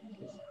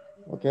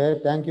 Okay,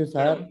 thank you,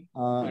 sir.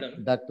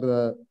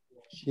 Dr.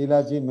 Sheela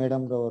ji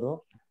Madam ರವರು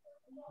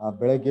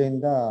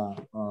ಬೆಳಗ್ಗೆಯಿಂದ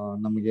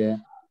ನಮಗೆ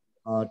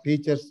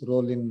teachers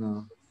role in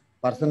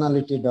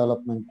personality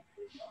development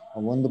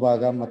ಒಂದು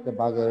ಭಾಗ ಮತ್ತೆ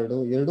ಭಾಗ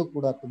ಎರಡು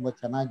ಕೂಡ ತುಂಬಾ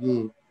ಚೆನ್ನಾಗಿ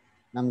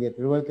ನಮಗೆ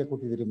ತಿಳುವಳಿಕೆ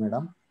ಕೊಟ್ಟಿದ್ದೀರಿ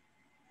ಮೇಡಮ್.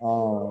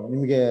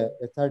 ನಿಮಗೆ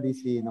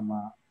HRDC ನಮ್ಮ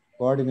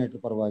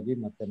ಕೋಆರ್ಡಿನೇಟರ್ ಪರವಾಗಿ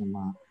ಮತ್ತೆ ನಮ್ಮ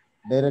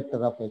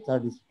ಡೈರೆಕ್ಟರ್ ಆಫ್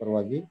HRDC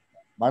ಪರವಾಗಿ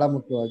ಬಹಳ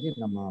ಮುಖ್ಯವಾಗಿ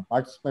ನಮ್ಮ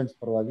ಪಾರ್ಟಿಸಿಪೆಂಟ್ಸ್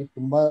ಪರವಾಗಿ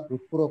ತುಂಬಾ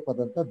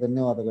ಹೃತ್ಪೂರ್ವಕವಾದಂಥ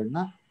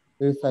ಧನ್ಯವಾದಗಳನ್ನ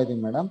ತಿಳಿಸ್ತಾ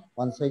ಇದ್ದೀನಿ madam.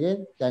 Once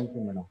again thank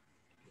you madam.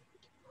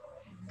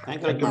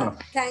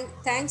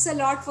 Thanks a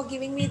lot for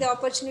giving me the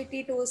opportunity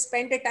to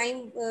spend a time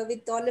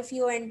with all of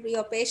you and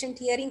your patient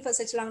hearing for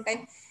such a long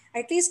time.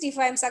 At least if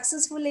I am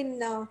successful in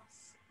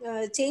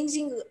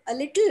changing a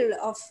little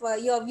of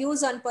your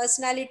views on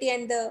personality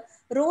and the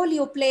role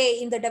you play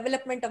in the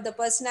development of the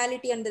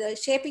personality and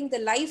shaping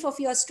the life of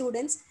your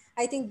students,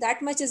 I think that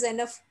much is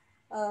enough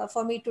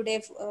for me today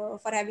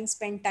for having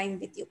spent time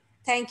with you.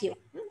 Thank you.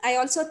 I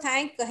also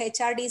thank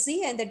HRDC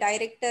and the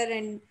director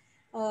and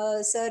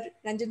Sir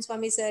Ranjan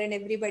Swami sir and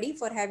everybody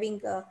for having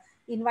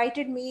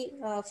invited me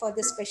for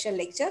this special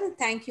lecture.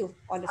 Thank you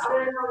all of you.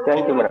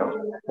 Thank you, madam.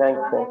 Thanks.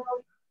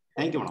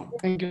 Thank you, madam.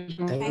 Thank you.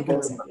 Thank you,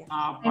 sir.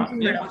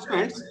 Dear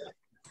participants,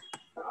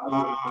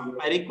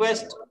 I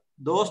request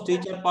those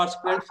teacher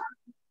participants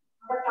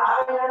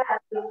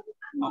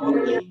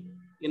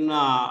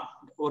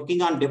working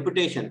on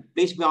deputation,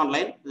 please be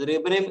online. The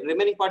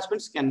remaining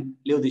participants can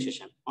leave the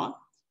session.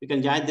 You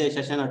can join the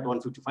session at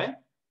 1:55.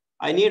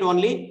 I need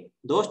only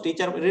those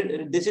teacher.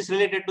 This is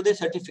related to the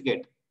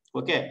certificate.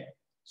 Okay.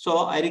 So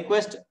I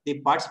request the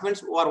participants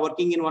who are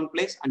working in one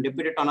place and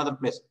deputed to another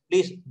place.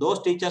 Please, those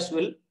teachers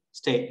will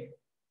stay.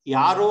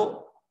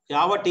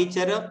 ಯಾವ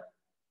teacher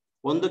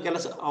ಒಂದು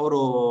ಕೆಲಸ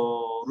ಅವರು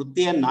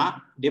ವೃತ್ತಿಯನ್ನ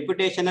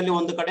deputation ಅಲ್ಲಿ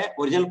ಒಂದು ಕಡೆ,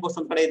 original post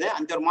ಒಂದು ಕಡೆ ಇದೆ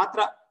ಅಂತವ್ರು ಮಾತ್ರ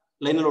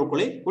ಲೈನ್ ಅಲ್ಲಿ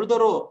ಉಳ್ಕೊಳ್ಳಿ.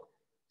 ಉಳಿದವರು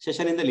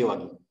ಸೆಷನ್ ಇಂದ ಲೀವ್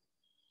ಆಗಿ.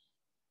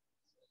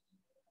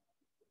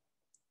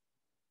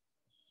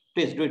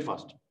 Please do it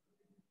fast.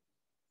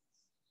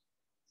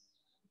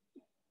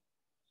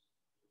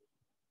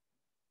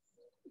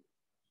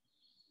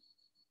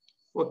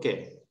 Okay.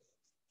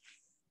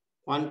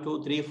 1, 2,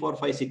 3, 4,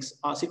 5, 6.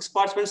 6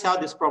 participants have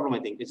this problem, I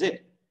think. Is it?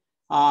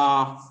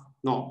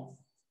 No.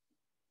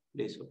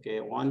 Please. Okay.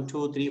 1,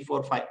 2, 3,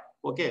 4, 5.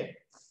 Okay.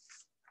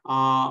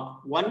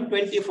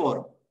 124.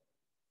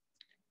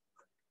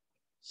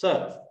 Sir,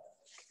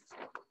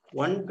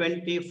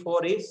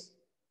 124 is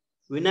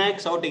Vinayak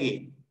Sautegi.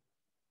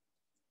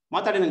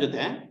 Matadi nan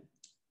jote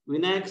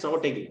Vinayak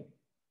Sautegi.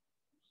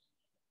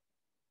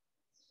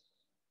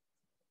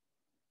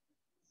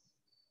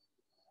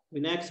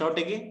 Vinayak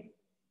ಸೌಟಗಿ,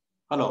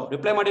 hello,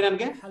 reply ಮಾಡಿ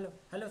ನನಗೆ.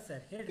 Hello sir,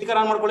 ಹೇಳಿ. Speaker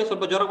on ಮಾಡ್ಕೊಳ್ಳಿ,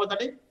 ಸ್ವಲ್ಪ ಜೋರಾಗಿ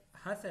ಮಾತಾಡಿ.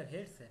 ಹಾಂ sir,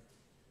 ಹೇಳಿ sir.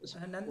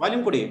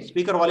 Volume ಕೊಡಿ,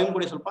 ಸ್ಪೀಕರ್ ವಾಲ್ಯೂಮ್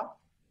ಕೊಡಿ ಸ್ವಲ್ಪ.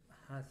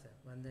 ಹಾಂ ಸರ್,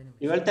 ಒಂದೇ ನಿಮಿಷ.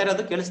 ನೀವು ಹೇಳ್ತಾ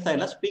ಇರೋದು ಕೇಳಿಸ್ತಾ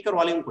ಇಲ್ಲ, ಸ್ಪೀಕರ್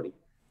ವಾಲ್ಯೂಮ್ ಕೊಡಿ.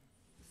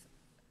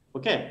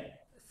 ಓಕೆ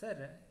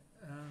ಸರ್,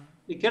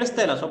 ಈಗ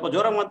ಕೇಳಿಸ್ತಾ ಇಲ್ಲ, ಸ್ವಲ್ಪ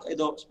ಜೋರಾಗಿ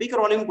ಇದು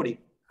ಸ್ಪೀಕರ್ ವಾಲ್ಯೂಮ್ ಕೊಡಿ.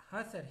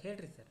 ಹಾಂ ಸರ್,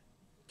 ಹೇಳ್ರಿ ಸರ್.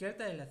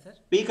 ಕೇಳ್ತಾ ಇಲ್ಲ ಸರ್.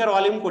 ಸ್ಪೀಕರ್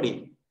ವಾಲ್ಯೂಮ್ ಕೊಡಿ.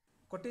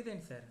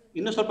 ಕೊಟ್ಟಿದ್ದೇನೆ ಸರ್.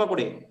 ಇನ್ನೂ ಸ್ವಲ್ಪ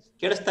ಕೊಡಿ,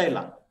 ಕೇಳಿಸ್ತಾ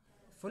ಇಲ್ಲ.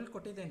 ಫುಲ್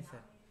ಕೊಟ್ಟಿದ್ದೇನೆ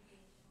ಸರ್.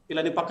 ಇಲ್ಲ,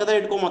 ನೀವು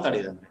ಪಕ್ಕದಲ್ಲಿ ಇಟ್ಕೊಂಡು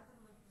ಮಾತಾಡಿದ್ರೆ.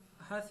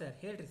 ಹಾಂ ಸರ್,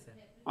 ಹೇಳ್ರಿ ಸರ್.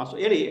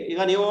 ಹೇಳಿ. ಈಗ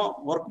ನೀವು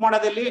ವರ್ಕ್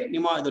ಮಾಡೋದಲ್ಲಿ,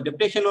 ನಿಮ್ಮ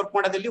ಡೆಪ್ಯುಟೇಷನ್ ವರ್ಕ್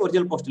ಮಾಡೋದಲ್ಲಿ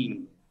ಒರಿಜಿನಲ್ ಪೋಸ್ಟ್ ಇಲ್ಲಿ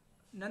ನಿಮ್ದು?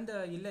 ನಂದು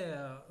ಇಲ್ಲೇ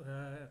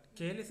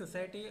KLE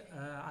society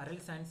RL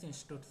science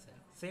institute sir,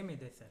 same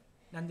ಇದೆ ಸರ್.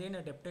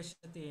 ನಂದೇನು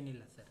ಡೆಪ್ಯುಟೇಷನ್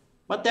ಏನಿಲ್ಲ ಸರ್.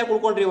 ಮತ್ತೆ ಯಾಕೆ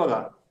ಉಳ್ಕೊಂಡ್ರಿ ಇವಾಗ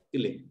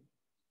ಇಲ್ಲಿ?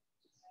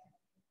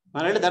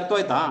 ನಾನು ಹೇಳಿದ ಅರ್ಥ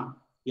ಆಯ್ತಾ?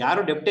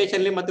 ಯಾರು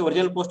ಡೆಪ್ಯುಟೇಷನ್ ಮತ್ತೆ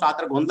ಒರಿಜಿನಲ್ ಪೋಸ್ಟ್ ಆ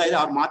ಥರ ಗೊಂದಲ ಇದೆ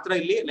ಅವ್ರು ಮಾತ್ರ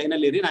ಇಲ್ಲಿ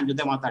ಲೈನಲ್ಲಿ ಇರಿ, ನನ್ನ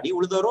ಜೊತೆ ಮಾತಾಡಿ.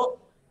 ಉಳಿದವರು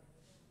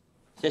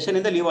ಸೆಷನ್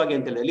ಇಂದ ಲೀವ್ ಆಗಿ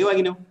ಅಂತ ಹೇಳಿದೆ. ಲೀವ್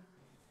ಆಗಿ ನೀವು.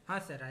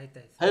 ಹಾಂ ಸರ್,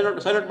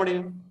 ಆಯ್ತಾಯ್ತು. ಸೈಲೆಂಟ್ ಮಾಡಿ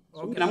ನೀವು.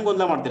 ನಮ್ಗೆ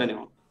ಗೊಂದಲ ಮಾಡ್ತೀರಾ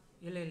ನೀವು?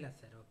 ಇಲ್ಲ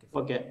ಸರ್.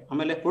 ಓಕೆ.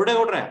 ಆಮೇಲೆ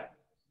ಕುರುಡೇಗೌಡ್ರೆ,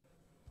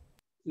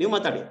 ನೀವು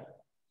ಮಾತಾಡಿ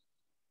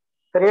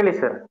ಸರ್. ಹೇಳಿ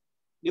ಸರ್.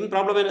 ನಿಮ್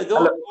ಪ್ರಾಬ್ಲಮ್ ಏನಿದು?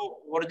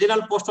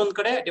 ಒರಿಜಿನಲ್ ಪೋಸ್ಟ್ ಒಂದ್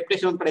ಕಡೆ,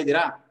 ಡೆಪ್ಯುಟೇಷನ್ ಒಂದ್ ಕಡೆ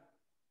ಇದ್ದೀರಾ?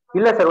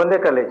 ಇಲ್ಲ ಸರ್, ಒಂದೇ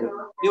ಕಾಲೇಜು.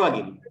 ಲೀವ್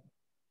ಆಗಿ.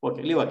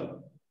 ಓಕೆ, ಲೀವ್ ಆಗಿ.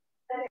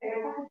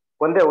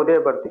 ಒಂದೇ ಉದಯ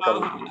ಬರ್ತೀವಿ.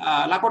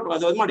 ಲಾಕೌಟ್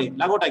ಅದು ಮಾಡಿ,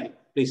 ಲಾಕೌಟ್ ಆಗಿ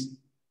ಪ್ಲೀಸ್.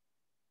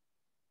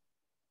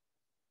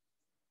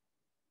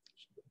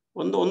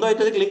 ಒಂದು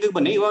ಆಯ್ತದಕ್ಕೆ ಲಿಂಕ್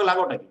ಬನ್ನಿ, ಇವಾಗ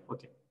ಲಾಗೌಟ್ ಆಗಿ.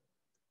 ಓಕೆ,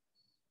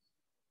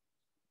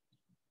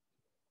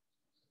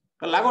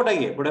 ಲಾಗೌಟ್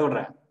ಆಗಿ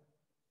ಬಿಡಗೌಡ್ರೆ,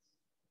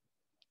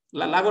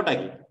 ಲಾಗೌಟ್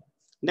ಆಗಿ.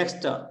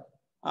 Next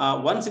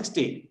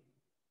 160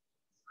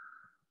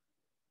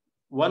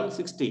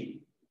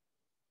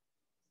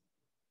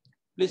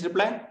 please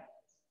reply.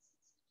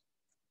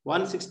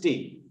 160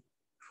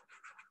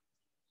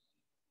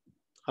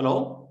 hello,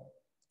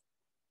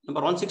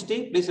 number 160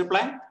 please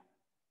reply.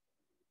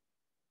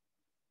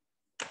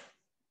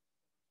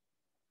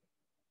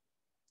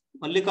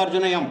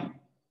 Mallikarjuna M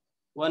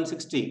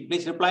 160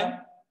 please reply.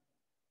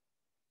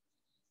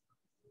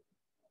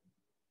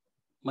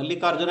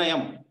 Mallikarjuna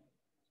M.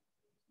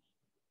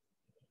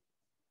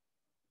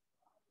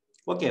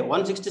 Okay,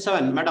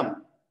 167 madam.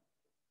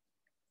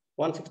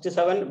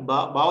 167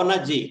 Bhavana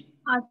G.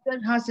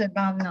 हाँ सर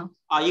भावना.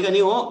 ಈಗ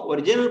ನೀವು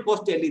ಒರಿಜಿನಲ್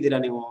ಪೋಸ್ಟ್ ಎಲ್ಲಿದ್ದೀರಾ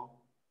ನೀವು?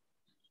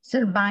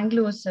 Sir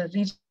Bangalore sir,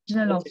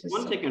 regional office.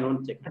 One second.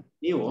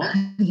 ನೀವು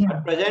at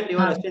present you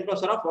are assistant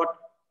professor of what?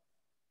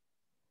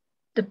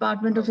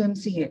 Department of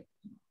MCA.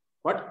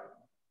 What?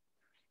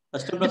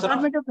 Assistant professor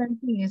Department of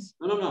MCA.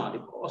 No.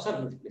 Sir,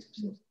 please.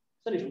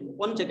 Sir,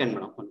 1 second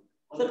madam.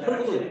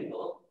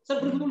 Sir,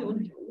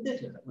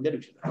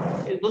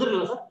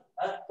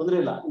 ತೊಂದರೆ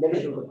ಇಲ್ಲ.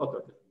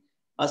 Okay.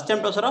 Assistant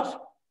professor of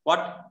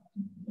what?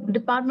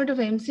 Department of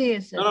MCA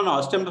sir. No.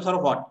 Assistant professor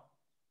of what?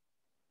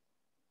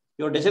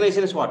 Your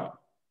designation is what?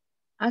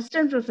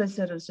 Assistant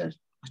professor sir.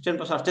 Assistant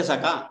professor ಅಷ್ಟೇ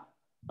ಸಾಕಾ?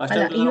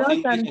 Assistant professor of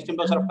English, assistant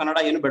professor of Kannada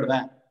ಏನು ಬೇಡವಾ?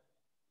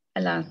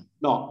 ಅಲ್ಲ.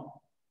 No.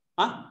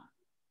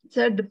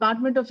 Sir,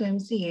 Department of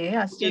MCA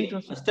assistant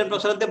professor. Assistant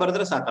professor ಅಂತ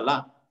ಬರೆದ್ರೆ ಸಾಕಲ್ಲ?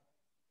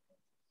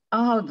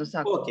 ಹೌದು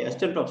ಸಾಕು. Okay,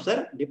 assistant professor,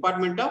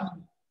 Department of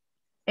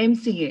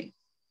MCA.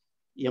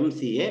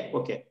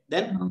 Okay.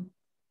 Then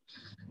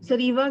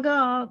sir ಇವಾಗ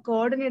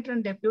ಕೋಆರ್ಡಿನೇಟರ್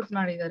ಡೆಪ್ಯೂಟ್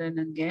ಮಾಡಿದ್ದಾರೆ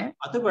ನನಗೆ.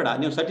 ಅದು ಬೇಡ,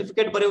 ನೀವು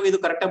ಸರ್ಟಿಫಿಕೇಟ್ ಬರೆಯುವಾಗ ಇದು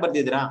ಕರೆಕ್ಟ್ ಆಗಿ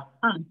ಬರ್ದಿದ್ದೀರಾ?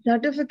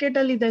 ಸರ್ಟಿಫಿಕೇಟ್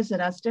ಅಲ್ಲಿ ಇದೆ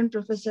ಸರ್ ಅಸಿಸ್ಟೆಂಟ್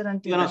ಪ್ರೊಫೆಸರ್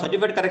ಅಂತ. ಈಗ ನಾವು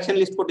ಸರ್ಟಿಫಿಕೇಟ್ ಕರೆಕ್ಷನ್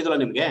ಲಿಸ್ಟ್ ಕೊಟ್ಟಿದ್ವಲ್ಲ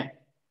ನಿಮಗೆ,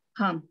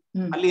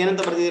 ಅಲ್ಲಿ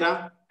ಏನಂತ ಬರ್ದಿದ್ದೀರಾ?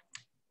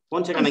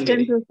 ಒಂದ್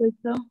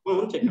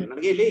ಸೆಕೆಂಡ್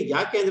ನನಗೆ ಇಲ್ಲಿ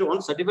ಯಾಕೆ ಅಂದ್ರೆ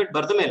ಒಂದ್ ಸರ್ಟಿಫಿಕೇಟ್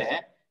ಬರ್ದ ಮೇಲೆ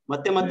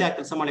ಮತ್ತೆ ಆ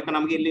ಕೆಲಸ ಮಾಡಲಿಕ್ಕೆ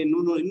ನಮ್ಗೆ ಇಲ್ಲಿ ಇನ್ನೂ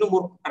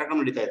 3 ಕಾರ್ಯಕ್ರಮ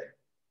ನಡೀತಾ ಇದೆ.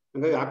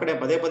 ಹಾಗಾಗಿ ಆ ಕಡೆ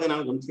ಪದೇ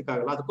ನಾನು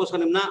ಗಮನಿಸಕ್ಕಾಗಲ್ಲ. ಅದಕ್ಕೋಸ್ಕರ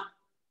ನಿಮ್ನ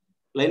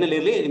ಲೈನ್ ಅಲ್ಲಿ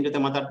ಇರ್ಲಿ, ನಿಮ್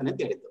ಜೊತೆ ಮಾತಾಡ್ತೀನಿ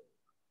ಅಂತ ಹೇಳಿದ್ದು.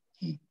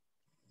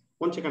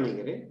 ಒಂದ್ ಸೆಕೆಂಡ್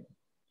ಹಂಗಿರಿ.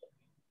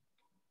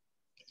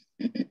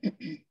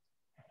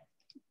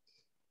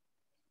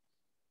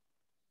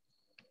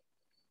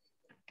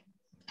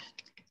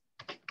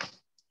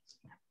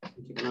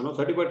 ನಾನು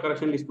ಸರ್ಟಿಫೈಡ್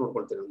ಕರೆಕ್ಷನ್ ಲಿಸ್ಟ್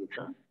ನೋಡ್ಕೊಳ್ತೀನಿ ಒಂದು ನಿಮಿಷ.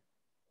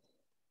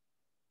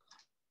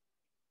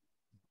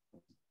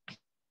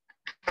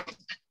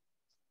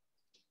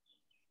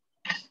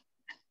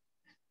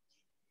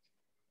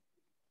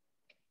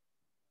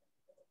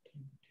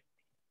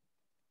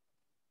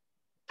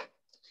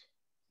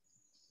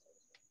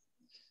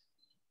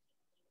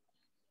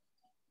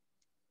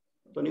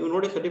 ನೀವು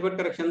ನೋಡಿ ಸರ್ಟಿಫೈಡ್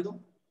ಕರೆಕ್ಷನ್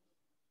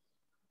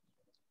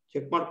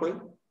ಚೆಕ್ ಮಾಡ್ಕೊಳ್ಳಿ.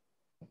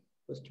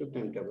 ಫಸ್ಟ್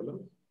ಟೈಮ್ ಟೇಬಲ್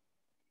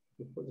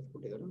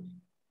ಕೊಟ್ಟಿದ್ದಾರೆ.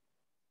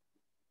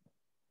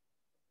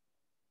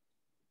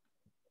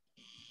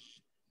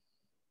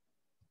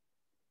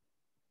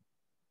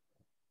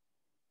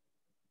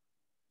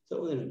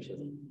 ಒಂದು ನಿಮಿಷ,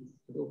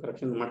 ಇದು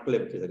ಕರೆಕ್ಷನ್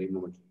ಮಾಡ್ಕೊಳ್ಳೇಬೇಕಿದ್ದಾರೆ ಈ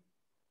ಮೂಮೆಂಟ್.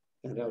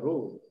 ಯಾಕಂದ್ರೆ ಅವರು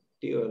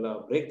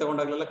ಬ್ರೇಕ್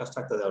ತಗೊಂಡಾಗಲೆಲ್ಲ ಕಷ್ಟ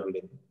ಆಗ್ತದೆ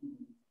ಅವ್ರಿಗೆ.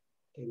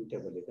 ಟೈಮ್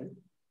ಟೇಬಲ್ ಇದೆ.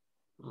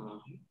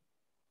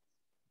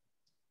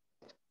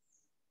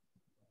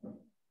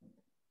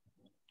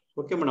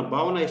 Okay madam.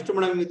 ಭಾವನಾ ಎಷ್ಟು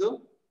ಮೇಡಮ್ ಇದು?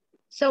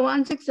 So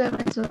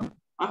 167 sir.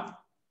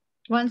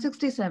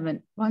 167.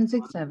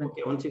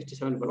 Okay,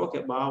 167. Okay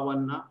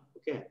Bhavana.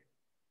 Okay,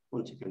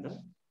 ಒಂದು second.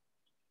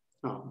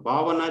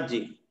 Bhavana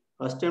G,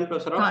 assistant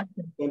professor of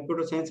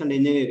computer science and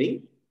engineering,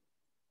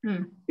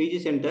 PG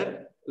centre,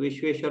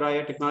 Visvesvaraya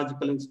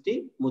technological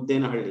institute,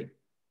 Muddenahalli.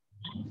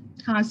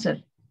 ಹಾ ಸರ್.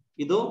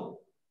 ಇದು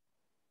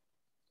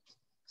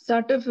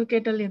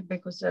ಸರ್ಟಿಫಿಕೇಟ್ ಅಲ್ಲಿ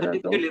ಇರಬೇಕು ಸರ್.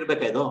 ಸರ್ಟಿಫಿಕೇಟ್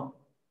ಇರಬೇಕಾ ಇದು?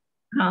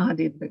 ಹಾ,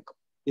 ಅದು ಇರಬೇಕು.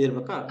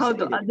 ಇರ್ಬೇಕಾ?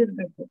 ಹೌದು,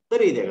 ಅದಿರಬೇಕು.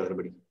 ಸರಿ ಇದೆ ಹಾಗಾದ್ರೆ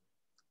ಬಿಡಿ.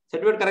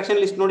 ಸರ್ಟಿಫಿಕೇಟ್ ಕರೆಕ್ಷನ್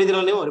ಲಿಸ್ಟ್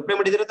ನೋಡಿದಿರಲ್ಲ ನೀವು? ರಿಪ್ಲೈ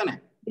ಮಾಡಿದಿರ ತಾನೆ?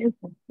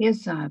 Yes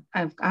sir,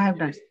 I have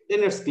done.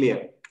 Then it's clear.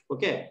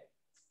 Okay.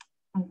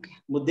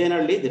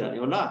 Muddenahalli ಇದ್ದೀರಾ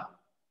ನೀವಲ್ಲ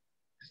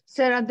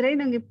ಸರ್? ಆದ್ರೆ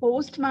ನಂಗೆ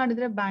ಪೋಸ್ಟ್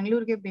ಮಾಡಿದ್ರೆ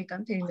ಬ್ಯಾಂಗ್ಳೂರ್ಗೆ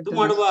ಬೇಕಂತ ಹೇಳಿದ್ರು. ಅದು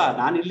ಮಾಡುವ,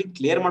 ನಾನು ಇಲ್ಲಿ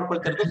ಕ್ಲಿಯರ್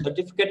ಮಾಡ್ಕೊಳ್ತಾ ಇರೋದು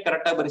ಸರ್ಟಿಫಿಕೇಟ್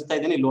ಕರೆಕ್ಟ್ ಆಗಿ ಬರಿಸ್ತಾ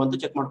ಇದ್ದೇನೆ ಇಲ್ವೋ ಅಂತ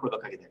ಚೆಕ್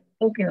ಮಾಡ್ಕೊಳ್ಬೇಕಾಗಿದೆ.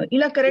 ಓಕೆ,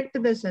 ಇಲ್ಲ ಕರೆಕ್ಟ್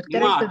ಇದೆ ಸರ್.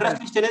 ಅಡ್ರೆಸ್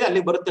ಲಿಸ್ಟ್ ಏನಿದೆ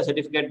ಅಲ್ಲಿ ಬರುತ್ತೆ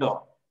ಸರ್ಟಿಫಿಕೇಟ್.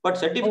 ಬಟ್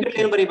ಸರ್ಟಿಫಿಕೇಟ್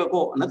ಏನು ಬರೀಬೇಕು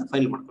ಅನ್ನೋದು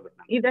ಫೈಲ್ ಮಾಡ್ಕೊಬೇಕು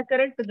ನಾನು. ಇದೆ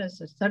ಕರೆಕ್ಟ್ ಇದೆ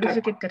sir,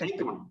 certificate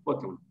correct.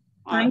 Okay madam,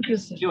 thank you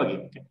sir.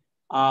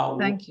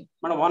 Thank you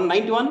madam.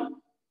 191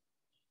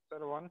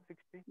 sir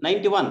 160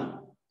 91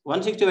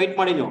 160 weight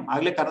ಮಾಡಿ. ನೀವು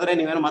ಆಗ್ಲೇ ಕರೆದ್ರೆ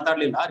ನೀವೇನು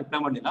ಮಾತಾಡ್ಲಿಲ್ಲ, ರಿಪ್ಲೈ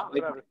ಮಾಡ್ಲಿಲ್ಲ.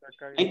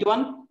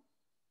 91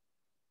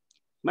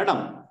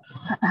 ಮೇಡಮ್.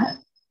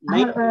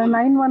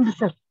 91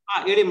 ಸರ್.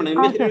 ಹೇಳಿ ಮೇಡಮ್,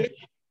 ನಿಮ್ಮ ಹೆಸರು ಹೇಳಿ.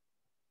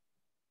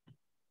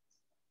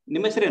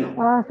 ನಿಮ್ಮ ಹೆಸರೇನು?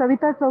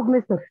 ಸವಿತಾ ಚೌಗ್ಲೆ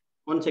ಸರ್.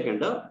 ಒಂದ್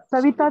ಸೆಕೆಂಡ್.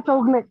 ಸವಿತಾ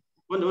ಚೌಗ್ಲೆ.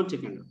 ಒಂದ್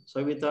ಸೆಕೆಂಡ್.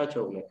 ಸವಿತಾ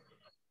ಚೌಗ್ಲೆ.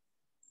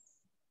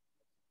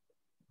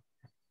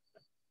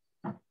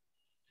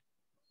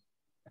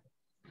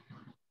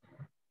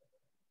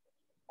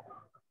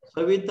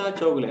 ಸವಿತಾ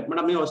ಚೌಗ್ಲೆ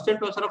ಮೇಡಮ್, ನೀವು assistant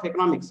professor of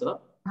economics,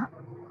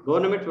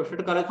 government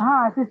professor college,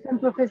 assistant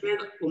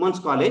professor, women's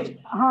college.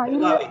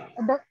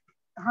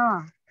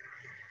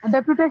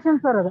 Deputation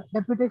sir ಅದು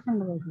ಡೆಪ್ಯುಟೇಷನ್.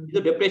 ಇದು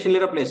ಡೆಪ್ಯುಟೇಷನ್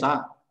ಇರೋ ಪ್ಲೇಸಾ?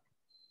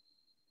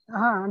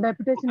 ಹಾ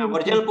ಡೆಪ್ಯುಟೇಷನ್.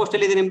 ಒರಿಜಿನಲ್ ಪೋಸ್ಟ್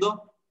ಎಲ್ಲಿ ಇದೆ ನಿಮ್ದು?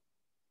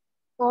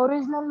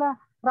 ಒರಿಜಿನಲ್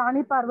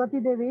ರಾಣಿ ಪಾರ್ವತಿ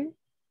ದೇವಿ.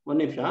 ಒಂದ್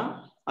ನಿಮಿಷ,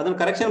 ಅದನ್ನ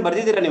ಕರೆಕ್ಷನ್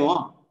ಬರ್ದಿದ್ದೀರಾ ನೀವು?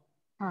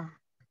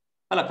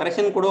 ಅಲ್ಲ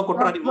ಕರೆಕ್ಷನ್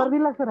ಕೊಟ್ರ ನೀವು?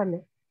 ಬರ್ದಿಲ್ಲ ಸರ್ ಅಲ್ಲಿ.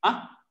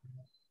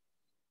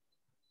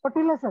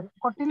 ಕೊಟ್ಟಿಲ್ಲ ಸರ್,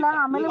 ಕೊಟ್ಟಿಲ್ಲ.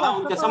 ಆಮೇಲೆ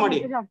ಕೆಲಸ ಮಾಡಿ,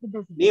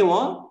 ನೀವು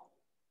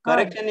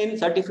ಕರೆಕ್ಷನ್ ಇನ್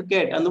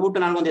ಸರ್ಟಿಫಿಕೇಟ್ ಅಂದ್ಬಿಟ್ಟು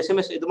ನನಗೊಂದು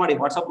SMS ಇದು ಮಾಡಿ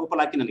ವಾಟ್ಸ್ಆಪ್ ಗ್ರೂಪ್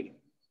ಅಲ್ಲಿ ಹಾಕಿ ನನಗೆ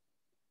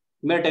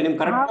ಇಮಿಡಿಯೇಟ್. ನಿಮ್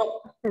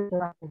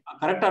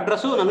ಕರೆಕ್ಟ್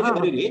ಅಡ್ರೆಸ್ ನನಗೆ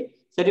ಬರೀರಿ,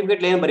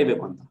 ಸರ್ಟಿಫಿಕೇಟ್ ಏನ್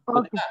ಬರೀಬೇಕು ಅಂತ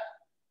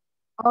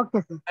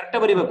ಕರೆಕ್ಟ್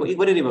ಬರೀಬೇಕು. ಈಗ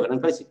ಬರೀರಿ ಇವಾಗ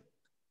ನಾನು ಕಳಿಸಿ.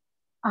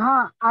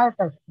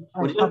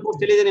 ಒರಿಜಿನಲ್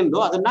ಪೋಸ್ಟ್ ಎಲ್ಲಿದೆ ನಿಮ್ದು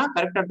ಅದನ್ನ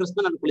ಕರೆಕ್ಟ್ ಅಡ್ರೆಸ್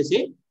ನಾನು ಕಳಿಸಿ.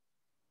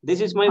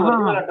 This is my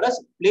original address,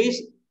 please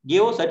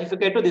give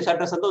certificate to this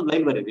address ಅಂತ ಒಂದು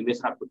ಲೈನ್ ಬರೀರಿ ನಿಮ್ಮ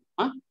ಹೆಸರು ಹಾಕ್ಬಿಟ್ಟು.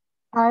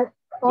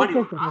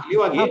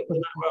 ಇವಾಗ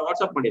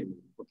ವಾಟ್ಸ್ಆಪ್ ಮಾಡಿ.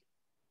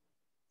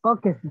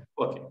 ಓಕೆ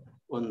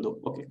ಒಂದು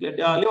ಓಕೆ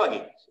ಇವಾಗಿ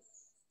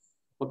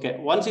ಓಕೆ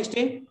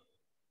 160.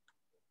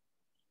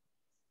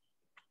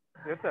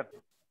 ಸರ್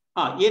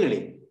ಏನ್ ಹೇಳಿ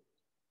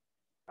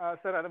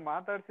ಸರ್, ಅದು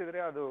ಮಾತಾಡ್ಸಿದ್ರೆ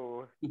ಅದು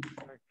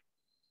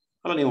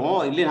ಅಲ್ಲ. ನೀವು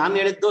ಇಲ್ಲಿ ನಾನು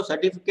ಹೇಳಿದ್ದು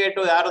ಸರ್ಟಿಫಿಕೇಟ್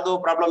ಯಾರದು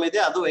ಪ್ರಾಬ್ಲಮ್ ಇದೆ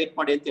ಅದು ವೆಯ್ಟ್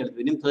ಮಾಡಿ ಅಂತ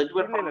ಹೇಳಿದ್ವಿ. ನಿಮ್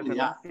ಸರ್ಟಿಫಿಕೇಟ್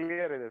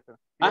ಕ್ಲಿಯರ್ ಇದೆ ಸರ್.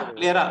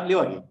 ಕ್ಲಿಯರಾ?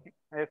 ಇವಾಗಿ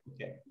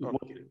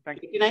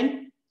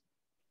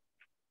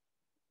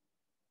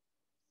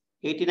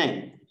 89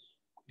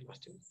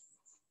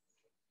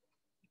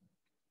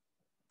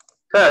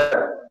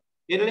 ಸರ್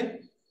ಏನ್ ಹೇಳಿ?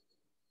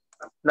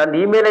 ನನ್ನ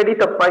ಇಮೇಲ್ ಐಡಿ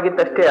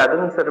ತಪ್ಪಾಗಿತ್ತಷ್ಟೇ,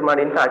 ಅದನ್ನ ಸರಿ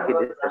ಮಾಡಿ ಅಂತ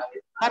ಹಾಕಿದ್ದೆ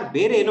ಸರ್.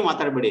 ಬೇರೆ ಏನು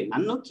ಮಾತಾಡಬೇಡಿ,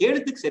 ನಾನು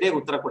ಕೇಳಿದ್ದಕ್ಕೆ ಸರಿಯಾಗಿ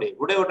ಉತ್ತರ ಕೊಡಿ.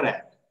 ಹುಡ್ರೆ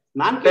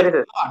ನಾನ್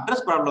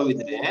ಅಡ್ರೆಸ್ ಪ್ರಾಬ್ಲಮ್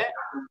ಇದ್ರೆ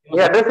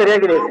ಅಡ್ರೆಸ್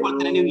ಸರಿಯಾಗಿದೆ.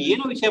 ನೀವು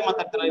ಏನು ವಿಷಯ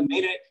ಮಾತಾಡ್ತೀರ?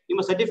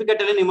 ನಿಮ್ಮ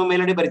ಸರ್ಟಿಫಿಕೇಟ್ ಅಲ್ಲಿ ನಿಮ್ಮ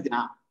ಮೇಲ್ ಐಡಿ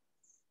ಬರೀತೀನಾ?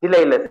 ಇಲ್ಲ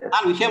ಇಲ್ಲ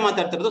ನಾನು ವಿಷಯ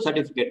ಮಾತಾಡ್ತಿರೋದು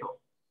ಸರ್ಟಿಫಿಕೇಟ್.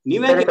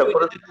 ನೀವೇ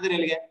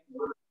ಇಲ್ಲಿಗೆ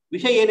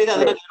ವಿಷಯ ಏನಿದೆ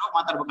ಅದನ್ನ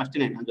ಮಾತಾಡ್ಬೇಕು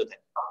ಅಷ್ಟೇನೆ ನನ್ನ ಜೊತೆ.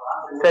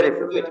 ಸರಿ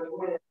ಸರ್,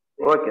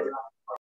 ಓಕೆ ಸರ್.